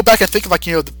then I go back and think of like,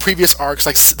 you know, the previous arcs,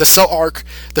 like the Cell arc,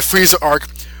 the Frieza arc,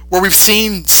 where we've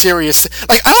seen serious.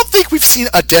 Like, I don't think we've seen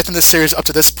a death in this series up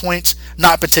to this point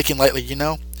not been taken lightly. You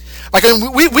know, like I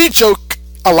mean, we joke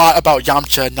a lot about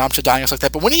Yamcha and Yamcha dying and stuff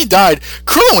like that. But when he died,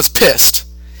 Krillin was pissed.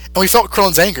 And we felt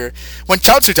Krillin's anger. When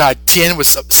Chaozu died, Tien was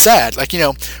sad. Like, you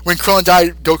know, when Krillin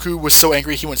died, Goku was so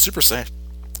angry he went Super Saiyan.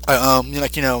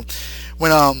 Like, you know,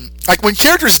 when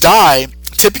characters die,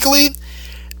 typically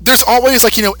there's always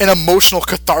like, you know, an emotional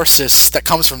catharsis that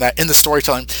comes from that in the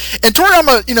storytelling. And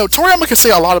Toriyama can say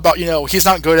a lot about, you know, he's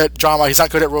not good at drama, he's not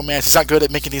good at romance, he's not good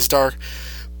at making things dark.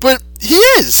 But he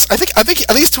is. I think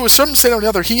at least to a certain extent or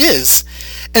another, he is.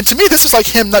 And to me, this is like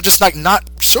him not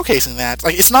showcasing that.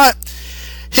 Like, it's not.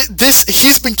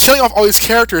 He's been killing off all these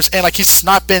characters, and like he's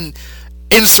not been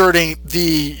inserting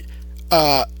the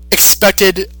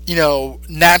expected, you know,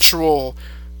 natural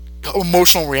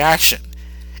emotional reaction.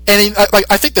 And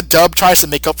I think the dub tries to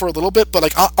make up for it a little bit, but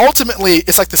like ultimately,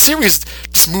 it's like the series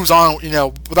just moves on, you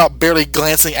know, without barely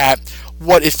glancing at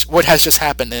what has just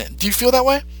happened in it. Do you feel that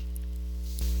way?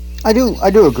 I do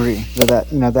agree that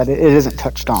you know that it isn't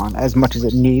touched on as much as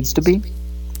it needs to be.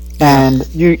 And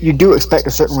you do expect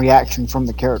a certain reaction from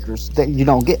the characters that you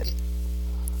don't get.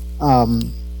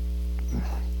 And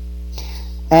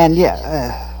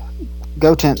yeah,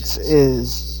 Gotenks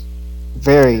is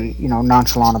very, you know,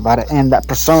 nonchalant about it, and that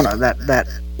persona, that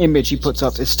image he puts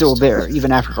up is still there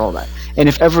even after all that. And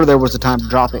if ever there was a time to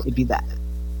drop it, it'd be that.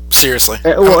 Seriously.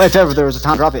 Well, if ever there was a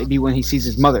time to drop it, it'd be when he sees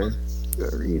his mother,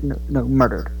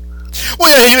 murdered. Well,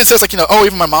 yeah, he even says like, oh,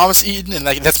 even my mom was eaten, and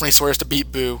like that's when he swears to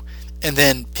beat Boo, and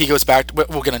then he goes back.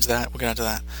 We'll get into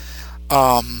that.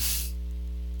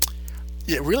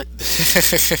 Yeah, really.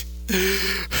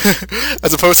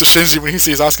 As opposed to Shinji when he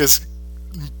sees Asuka's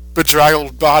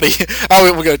bedraggled body.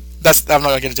 We're good. I'm not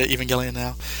gonna get into Evangelion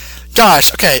now.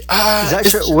 Gosh, okay.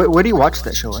 Where do you watch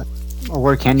that show at? Or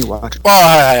where can you watch it? Well,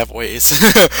 I have ways.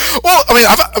 Well, I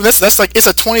mean, that's like it's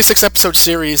a 26 episode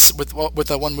series with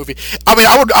one movie. I mean,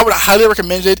 I would highly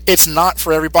recommend it. It's not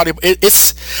for everybody. But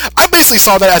I basically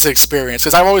saw that as an experience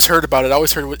because I've always heard about it. I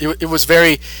always heard it was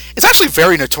it's actually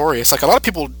very notorious. Like a lot of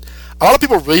people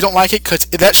really don't like it because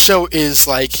that show is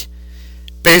like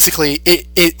basically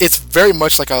it's very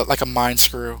much like a mind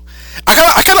screw.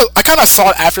 I kind of saw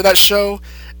it after that show,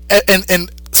 and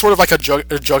sort of like a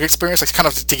drug experience, like kind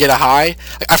of to get a high.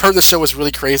 Like, I've heard this show was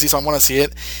really crazy, so I want to see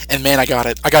it. And man, I got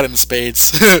it in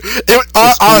spades.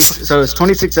 Honestly, so it's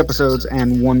 26 episodes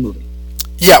and one movie.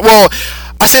 Yeah, well,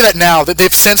 I say that now that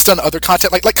they've since done other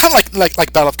content, like kind of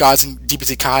like Battle of Gods and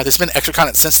DBZ Kai. There's been extra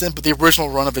content since then, but the original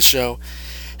run of the show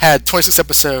had 26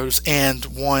 episodes and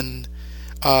one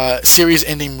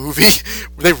series-ending movie.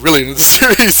 They really ended the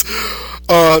series.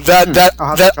 I'll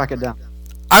have to track it down.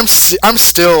 I'm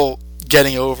still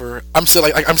getting over. I'm still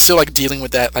like dealing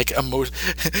with that like emotion.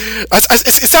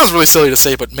 It sounds really silly to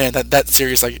say, but man, that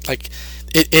series like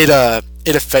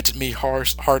it affected me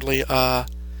harshly.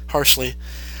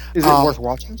 Is it worth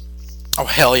watching? Oh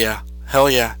hell yeah.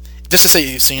 Just to say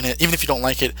you've seen it, even if you don't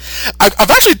like it.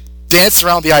 I've actually danced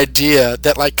around the idea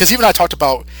that like, because even I talked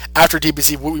about after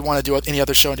DBZ what we want to do with any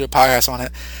other show and do a podcast on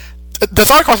it. The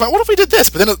thought crossed my mind, what if we did this?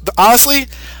 But then honestly,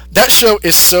 that show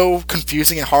is so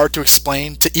confusing and hard to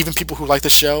explain to even people who like the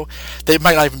show that it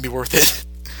might not even be worth it.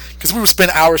 Because we would spend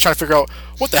hours trying to figure out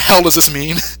what the hell does this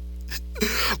mean.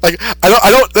 Like I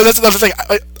don't. That's another thing.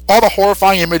 All the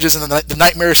horrifying images and the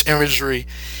nightmarish imagery,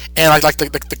 and like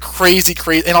the crazy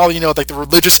and all like the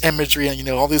religious imagery and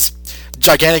all these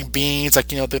gigantic beings like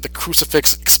the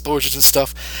crucifix explosions and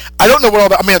stuff. I don't know what all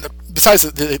that. I mean, besides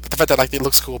the fact that like it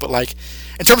looks cool, but like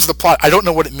in terms of the plot, I don't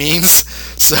know what it means.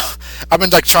 So I've been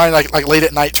like trying like late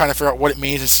at night trying to figure out what it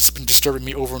means. It's just been disturbing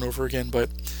me over and over again. But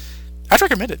I'd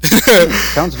recommend it.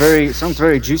 sounds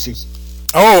very juicy.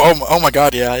 Oh my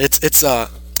God, yeah. It's a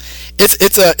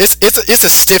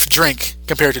stiff drink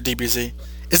compared to DBZ.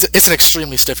 It's an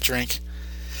extremely stiff drink.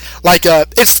 Like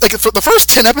it's like for the first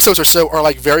 10 episodes or so are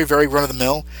like very very run of the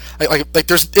mill. Like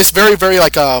it's very very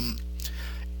like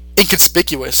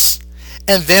inconspicuous,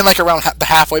 and then like around the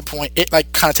halfway point it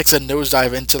like kind of takes a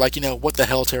nosedive into like what the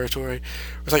hell territory.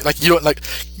 It's like you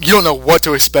don't know what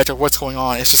to expect or what's going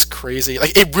on. It's just crazy.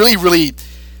 Like it really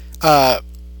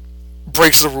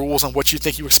breaks the rules on what you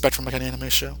think you expect from like an anime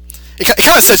show. It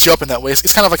kind of sets you up in that way.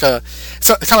 It's kind of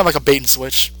like a bait and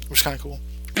switch, which is kind of cool.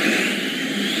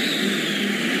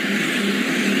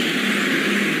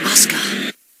 Asuka.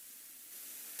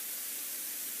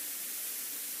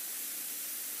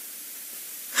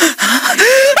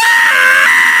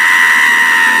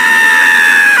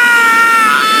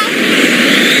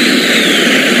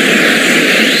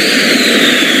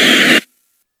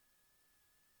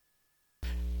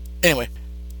 Anyway,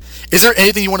 is there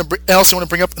anything else you want to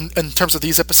bring up in terms of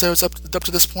these episodes up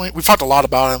to this point? We've talked a lot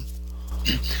about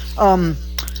them.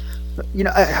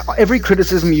 Every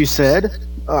criticism you said,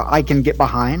 I can get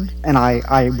behind and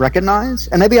I recognize,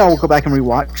 and maybe I will go back and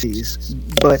rewatch these.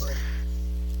 But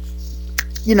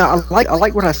I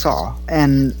like what I saw,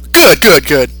 and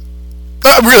good.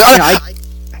 Really,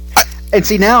 and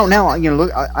see now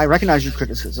look, I recognize your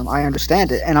criticism. I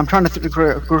understand it, and I'm trying to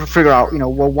figure out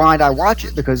why did I watch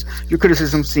it, because your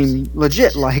criticism seemed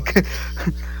legit. Like,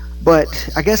 but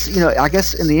I guess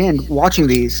in the end, watching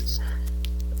these,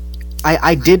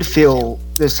 I did feel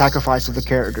the sacrifice of the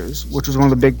characters, which was one of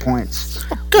the big points.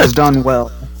 Was done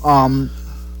well.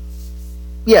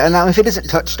 Yeah, and now if it isn't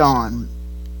touched on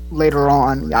later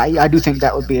on, I do think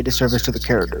that would be a disservice to the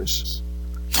characters.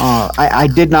 I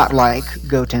did not like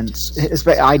Goten's.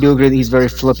 I do agree that he's very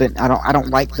flippant. I don't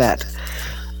like that.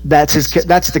 That's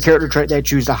the character trait they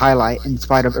choose to highlight in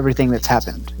spite of everything that's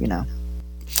happened. Yeah,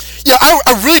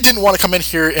 I really didn't want to come in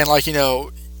here and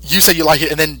you said you like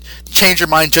it and then change your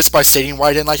mind just by stating why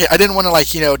I didn't like it. I didn't want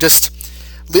to just.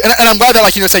 And I'm glad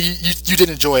that say you did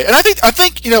enjoy it. And I think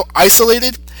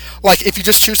isolated. Like, if you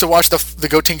just choose to watch the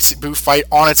Goten Boo fight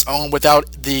on its own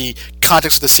without the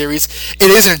context of the series,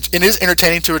 it is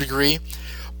entertaining to a degree.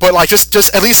 But, like, just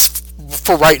at least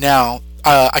for right now,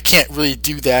 I can't really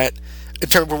do that in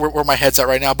terms of where my head's at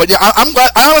right now. But yeah, I'm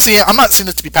glad. I honestly, I'm not saying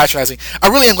this to be patronizing. I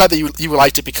really am glad that you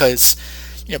liked it because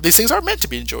these things are meant to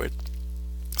be enjoyed.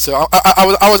 So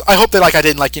I hope that I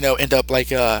didn't end up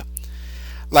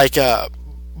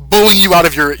bullying you out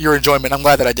of your enjoyment. I'm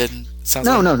glad that I didn't.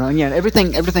 No. Yeah,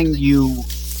 everything you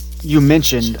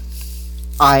mentioned,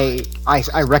 I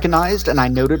recognized and I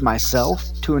noted myself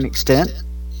to an extent.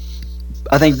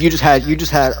 I think you just had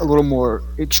a little more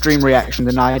extreme reaction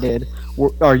than I did,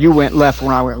 or you went left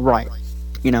when I went right.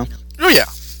 Oh yeah,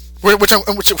 which I'm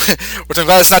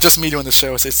glad it's not just me doing the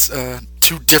show. It's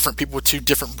two different people with two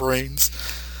different brains.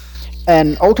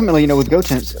 And ultimately, with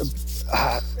Gotenks,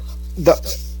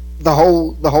 the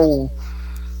whole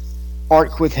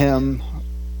arc with him,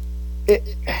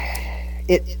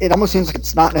 it almost seems like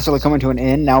it's not necessarily coming to an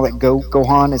end now that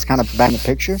Gohan is kind of back in the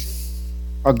picture,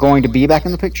 or going to be back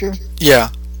in the picture. Yeah.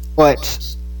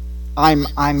 But I'm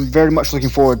very much looking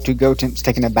forward to Gotenks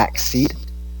taking a back seat,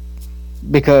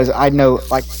 because I know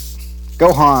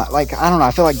Gohan, I don't know,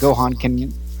 I feel like Gohan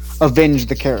can avenge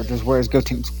the characters, whereas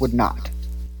Gotenks would not.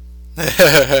 We'll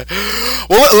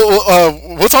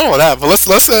talk about that, but let's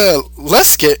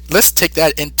take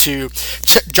that into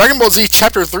Dragon Ball Z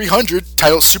Chapter 300,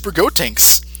 titled Super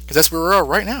Gotenks, because that's where we are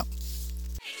right now.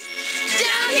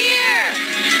 Down here!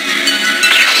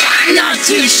 Not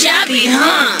too shabby,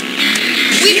 huh?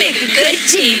 We make a good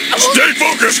team. Stay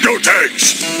focused,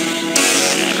 Gotenks!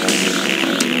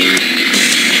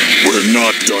 We're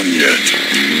not done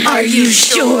yet. Are you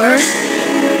sure?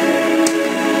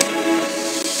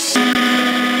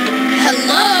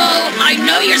 Hello? I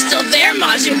know you're still there,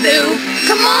 Majin Buu.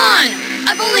 Come on!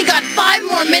 I've only got 5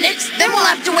 more minutes, then we'll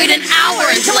have to wait an hour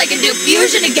until I can do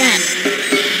fusion again.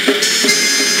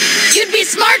 You'd be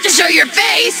smart to show your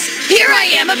face. Here I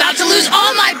am about to lose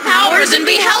all my powers and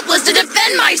be helpless to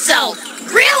defend myself.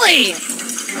 Really?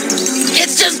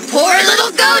 It's just poor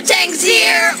little Gotenks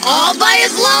here, all by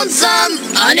his lonesome,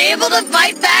 unable to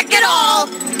fight back at all.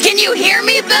 Can you hear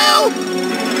me, Boo?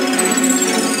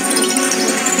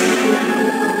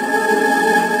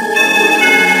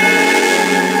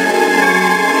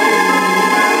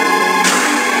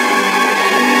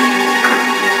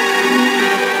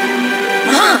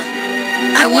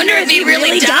 I wonder if he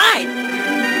really died.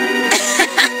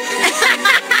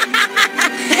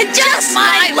 Just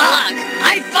my luck.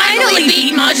 I finally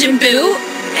beat Majin Buu,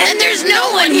 and there's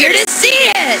no one here to see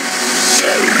it.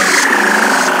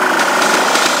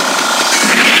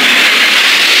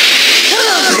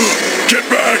 Get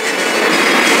back!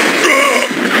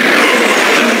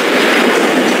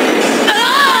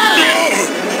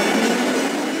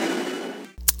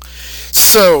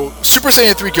 So, Super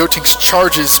Saiyan 3 Gotenks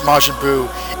charges Majin Buu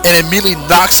and immediately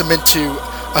knocks him into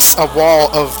a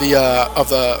wall of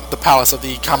the palace of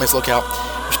the Kame's lookout,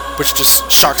 which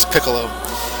just shocks Piccolo.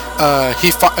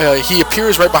 He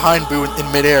appears right behind Buu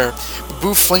in midair.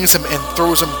 Buu flings him and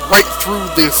throws him right through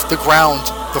the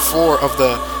ground, the floor of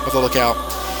the lookout,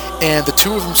 and the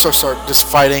two of them start just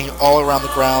fighting all around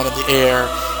the ground and the air,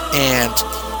 and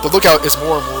the lookout is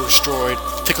more and more destroyed.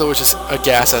 Piccolo was just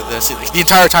aghast at this. The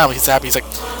entire time he's happy. He's like,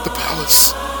 the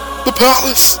palace, the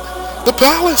palace, the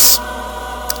palace.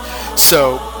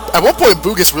 So at one point,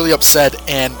 Buu gets really upset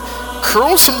and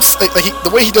curls him.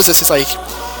 The way he does this is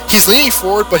he's leaning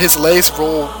forward, but his legs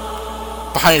roll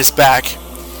behind his back,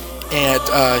 and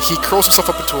he curls himself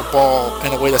up into a ball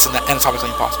in a way that's anatomically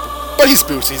impossible. But he's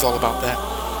Buu, so he's all about that.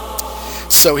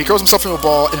 So he curls himself into a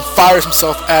ball and fires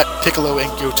himself at Piccolo and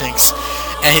Gotenks,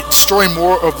 and destroying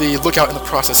more of the lookout in the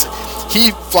process. He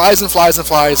flies and flies and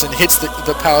flies and hits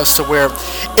the palace to where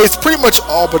it's pretty much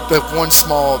all but the one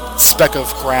small speck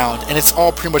of ground, and it's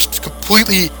all pretty much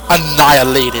completely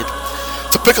annihilated.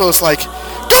 So Piccolo's like,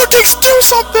 Gotenks, do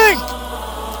something!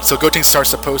 So Gotenks starts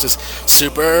to pose his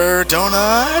Super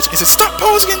Donut. He says, stop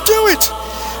posing and do it!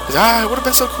 He says, it would have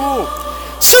been so cool.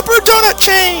 Super Donut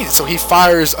Chain! So he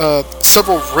fires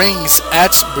several rings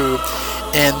at Buu,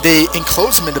 and they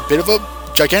enclose him in a bit of a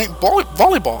gigantic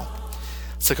volleyball.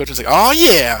 So Gotenks like, oh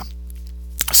yeah!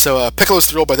 So Piccolo's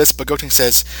thrilled by this, but Gotenks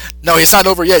says, no, he's not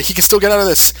over yet. He can still get out of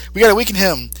this. We gotta weaken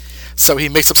him. So he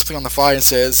makes up something on the fly and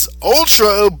says,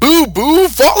 Ultra Boo Boo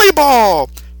Volleyball!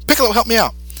 Piccolo, help me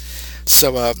out.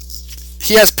 So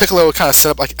he has Piccolo kind of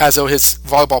set up as though his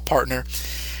volleyball partner,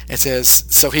 and says,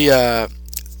 so he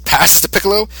passes to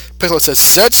Piccolo. Piccolo says,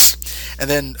 such, and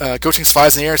then Gotenks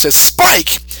flies in the air and says,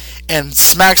 spike! And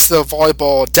smacks the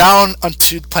volleyball down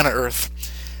onto planet Earth.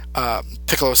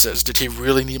 Piccolo says, did he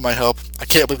really need my help? I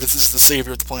can't believe this is the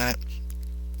savior of the planet.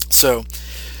 So,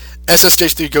 SS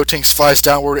Stage 3 Gotenks flies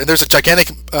downward, and there's a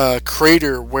gigantic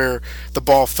crater where the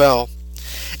ball fell.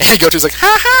 And Gotenks like,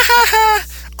 ha ha ha ha!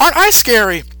 Aren't I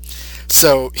scary?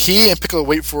 So he and Piccolo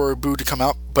wait for Boo to come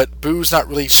out, but Boo's not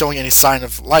really showing any sign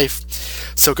of life.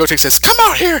 So Gotenks says, "Come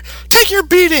out here! Take your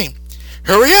beating!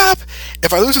 Hurry up!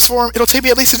 If I lose this form, it'll take me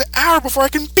at least an hour before I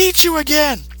can beat you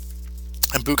again!"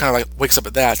 And Boo kind of like wakes up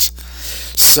at that.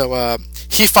 So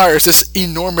he fires this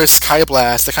enormous Sky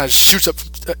Blast that kind of shoots up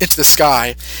into the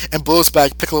sky and blows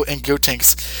back Piccolo and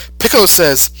Gotenks. Piccolo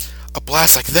says, "A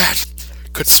blast like that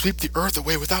could sweep the earth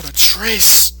away without a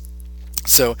trace."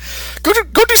 So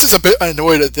Gotenks is a bit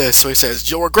annoyed at this, so he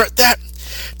says, "You'll regret that.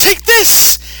 Take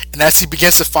this!" And as he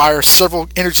begins to fire several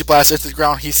energy blasts into the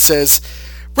ground, he says,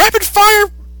 "Rapid fire,"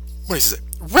 what is it?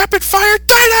 "Rapid fire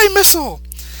die-die missile!"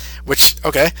 Which,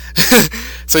 okay.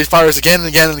 So he fires again and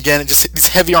again and again, and just these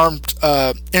heavy-armed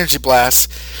energy blasts.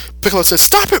 Piccolo says,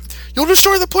 "Stop it! You'll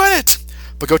destroy the planet!"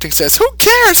 But Gotenks says, "Who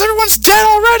cares? Everyone's dead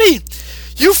already!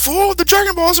 You fool! The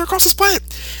Dragon Balls are across this planet!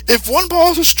 If one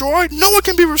ball is destroyed, no one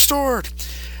can be restored!"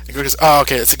 And Gotenks says, "Oh,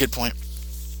 okay, that's a good point.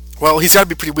 Well, he's got to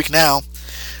be pretty weak now."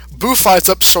 Boo flies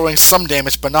up, showing some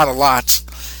damage, but not a lot.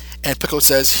 And Piccolo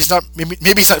says,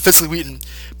 maybe he's not physically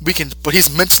weakened, but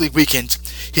he's mentally weakened.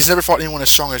 He's never fought anyone as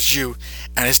strong as you,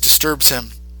 and it disturbs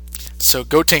him. So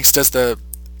Gotenks does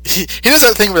he does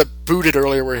that thing that Boo did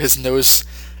earlier, where his nose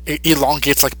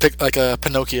elongates like a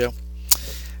Pinocchio.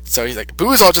 So he's like,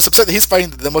 Boo is all just upset that he's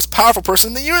fighting the most powerful person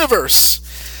in the universe.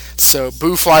 So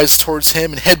Boo flies towards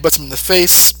him and headbutts him in the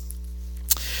face.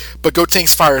 But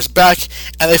Gotenks fires back,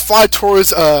 and they fly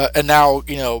towards a now,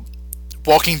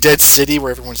 Walking Dead city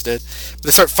where everyone's dead. But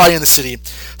they start fighting in the city.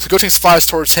 So Gotenks flies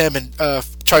towards him and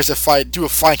tries to do a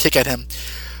flying kick at him.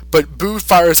 But Boo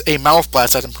fires a mouth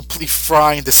blast at him, completely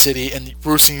frying the city and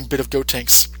roasting a bit of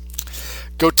Gotenks.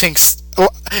 Gotenks,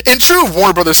 in true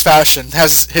Warner Brothers fashion,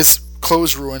 has his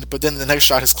clothes ruined, but then in the next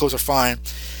shot his clothes are fine.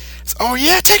 Says, "Oh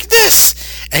yeah, take this!"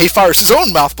 And he fires his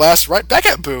own mouth blast right back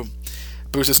at Boo.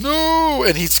 Boo says, "No!"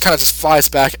 And he kind of just flies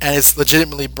back and is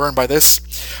legitimately burned by this.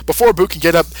 Before Boo can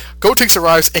get up, Gotenks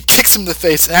arrives and kicks him in the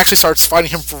face and actually starts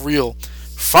fighting him for real.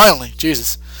 Finally,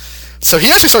 Jesus. So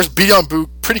he actually starts beating on Boo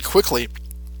pretty quickly,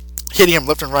 hitting him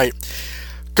left and right.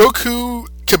 Goku,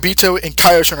 Kibito, and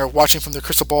Kaioshin are watching from the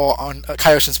crystal ball on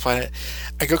Kaioshin's planet.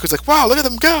 And Goku's like, "Wow, look at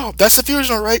them go! That's the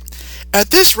fusion, alright.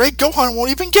 At this rate, Gohan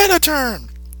won't even get a turn!"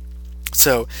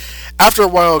 So, after a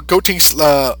while, Gotenks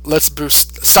lets Boo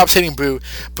stops hitting Boo.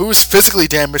 Boo's physically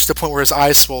damaged to the point where his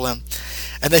eyes swollen.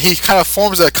 And then he kind of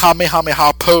forms a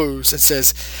Kamehameha pose and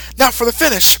says, "Now for the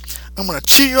finish. I'm going to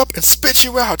chew you up and spit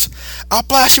you out. I'll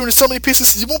blast you into so many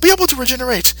pieces you won't be able to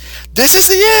regenerate. This is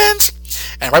the end!"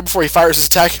 And right before he fires his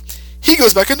attack, he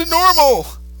goes back into normal.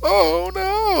 Oh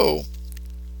no!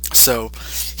 So,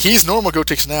 he's normal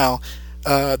Gotenks now.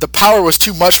 The power was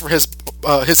too much for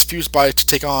his fused body to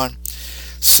take on.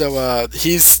 So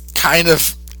he's kind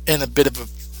of in a bit of a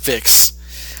fix.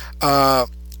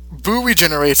 Boo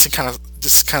regenerates and kind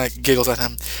of giggles at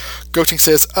him. Gotenks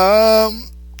says,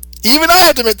 "Even I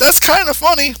have to admit, that's kind of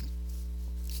funny."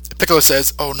 Piccolo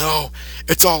says, "Oh no,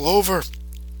 it's all over."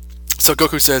 So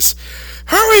Goku says,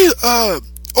 "Hurry,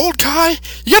 old Kai,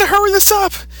 you gotta hurry this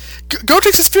up.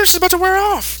 Gotenks' finish is about to wear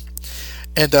off."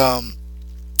 And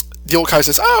the old Kai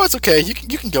says, "Oh, it's okay, you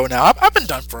can go now. I've been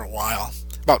done for a while.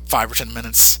 About 5 or 10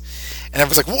 minutes. And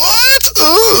everyone's like, "What?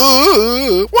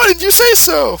 Why didn't you say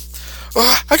so?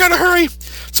 I gotta hurry.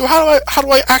 So how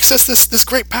do I access this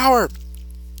great power?"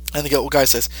 And the old guy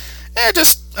says, I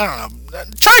don't know.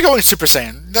 Try going Super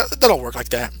Saiyan. That'll work like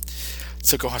that."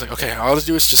 So Gohan's like, "Okay, all I have to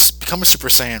do is just become a Super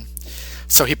Saiyan."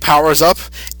 So he powers up,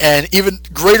 and even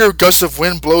greater gust of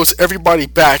wind blows everybody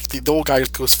back. The old guy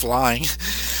goes flying.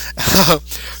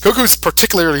 Goku's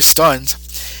particularly stunned,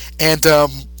 and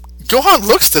Gohan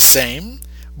looks the same,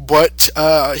 but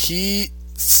he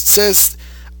says,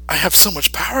 "I have so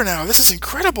much power now. This is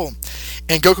incredible."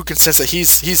 And Goku can sense that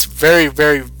he's very,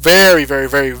 very, very, very,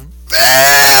 very,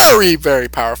 very, very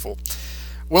powerful.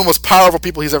 One of the most powerful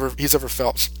people he's ever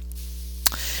felt.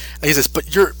 And he says,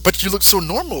 but you look so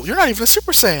normal. You're not even a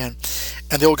Super Saiyan."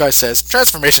 And the old guy says,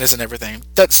 "Transformation isn't everything.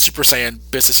 That Super Saiyan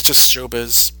business is just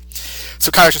showbiz."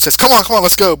 So Kaioshin says, Come on,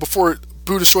 let's go before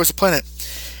Boo destroys the planet."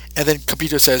 And then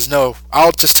Kibito says, "No,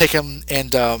 I'll just take him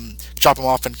and drop him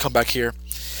off and come back here.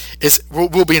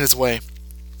 We'll be in his way."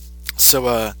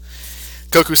 So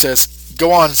Goku says,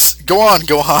 Go on,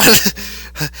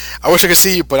 Gohan. I wish I could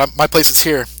see you, but my place is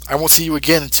here. I won't see you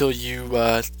again until you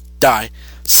die.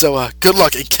 So good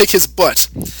luck and kick his butt."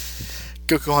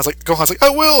 Gohan's like, "I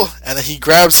will." And then he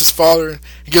grabs his father and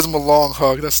gives him a long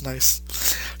hug. That's nice.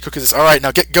 Goku says, "All right,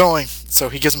 now get going." So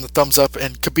he gives him the thumbs up,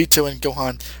 and Kibito and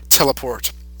Gohan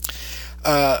teleport.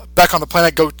 Back on the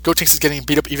planet, Gotenks is getting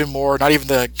beat up even more. Not even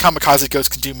the kamikaze goats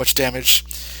can do much damage.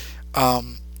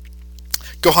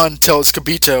 Gohan tells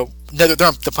Kibito, they're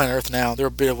on the planet Earth now. They're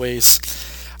a bit of ways.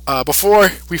 Before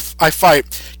I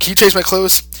fight, can you change my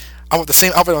clothes? I want the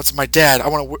same outfit as my dad. I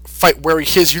want to fight wearing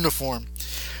his uniform.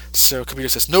 So Kibito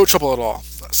says, no trouble at all.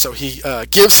 So he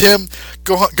gives him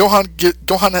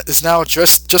Gohan is now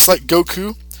dressed just like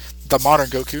Goku, the modern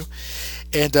Goku,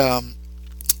 and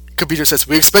Kibito says,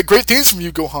 we expect great things from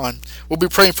you, Gohan. We'll be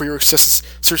praying for your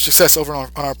success over on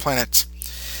our planet.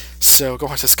 So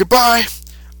Gohan says, goodbye.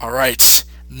 All right,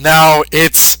 now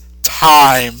it's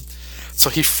time. So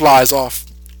he flies off.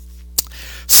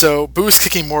 So Boo's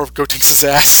kicking more of Gotenks'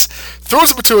 ass,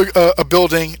 throws him into a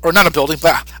building, or not a building,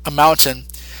 but a mountain.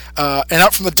 And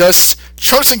out from the dust,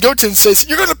 Trunks and Goten says,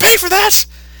 you're going to pay for that!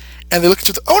 And they look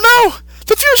into oh no!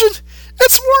 The fusion!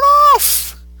 It's worn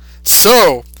off!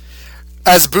 So,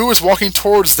 as Boo is walking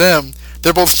towards them,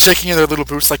 they're both shaking in their little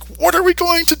boots like, what are we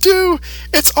going to do?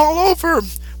 It's all over!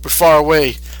 But far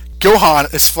away,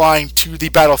 Gohan is flying to the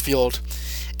battlefield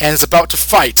and is about to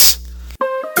fight.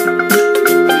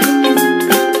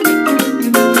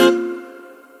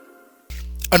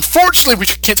 Unfortunately, we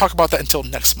can't talk about that until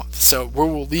next month, so we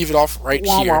will leave it off right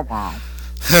here.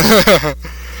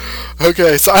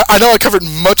 Okay, so I know I covered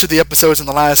much of the episodes in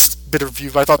the last bit of review,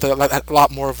 but I thought that I had a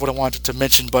lot more of what I wanted to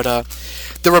mention. But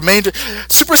the remainder,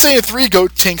 Super Saiyan 3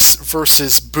 Gotenks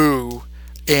versus Boo,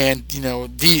 and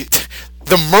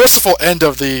the merciful end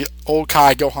of the old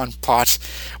Kai Gohan plot.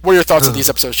 What are your thoughts on these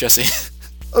episodes, Jesse?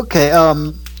 Okay,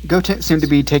 Gotenks seemed to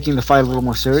be taking the fight a little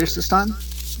more serious this time,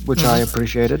 which I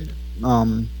appreciated.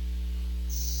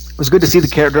 It was good to see the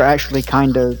character actually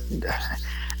kind of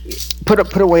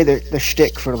put away the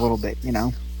shtick for a little bit,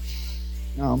 I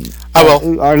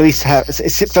will, or at least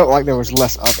it felt like there was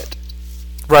less of it.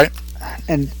 Right.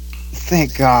 And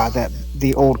thank God that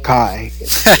the old Kai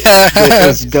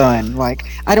is done. Like,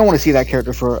 I don't want to see that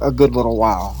character for a good little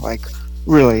while. Like,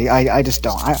 really, I just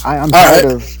don't. I'm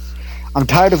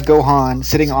tired of Gohan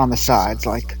sitting on the sides.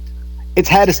 Like, it's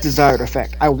had its desired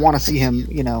effect. I want to see him,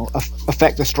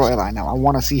 affect the storyline now. I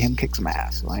want to see him kick some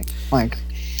ass. Like.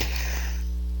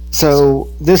 So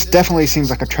this definitely seems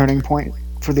like a turning point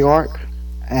for the arc,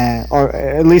 or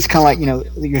at least kind of like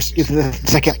the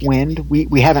second wind.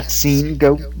 We haven't seen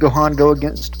Gohan go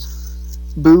against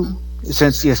Boo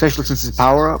since, especially since his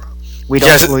power up. We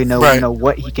don't really know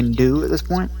what he can do at this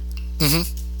point.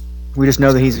 Mm-hmm. We just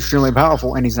know that he's extremely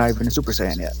powerful, and he's not even a Super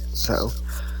Saiyan yet. So.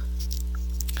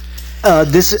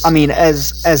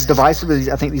 As divisive as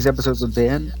I think these episodes have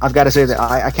been, I've got to say that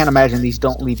I can't imagine these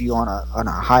don't leave you on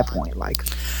a high point. Like,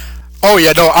 oh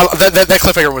yeah, no, that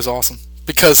cliffhanger was awesome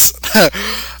because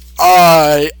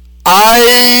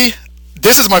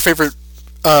this is my favorite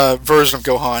version of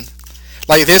Gohan.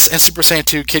 Like this and Super Saiyan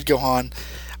 2 Kid Gohan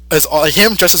is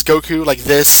him dressed as Goku, like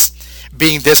this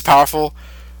being this powerful.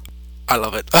 I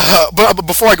love it. But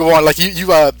before I go on, like you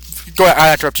go ahead.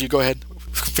 I interrupt you. Go ahead.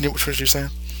 Finish what you're saying.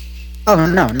 Oh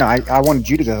no! I wanted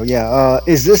you to go. Yeah.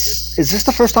 Is this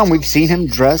the first time we've seen him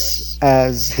dress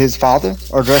as his father,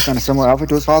 or dress in a similar outfit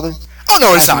to his father? Oh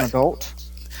no, it's not. An adult.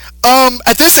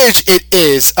 At this age, it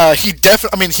is. He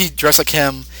definitely. He dressed like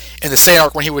him in the Saiyan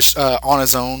arc when he was on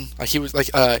his own. Like he was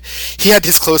he had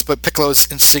his clothes, but Piccolo's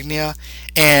insignia.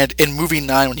 And in movie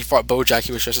 9, when he fought Bojack,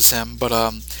 he was dressed as him. But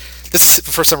this is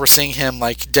the first time we're seeing him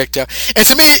like decked out. And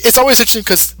to me, it's always interesting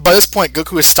because by this point,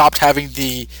 Goku has stopped having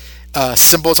the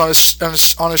symbols on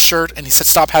his shirt, and he said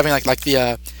stop having like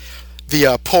the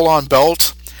pull-on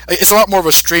belt. It's a lot more of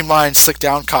a streamlined,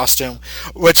 slick-down costume,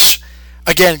 which,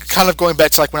 again, kind of going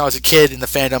back to like when I was a kid in the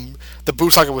fandom, the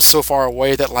Buu saga was so far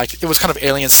away that like it was kind of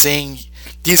alien seeing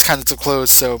these kinds of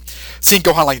clothes. So seeing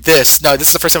Gohan like this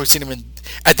is the first time we've seen him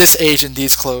at this age in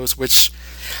these clothes. Which,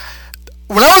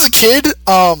 when I was a kid,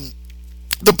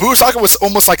 the Buu saga was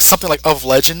almost like something like of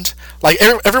legend. Like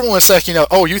everyone was like,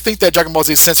 oh, you think that Dragon Ball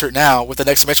Z is censored now with the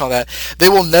next dimension, all that? They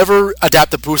will never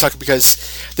adapt the Buu saga because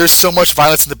there's so much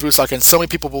violence in the Buu saga and so many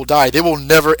people will die. They will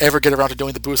never ever get around to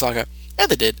doing the Buu saga, and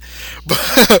they did. But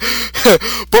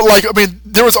like, I mean,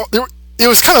 it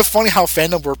was kind of funny how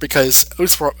fandom worked, because at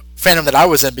least for fandom that I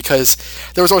was in, because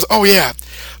there was always, oh yeah,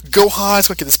 Gohan's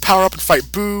going to get this power up and fight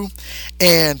Buu,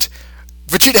 and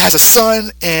Vegeta has a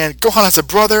son, and Gohan has a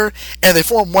brother, and they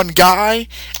form one guy,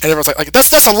 and everyone's like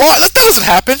that's a lot. That doesn't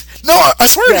happen. No, I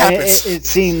swear it happens. It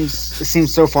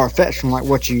seems so far fetched from like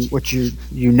what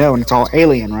you know, and it's all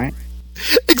alien, right?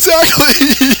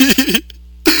 Exactly.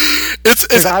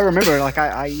 It's. I remember, like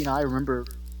I remember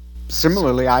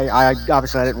similarly. I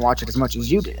obviously I didn't watch it as much as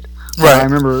you did. Right. I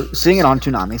remember seeing it on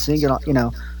Toonami, seeing it on,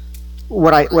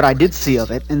 what I did see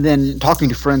of it, and then talking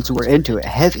to friends who were into it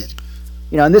heavy.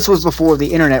 And this was before the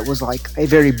internet was like a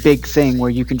very big thing where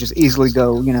you can just easily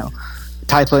go,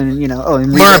 type in, and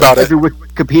Learn read about it. every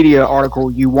Wikipedia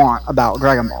article you want about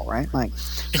Dragon Ball, right? Like,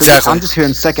 Exactly. I'm just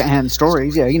hearing secondhand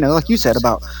stories, like you said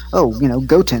about,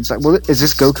 Goten's like, well, is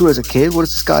this Goku as a kid? What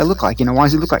does this guy look like? Why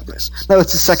does he look like this? No,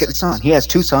 it's his second son. He has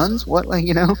two sons. What, I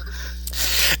know,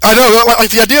 like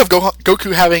the idea of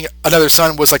Goku having another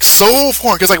son was like so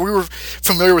foreign because like we were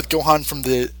familiar with Gohan from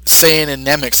the Saiyan and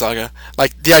Namek saga.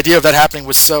 Like the idea of that happening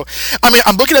was so. I mean,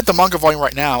 I'm looking at the manga volume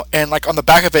right now, and like on the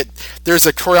back of it, there's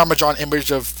a Toriyama drawn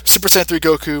image of Super Saiyan 3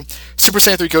 Goku, Super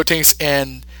Saiyan 3 Gotenks,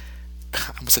 and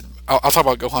I'll talk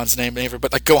about Gohan's name later,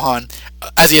 but like Gohan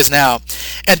as he is now.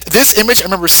 And this image I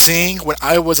remember seeing when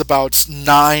I was about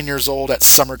 9 years old at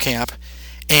summer camp,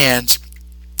 and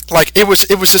like it was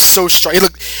just so strong. It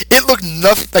looked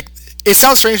nothing like. It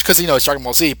sounds strange because it's Dragon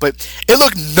Ball Z, but it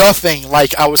looked nothing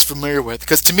like I was familiar with.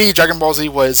 Because to me, Dragon Ball Z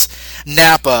was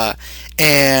Nappa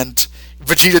and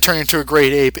Vegeta turning into a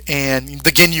great ape and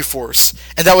the Ginyu Force,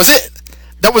 and that was it.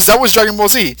 That was Dragon Ball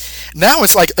Z. Now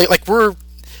it's like we're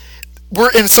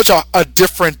in such a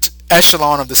different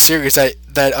echelon of the series that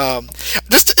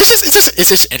it's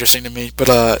just interesting to me. But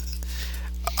I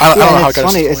don't know how it's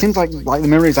funny. It seems like the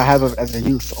memories I have of as a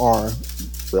youth are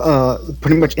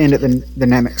pretty much end at the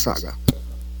Namek saga.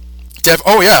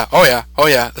 Oh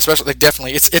yeah. Especially like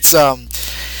definitely. It's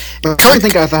But I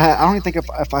don't think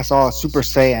if I saw Super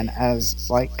Saiyan as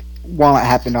like while it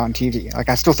happened on TV. Like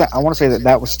I want to say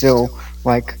that was still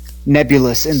like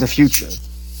nebulous in the future.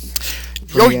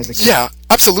 Yeah,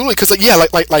 absolutely. Because like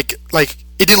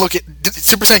it didn't look.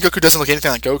 Super Saiyan Goku doesn't look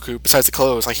anything like Goku besides the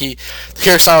clothes. Like the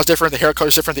hairstyle is different, the hair color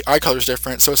is different, the eye color is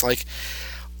different. So it's like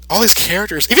all these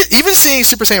characters. Even seeing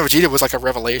Super Saiyan Vegeta was like a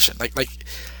revelation. Like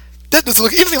that doesn't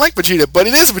look anything like Vegeta, but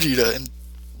it is Vegeta, and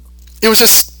it was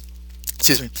just.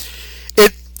 Excuse me.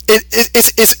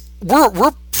 It's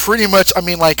we're pretty much. I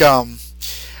mean, like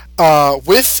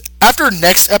with after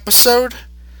next episode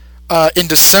in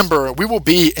December, we will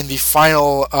be in the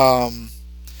final.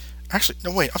 Actually,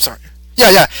 no, wait. I'm sorry.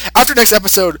 Yeah. After next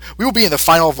episode, we will be in the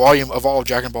final volume of all of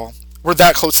Dragon Ball. We're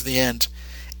that close to the end,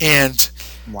 and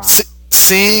wow.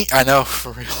 Seeing, I know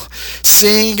for real,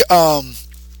 seeing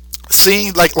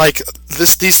like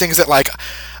these things that like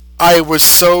I was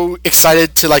so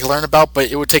excited to like learn about,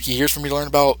 but it would take years for me to learn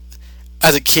about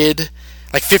as a kid,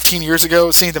 like 15 years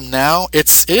ago. Seeing them now,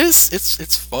 it's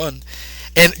fun.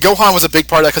 And Gohan was a big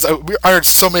part of that because I heard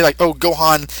so many like, oh,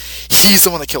 Gohan, he's the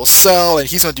one that kills Cell, and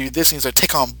he's gonna do this, and he's gonna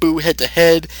take on Boo head to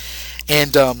head,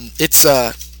 and it's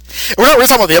we're not really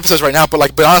talking about the episodes right now, but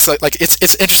honestly, like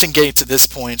it's interesting getting to this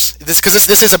point, because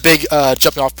this is a big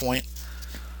jumping off point.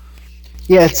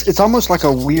 Yeah, it's almost like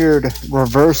a weird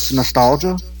reverse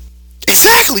nostalgia.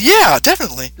 Exactly. Yeah,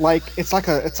 definitely. Like it's like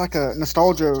a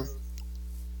nostalgia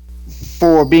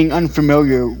for being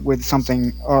unfamiliar with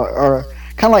something, or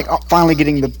kind of like finally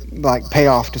getting the like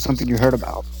payoff to something you heard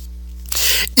about.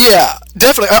 Yeah,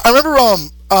 definitely. I remember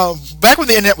back when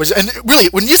the internet was, and really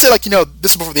when you say like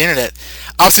this is before the internet,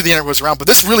 obviously the internet was around, but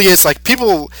this really is like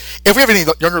people. If we have any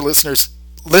younger listeners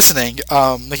listening,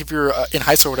 like if you're in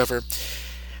high school or whatever,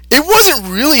 it wasn't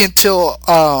really until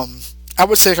I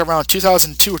would say like around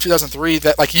 2002 or 2003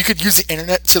 that like you could use the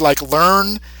internet to like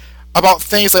learn about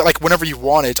things like whenever you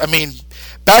wanted. I mean,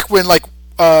 back when like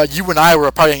you and I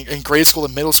were probably in grade school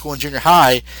and middle school and junior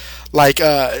high, like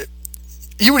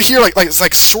you would hear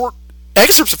like short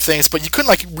excerpts of things, but you couldn't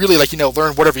like really like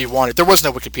learn whatever you wanted. There was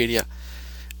no Wikipedia.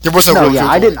 There was no. No,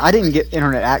 yeah, Google. I didn't get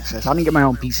internet access. I didn't get my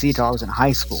own PC until I was in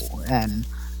high school, and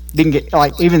didn't get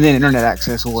like even then internet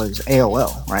access was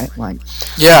AOL, right? Like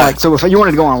yeah. Like so, if you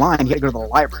wanted to go online, you had to go to the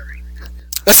library.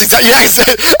 That's exactly. Yeah,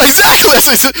 exactly.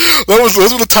 Those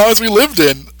were the times we lived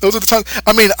in. Those are the times.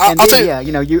 I mean, I'll tell you. Yeah,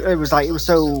 it was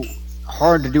so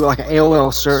hard to do like an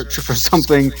AOL search for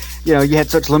something. You had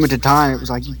such limited time. It was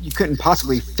like you couldn't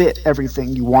possibly fit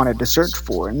everything you wanted to search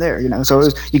for in there. So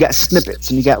you got snippets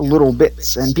and you got little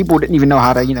bits, and people didn't even know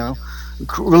how to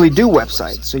really do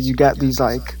websites. So you got these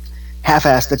like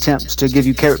half-assed attempts to give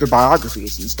you character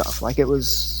biographies and stuff. Like it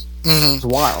was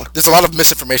wild. There's a lot of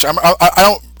misinformation. I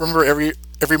don't remember every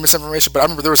misinformation, but I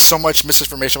remember there was so much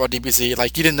misinformation about DBZ.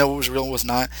 Like you didn't know what was real and what was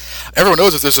not. Everyone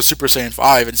knows that there's a Super Saiyan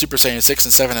 5 and Super Saiyan 6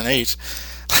 and 7 and 8.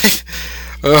 Like,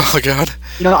 oh my god.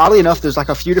 Oddly enough, there's like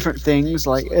a few different things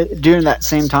like during that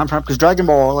same time frame, because Dragon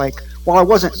Ball, like while I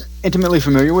wasn't intimately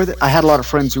familiar with it, I had a lot of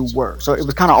friends who were. So it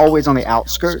was kind of always on the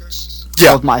outskirts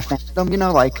of my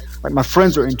fandom. Like my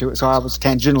friends were into it, so I was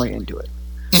tangentially into it.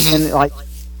 Mm-hmm. And like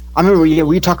I remember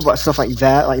we talked about stuff like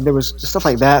that. Like there was stuff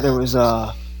like that. There was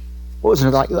what was it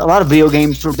like? A lot of video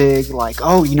games were big. Like,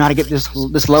 oh, you know how to get this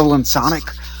level in Sonic?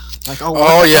 Like,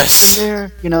 oh yes,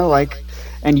 there, like,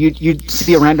 and you'd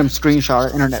see a random screenshot on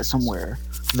the internet somewhere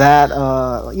that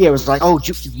yeah, it was like, oh,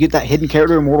 you get that hidden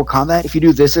character in Mortal Kombat. If you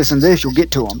do this, this, and this, you'll get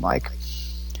to him. Like,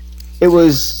 it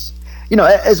was,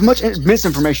 as much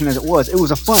misinformation as it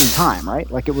was a fun time,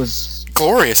 right? Like, it was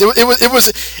glorious. It was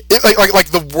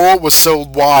like the world was so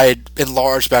wide and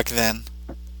large back then.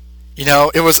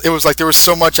 It was like there was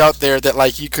so much out there that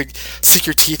like you could sink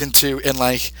your teeth into, and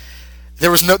like there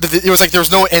was no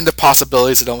end of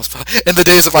possibilities. It almost felt in the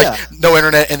days of like no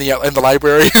internet in the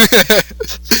library.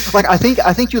 Like I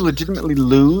think you legitimately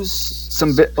lose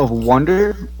some bit of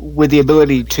wonder with the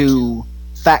ability to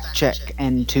fact check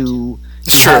and to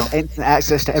have instant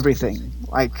access to everything.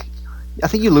 Like I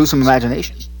think you lose some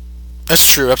imagination.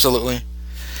 That's true, absolutely.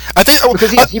 I think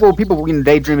because people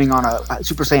daydreaming on a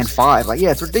Super Saiyan 5, like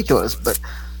it's ridiculous, but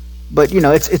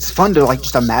it's fun to like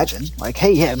just imagine, like,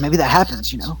 hey, yeah, maybe that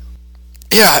happens,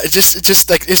 Yeah, it just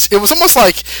like it was almost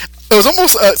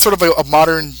sort of a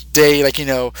modern day, like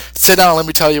sit down and let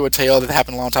me tell you a tale that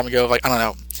happened a long time ago, like I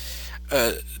don't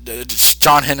know,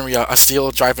 John Henry, a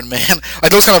steel driving man,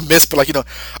 like those kind of myths, but like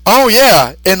oh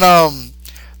yeah, and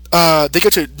they go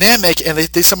to Namek and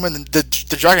they summon the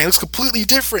dragon. He looks completely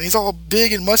different. He's all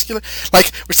big and muscular.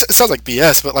 Like it sounds like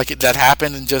BS, but like that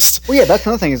happened and just. Well, yeah, that's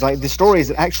another thing. Is like the stories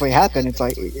that actually happen. It's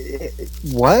like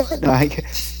what? Like.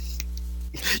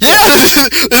 Yeah,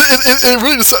 it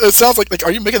really it sounds like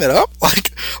are you making that up?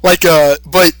 But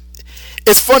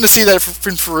it's fun to see that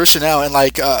in fruition now, and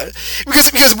like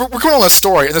because we're going on a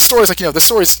story, and the story is like the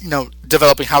story's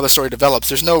developing how the story develops.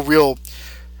 There's no real.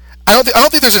 I don't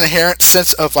think there's an inherent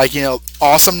sense of like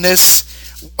awesomeness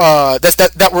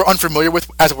that we're unfamiliar with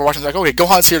as we're watching. Like, okay,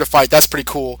 Gohan's here to fight. That's pretty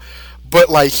cool. But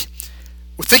like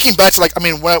thinking back to like, I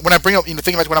mean, when I bring up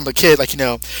thinking back to when I'm a kid, like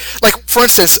like for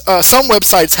instance, some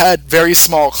websites had very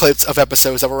small clips of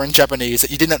episodes that were in Japanese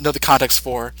that you didn't know the context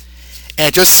for,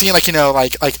 and just seeing like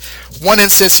like one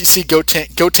instance you see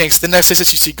Gotenks, the next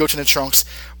instance you see Goten and Trunks,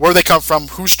 where they come from,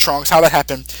 who's Trunks, how that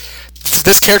happened.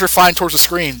 This character flying towards the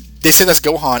screen, they say that's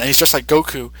Gohan, and he's just like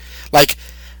Goku. Like,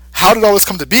 how did all this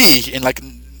come to be? And like,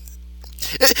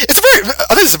 I think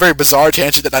it's a very bizarre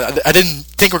tangent that I didn't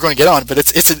think we are going to get on, but it's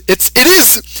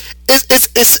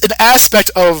an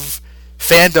aspect of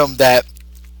fandom that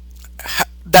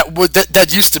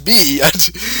used to be. That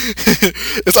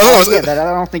I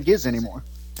don't think is anymore.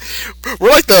 We're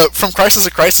like the From Crisis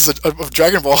to Crisis of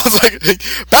Dragon Ball. It's like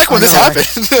back when this happened.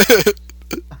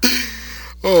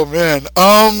 Oh man.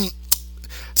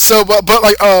 So, but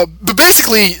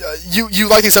basically, you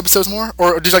like these episodes more,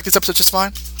 or did you like these episodes just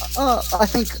fine? I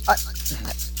think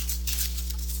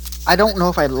I don't know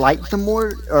if I liked them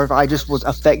more, or if I just was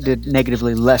affected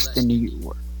negatively less than you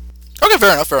were. Okay,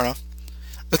 fair enough.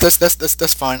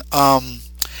 That's fine. I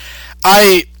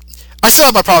still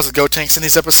have my problems with Gotenks in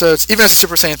these episodes, even as a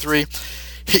Super Saiyan 3.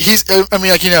 He's, I mean,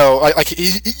 like you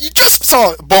just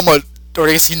saw Bulma. Or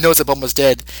I guess he knows that Bulma's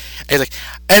dead, and he's like,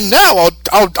 and now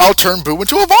I'll turn Buu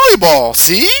into a volleyball.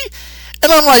 See? And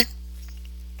I'm like,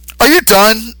 are you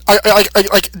done?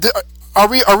 Are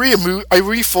we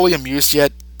fully amused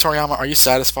yet, Toriyama? Are you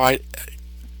satisfied?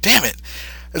 Damn it!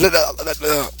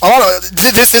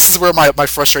 This is where my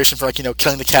frustration for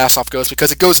killing the cast off goes,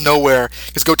 because it goes nowhere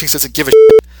because Gotenks doesn't give a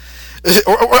shit.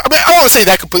 Or I mean, I don't want to say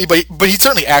that completely, but he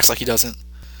certainly acts like he doesn't.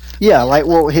 Yeah, like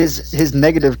his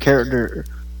negative character.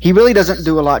 He really doesn't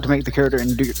do a lot to make the character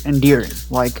endearing.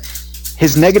 Like,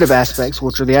 his negative aspects,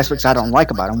 which are the aspects I don't like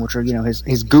about him, which are,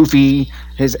 his goofy,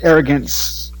 his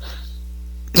arrogance,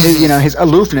 his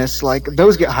aloofness, like,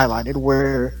 those get highlighted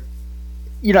where,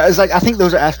 it's like, I think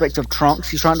those are aspects of Trunks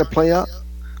he's trying to play up.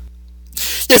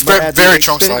 Yeah, very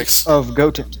Trunks-like. Of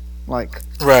Goten. Like,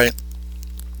 right.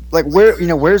 Like,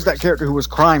 where's that character who was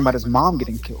crying about his mom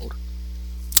getting killed?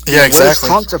 Yeah,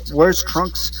 exactly. Where's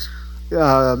Trunks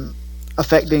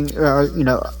affecting,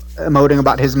 emoting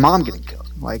about his mom getting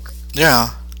killed? Like,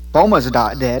 yeah, Bulma's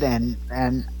dead, and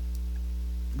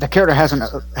the character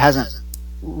hasn't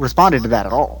responded to that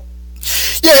at all.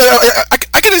 Yeah,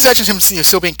 I can imagine him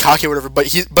still being cocky or whatever, but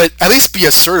at least be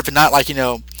assertive and not like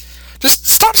just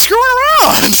stop screwing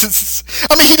around.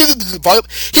 I mean, he did the volleyball.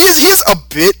 He's a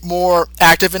bit more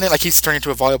active in it. Like, he's turning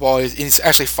into a volleyball. He's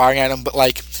actually firing at him, but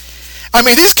like. I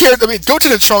mean, these characters. I mean,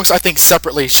 Goten and Trunks, I think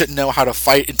separately shouldn't know how to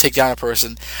fight and take down a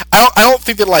person. I don't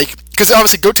think that because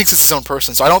obviously Gotenks is his own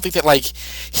person, so I don't think that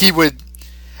he would.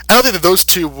 I don't think that those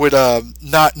two would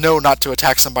not know not to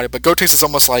attack somebody. But Gotenks is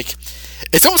almost like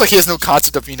he has no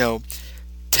concept of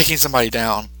taking somebody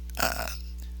down.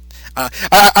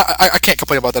 I can't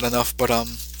complain about that enough. But I'm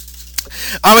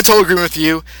in total agreement with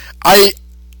you.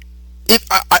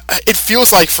 It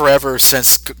feels like forever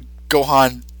since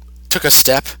Gohan took a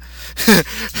step.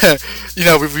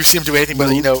 We've seen him do anything but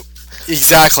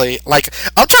Exactly. Like,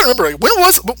 I'm trying to remember, like, when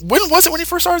was it when you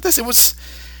first started this? It was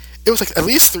like at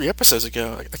least 3 episodes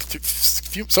ago,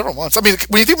 several months. I mean,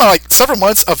 when you think about like several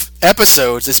months of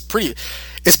episodes, it's been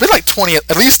like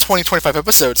 25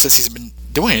 episodes since he's been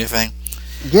doing anything.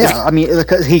 Yeah, I mean,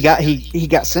 because he got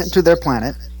sent to their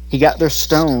planet. He got their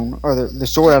stone, or the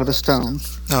sword out of the stone.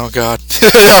 Oh God,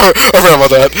 I forgot about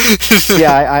that.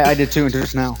 Yeah, I did too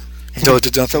just now.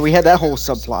 Did so we had that whole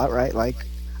subplot, right? Like,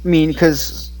 I mean,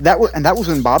 because that was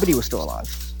when Bobbity was still alive.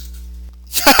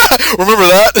 Remember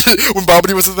that when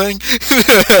Bobbity was the thing?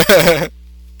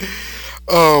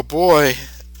 Oh boy,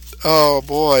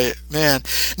 man.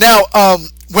 Now,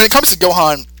 when it comes to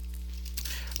Gohan,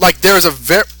 like, there is a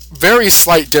very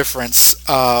slight difference.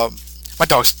 My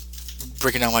dog's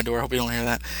breaking down my door. I hope you don't hear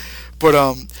that. But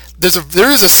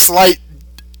there is a slight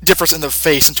difference in the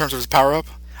face in terms of his power up.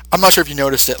 I'm not sure if you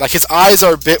noticed it. Like, his eyes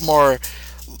are a bit more.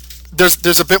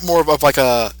 There's a bit more of like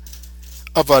a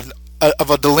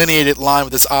delineated line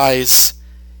with his eyes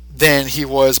than he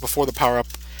was before the power up.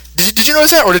 Did you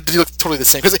notice that, or did he look totally the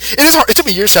same? Because it is hard. It took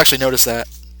me years to actually notice that.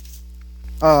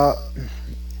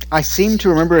 I seem to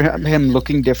remember him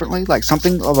looking differently, like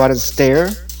something about his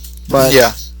stare, but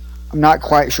yeah, I'm not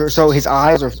quite sure. So his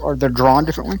eyes are they're drawn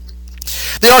differently?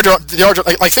 They are drawn.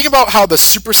 Like think about how the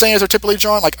Super Saiyans are typically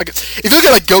drawn. Like if you look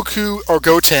at like Goku or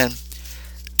Goten,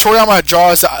 Toriyama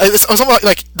draws it's something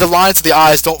like the lines of the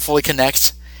eyes don't fully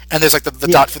connect, and there's like the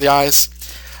dot for the eyes.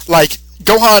 Like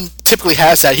Gohan typically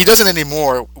has that. He doesn't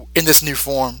anymore in this new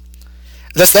form.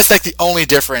 That's like the only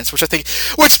difference, which to be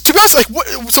honest, like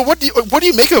what do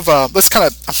you make of let's kind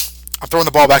of I'm throwing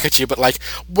the ball back at you, but like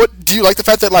what do you like the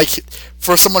fact that like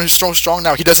for someone who's so strong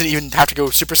now he doesn't even have to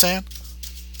go Super Saiyan?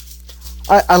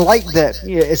 I like that.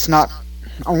 Yeah, it's not.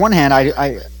 On one hand,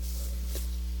 I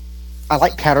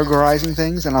like categorizing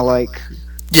things, and I like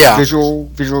visual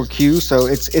cues. So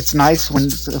it's nice when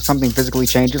something physically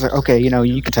changes. Like, okay,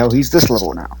 you can tell he's this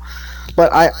level now.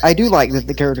 But I do like that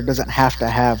the character doesn't have to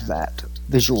have that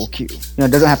visual cue.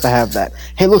 It doesn't have to have that.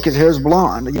 Hey, look, his hair's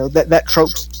blonde. That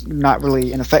trope's not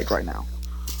really in effect right now.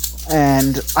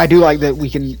 And I do like that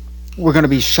we're going to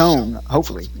be shown,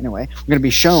 hopefully, anyway, we're going to be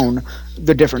shown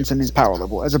the difference in his power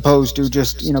level, as opposed to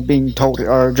just, being told,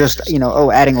 or just,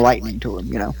 adding lightning to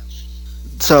him,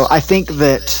 So I think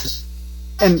that,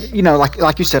 and,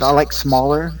 like you said, I like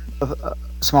smaller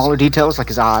details, like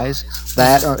his eyes,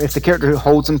 that, or if the character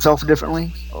holds himself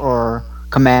differently, or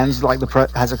commands, like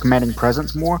has a commanding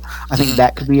presence more, I think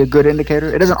that could be a good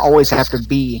indicator. It doesn't always have to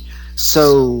be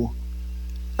so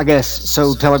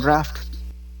telegraphed.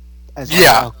 As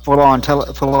full on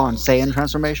Saiyan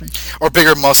transformation, or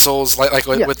bigger muscles like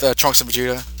with Trunks and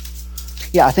Vegeta.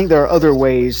 Yeah, I think there are other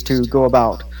ways to go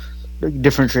about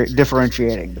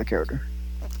differentiating the character.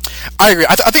 I agree.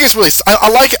 I think it's really. I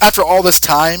like after all this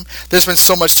time, there's been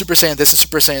so much Super Saiyan this and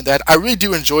Super Saiyan that. I really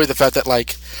do enjoy the fact that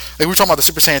like we were talking about the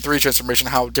Super Saiyan 3 transformation,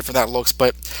 how different that looks,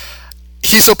 but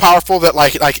he's so powerful that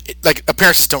like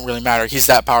appearances don't really matter. He's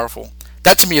that powerful.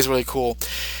 That to me is really cool.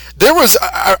 There was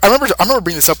I remember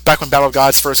bringing this up back when Battle of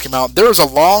Gods first came out. There was a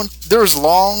long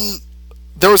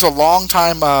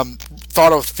time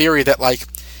thought of theory that like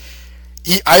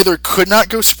he either could not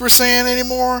go Super Saiyan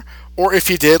anymore, or if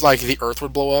he did, like the Earth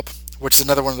would blow up, which is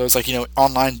another one of those like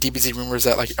online DBZ rumors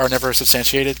that like are never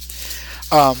substantiated.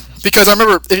 Because I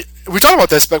remember we talked about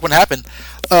this back when it happened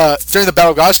during the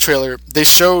Battle of Gods trailer. They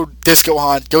showed this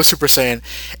Gohan go Super Saiyan,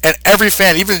 and every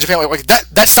fan, even in Japan, like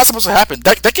that's not supposed to happen.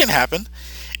 That can't happen.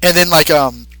 And then they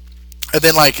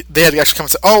had to actually come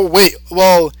and say, oh wait,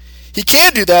 well he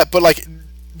can do that, but like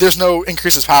there's no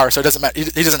increase his power, so it doesn't matter.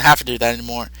 He doesn't have to do that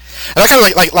anymore. And that kind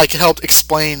of like helped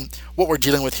explain what we're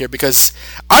dealing with here, because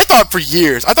I thought for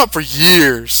years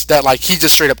that like he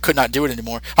just straight up could not do it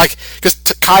anymore. Like because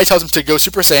Kai tells him to go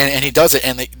Super Saiyan and he does it,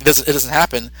 and it doesn't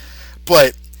happen.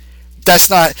 But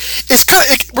that's not. It's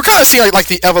we're kind of seeing like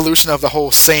the evolution of the whole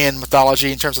Saiyan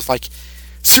mythology in terms of like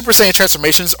Super Saiyan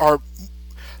transformations are.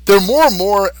 They're more and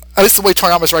more, at least the way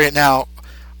Toriyama's writing it now,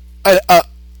 an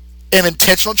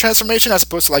intentional transformation as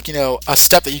opposed to like a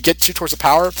step that you get to towards the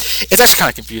power. It's actually kind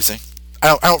of confusing.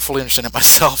 I don't fully understand it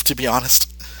myself, to be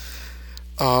honest.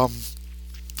 But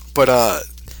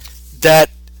that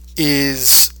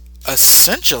is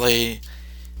essentially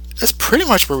that's pretty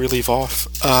much where we leave off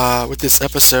with this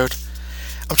episode.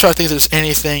 I'm trying to think if there's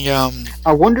anything.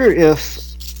 I wonder if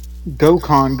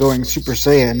Gohan going Super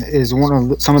Saiyan is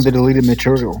some of the deleted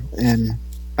material in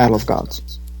Battle of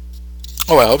Gods.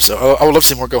 Oh, I hope so. I would love to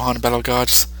see more Gohan in Battle of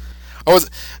Gods.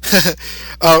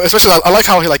 Especially I like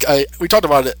how he we talked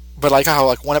about it, but like how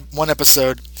like one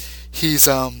episode he's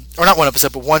or not one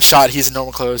episode, but one shot, he's in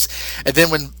normal clothes. And then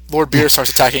when Lord Beer starts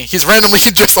attacking, he's randomly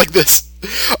dressed like this.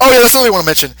 Oh, yeah, that's what I want to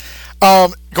mention.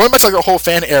 Going back to like the whole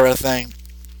fan era thing,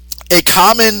 I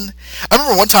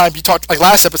remember one time you talked, like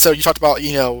last episode, you talked about,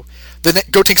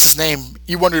 Gotenks' name.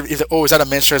 You wondered, is that a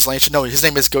man's translation? No, his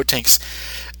name is Gotenks.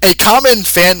 A common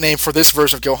fan name for this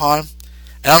version of Gohan,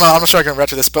 and I'm not sure I can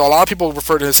remember this, but a lot of people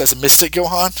refer to this as a Mystic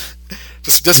Gohan,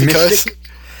 just because.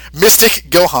 Mystic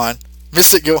Gohan.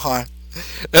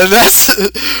 And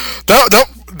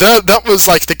that was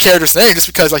like the character's name, just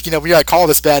because we gotta call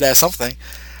this badass something.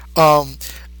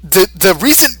 The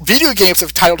recent video games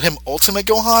have titled him Ultimate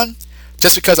Gohan,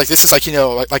 just because this is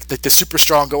the super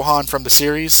strong Gohan from the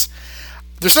series.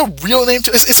 There's no real name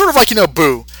to it. It's sort of like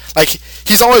Boo. Like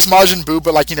he's always Majin Buu,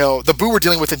 but the Boo we're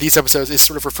dealing with in these episodes is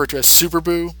sort of referred to as Super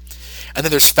Boo, and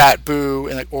then there's Fat Boo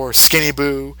and or Skinny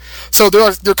Boo. So there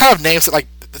are kind of names that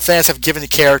the fans have given the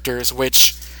characters,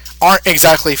 which aren't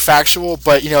exactly factual,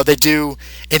 but they do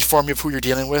inform you of who you're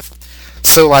dealing with.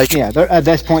 So at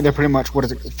this point they're pretty much, what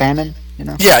is it, fanon?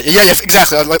 Yeah,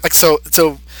 exactly. So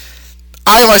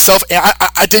I myself,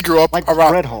 I did grow up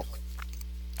around Red Hulk.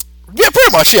 Yeah,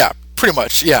 pretty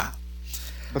much, yeah.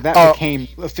 But that became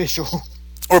official.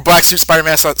 Or Black Suit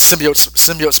Spider-Man,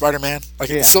 symbiote Spider-Man.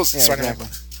 It's still Spider-Man.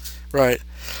 Exactly. Right.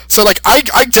 So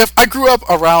I grew up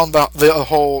around the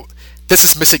whole, this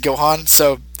is Mystic Gohan,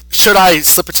 so should I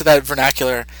slip into that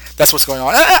vernacular, that's what's going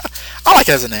on. I like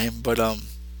it as a name, but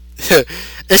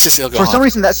it's just Gohan. For some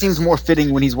reason that seems more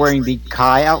fitting when he's wearing the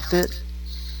Kai outfit.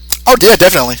 Oh yeah,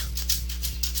 definitely.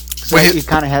 So he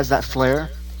kind of has that flair.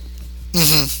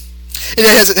 Mm-hmm.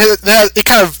 It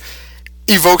kind of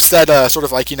evokes that sort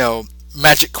of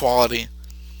magic quality.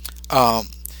 I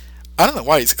don't know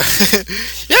why he's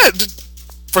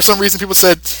for some reason people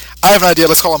said, I have an idea,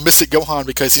 let's call him Mystic Gohan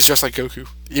because he's just like Goku,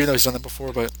 even though he's done that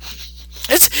before. But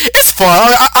it's fun.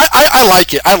 I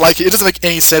like it. It doesn't make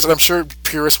any sense, and I'm sure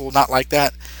purists will not like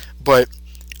that, but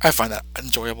I find that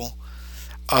enjoyable.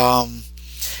 And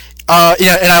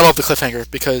I love the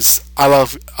cliffhanger because I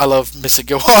love Mystic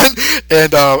Gohan,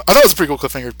 and I thought it was a pretty cool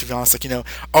cliffhanger, to be honest.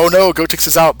 Oh no, Gotenks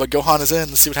is out, but Gohan is in.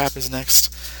 Let's see what happens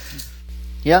next.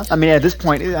 Yeah, at this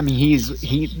point,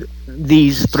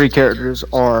 these three characters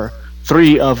are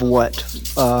three of what,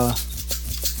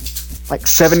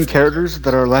 7 characters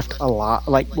that are left alive.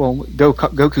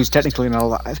 Goku's technically not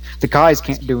alive. The Kais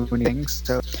can't do anything,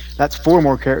 so that's 4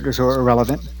 more characters who are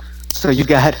irrelevant. So you've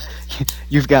got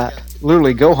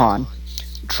literally Gohan,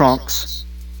 Trunks,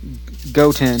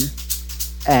 Goten,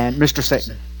 and Mr.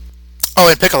 Satan. Oh,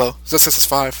 and Piccolo. This is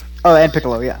 5. Oh, and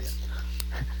Piccolo, yeah.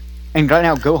 And right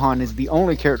now, Gohan is the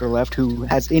only character left who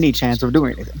has any chance of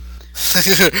doing anything.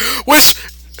 Which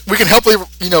we can happily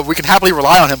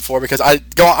rely on him for, because I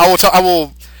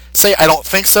will say I don't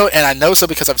think so, and I know so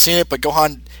because I've seen it. But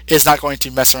Gohan is not going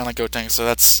to mess around like Gotenks, so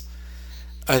that's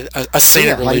a scene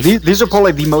of relief. These are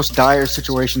probably the most dire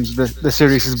situations the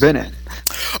series has been in.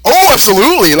 Oh,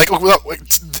 absolutely! The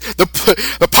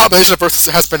population of Earth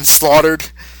has been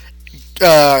slaughtered.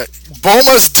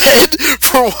 Bulma's dead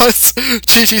for once.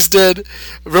 Chi-Chi's dead.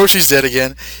 Roshi's dead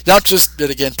again. Yamcha's dead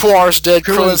again. Puar's dead.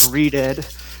 Krillin's re-dead.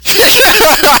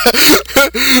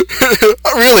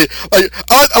 Really?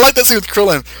 I like that scene with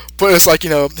Krillin, but it's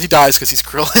he dies because he's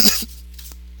Krillin.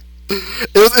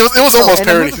 It was almost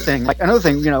parody. Another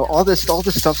thing, all this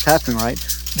stuff's happening, right?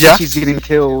 Yeah. She's getting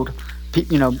killed.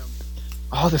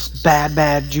 All this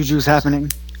bad juju's happening.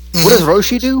 Mm-hmm. What does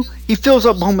Roshi do? He fills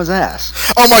up Bulma's ass.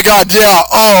 Oh my god, yeah.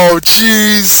 Oh,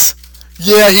 jeez.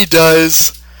 Yeah, he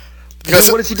does.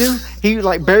 Because what does he do? He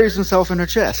buries himself in her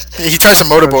chest. He tries to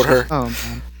motorboat her. Oh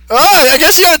man. Oh, I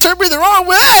guess you gotta turn me the wrong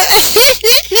way.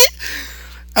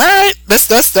 All right, that's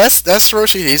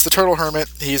Roshi. He's the turtle hermit.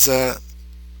 He's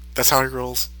that's how he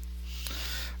rolls.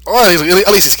 Oh, at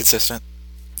least he's consistent.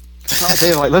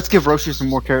 Let's give Roshi some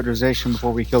more characterization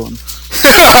before we kill him.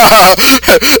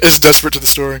 It's desperate to the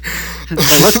story.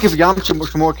 Let's give Yamcha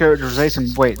some more characterization.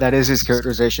 Wait, that is his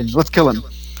characterization. Let's kill him.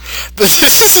 We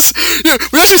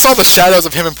actually saw the shadows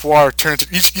of him and Puar turn into.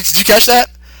 Did you catch that?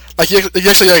 You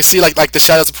actually see the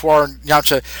shadows of Puar and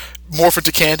Yamcha morph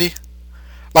into candy.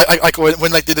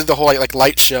 When they did the whole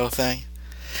light show thing.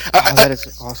 That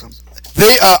is awesome.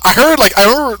 I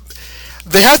remember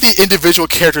they had the individual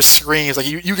character screens.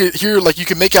 You could hear you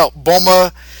could make out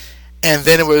Bulma, and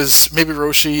then it was maybe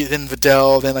Roshi, then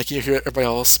Videl, then you hear everybody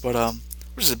else. But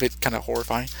which is a bit kind of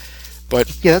horrifying.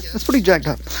 But yeah, that's pretty jacked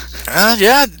up.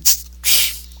 Yeah.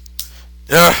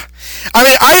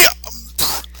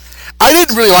 I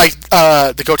didn't really like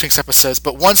the Gotenks episodes,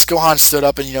 but once Gohan stood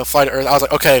up and fly to Earth, I was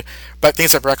like, okay, but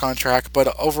things are back on track.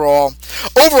 But overall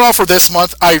for this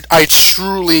month, I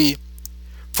truly,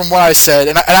 from what I said,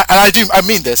 and I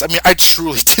mean this. I mean, I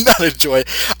truly did not enjoy it.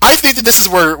 I think that this is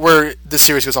where the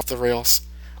series goes off the rails,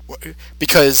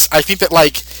 because I think that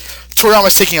like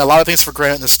Toriyama's taking a lot of things for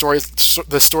granted in the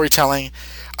storytelling.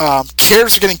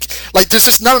 Characters are getting like there's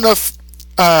just not enough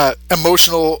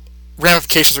emotional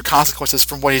ramifications or consequences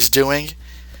from what he's doing,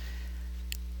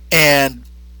 and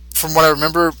from what I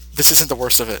remember, this isn't the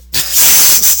worst of it.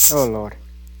 Oh Lord!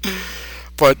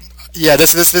 But yeah,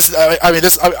 this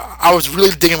I was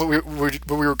really digging what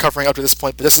we were covering up to this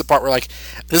point, but this is the part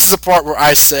where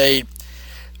I say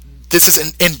this is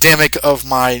endemic of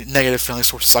my negative feelings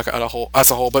towards Saga as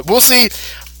a whole. But we'll see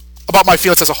about my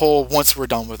feelings as a whole once we're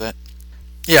done with it.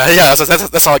 Yeah,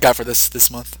 that's all I got for this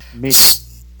month. Me.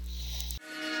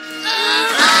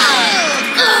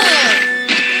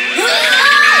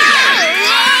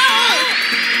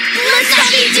 Let's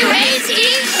not be too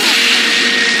hasty.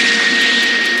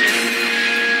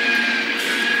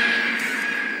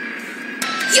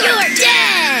 You're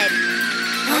dead.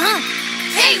 Huh?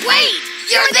 Hey, wait!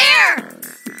 You're there.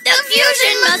 The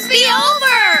fusion must be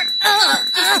over.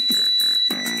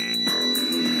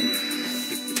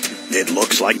 It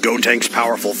looks like Gotenk's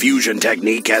powerful fusion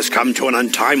technique has come to an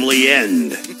untimely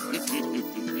end.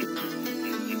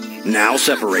 Now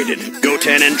separated,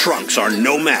 Goten and Trunks are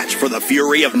no match for the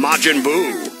fury of Majin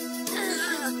Buu.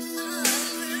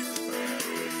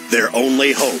 Their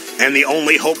only hope, and the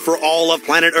only hope for all of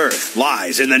planet Earth,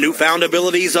 lies in the newfound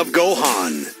abilities of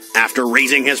Gohan. After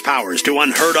raising his powers to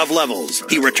unheard-of levels,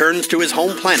 he returns to his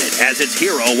home planet as its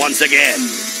hero once again.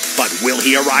 But will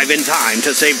he arrive in time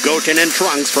to save Goten and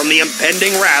Trunks from the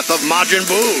impending wrath of Majin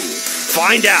Buu?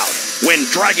 Find out when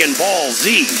Dragon Ball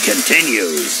Z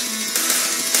continues.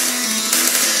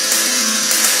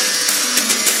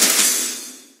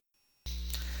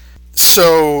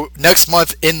 So next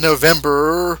month in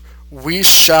November, we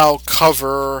shall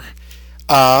cover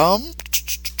Dragon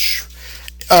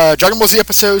Ball Z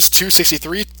episodes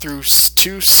 263 through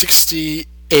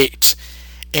 268,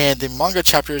 and the manga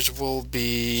chapters will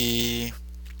be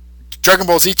Dragon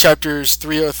Ball Z chapters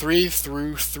 303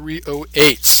 through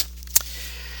 308.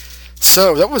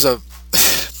 So that was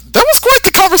quite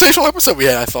the conversational episode we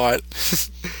had. I thought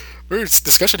very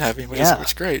discussion heavy, which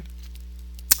is great.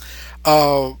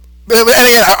 And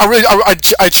again,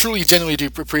 I truly, genuinely do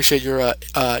appreciate your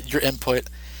input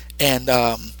and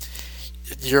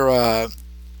your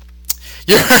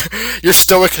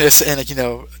stoicness and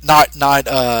not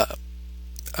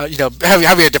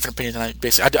having a different opinion than I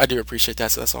basically. I do appreciate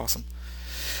that, so that's awesome.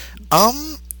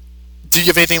 Do you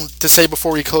have anything to say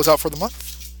before we close out for the month?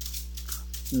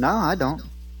 No, I don't.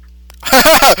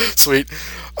 Sweet.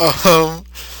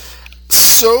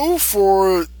 So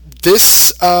for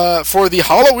this, for the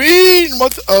Halloween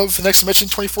month of Next Dimension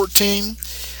 2014,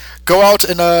 go out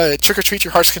and trick or treat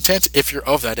your heart's content if you're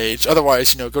of that age.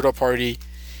 Otherwise, go to a party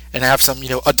and have some,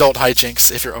 adult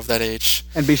hijinks if you're of that age.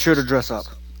 And be sure to dress up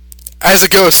as a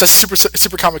ghost. That's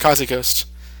super kamikaze ghost.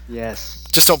 Yes.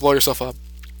 Just don't blow yourself up.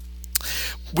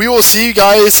 We will see you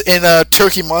guys in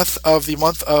Turkey month of the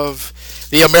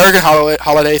American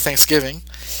holiday, Thanksgiving.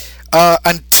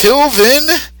 Until then,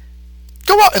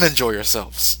 go out and enjoy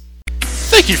yourselves.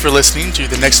 Thank you for listening to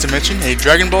The Next Dimension, a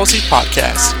Dragon Ball Z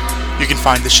podcast. You can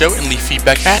find the show and leave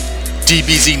feedback at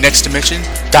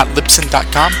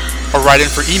dbznextdimension.libsyn.com or write in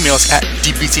for emails at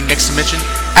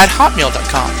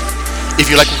dbznextdimension@hotmail.com. If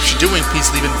you like what you're doing,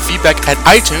 please leave in feedback at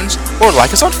iTunes or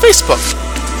like us on Facebook.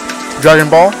 Dragon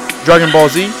Ball, Dragon Ball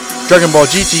Z, Dragon Ball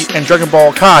GT, and Dragon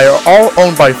Ball Kai are all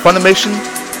owned by Funimation,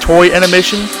 Toei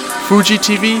Animation, Fuji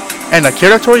TV, and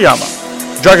Akira Toriyama.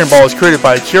 Dragon Ball is created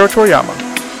by Akira Toriyama.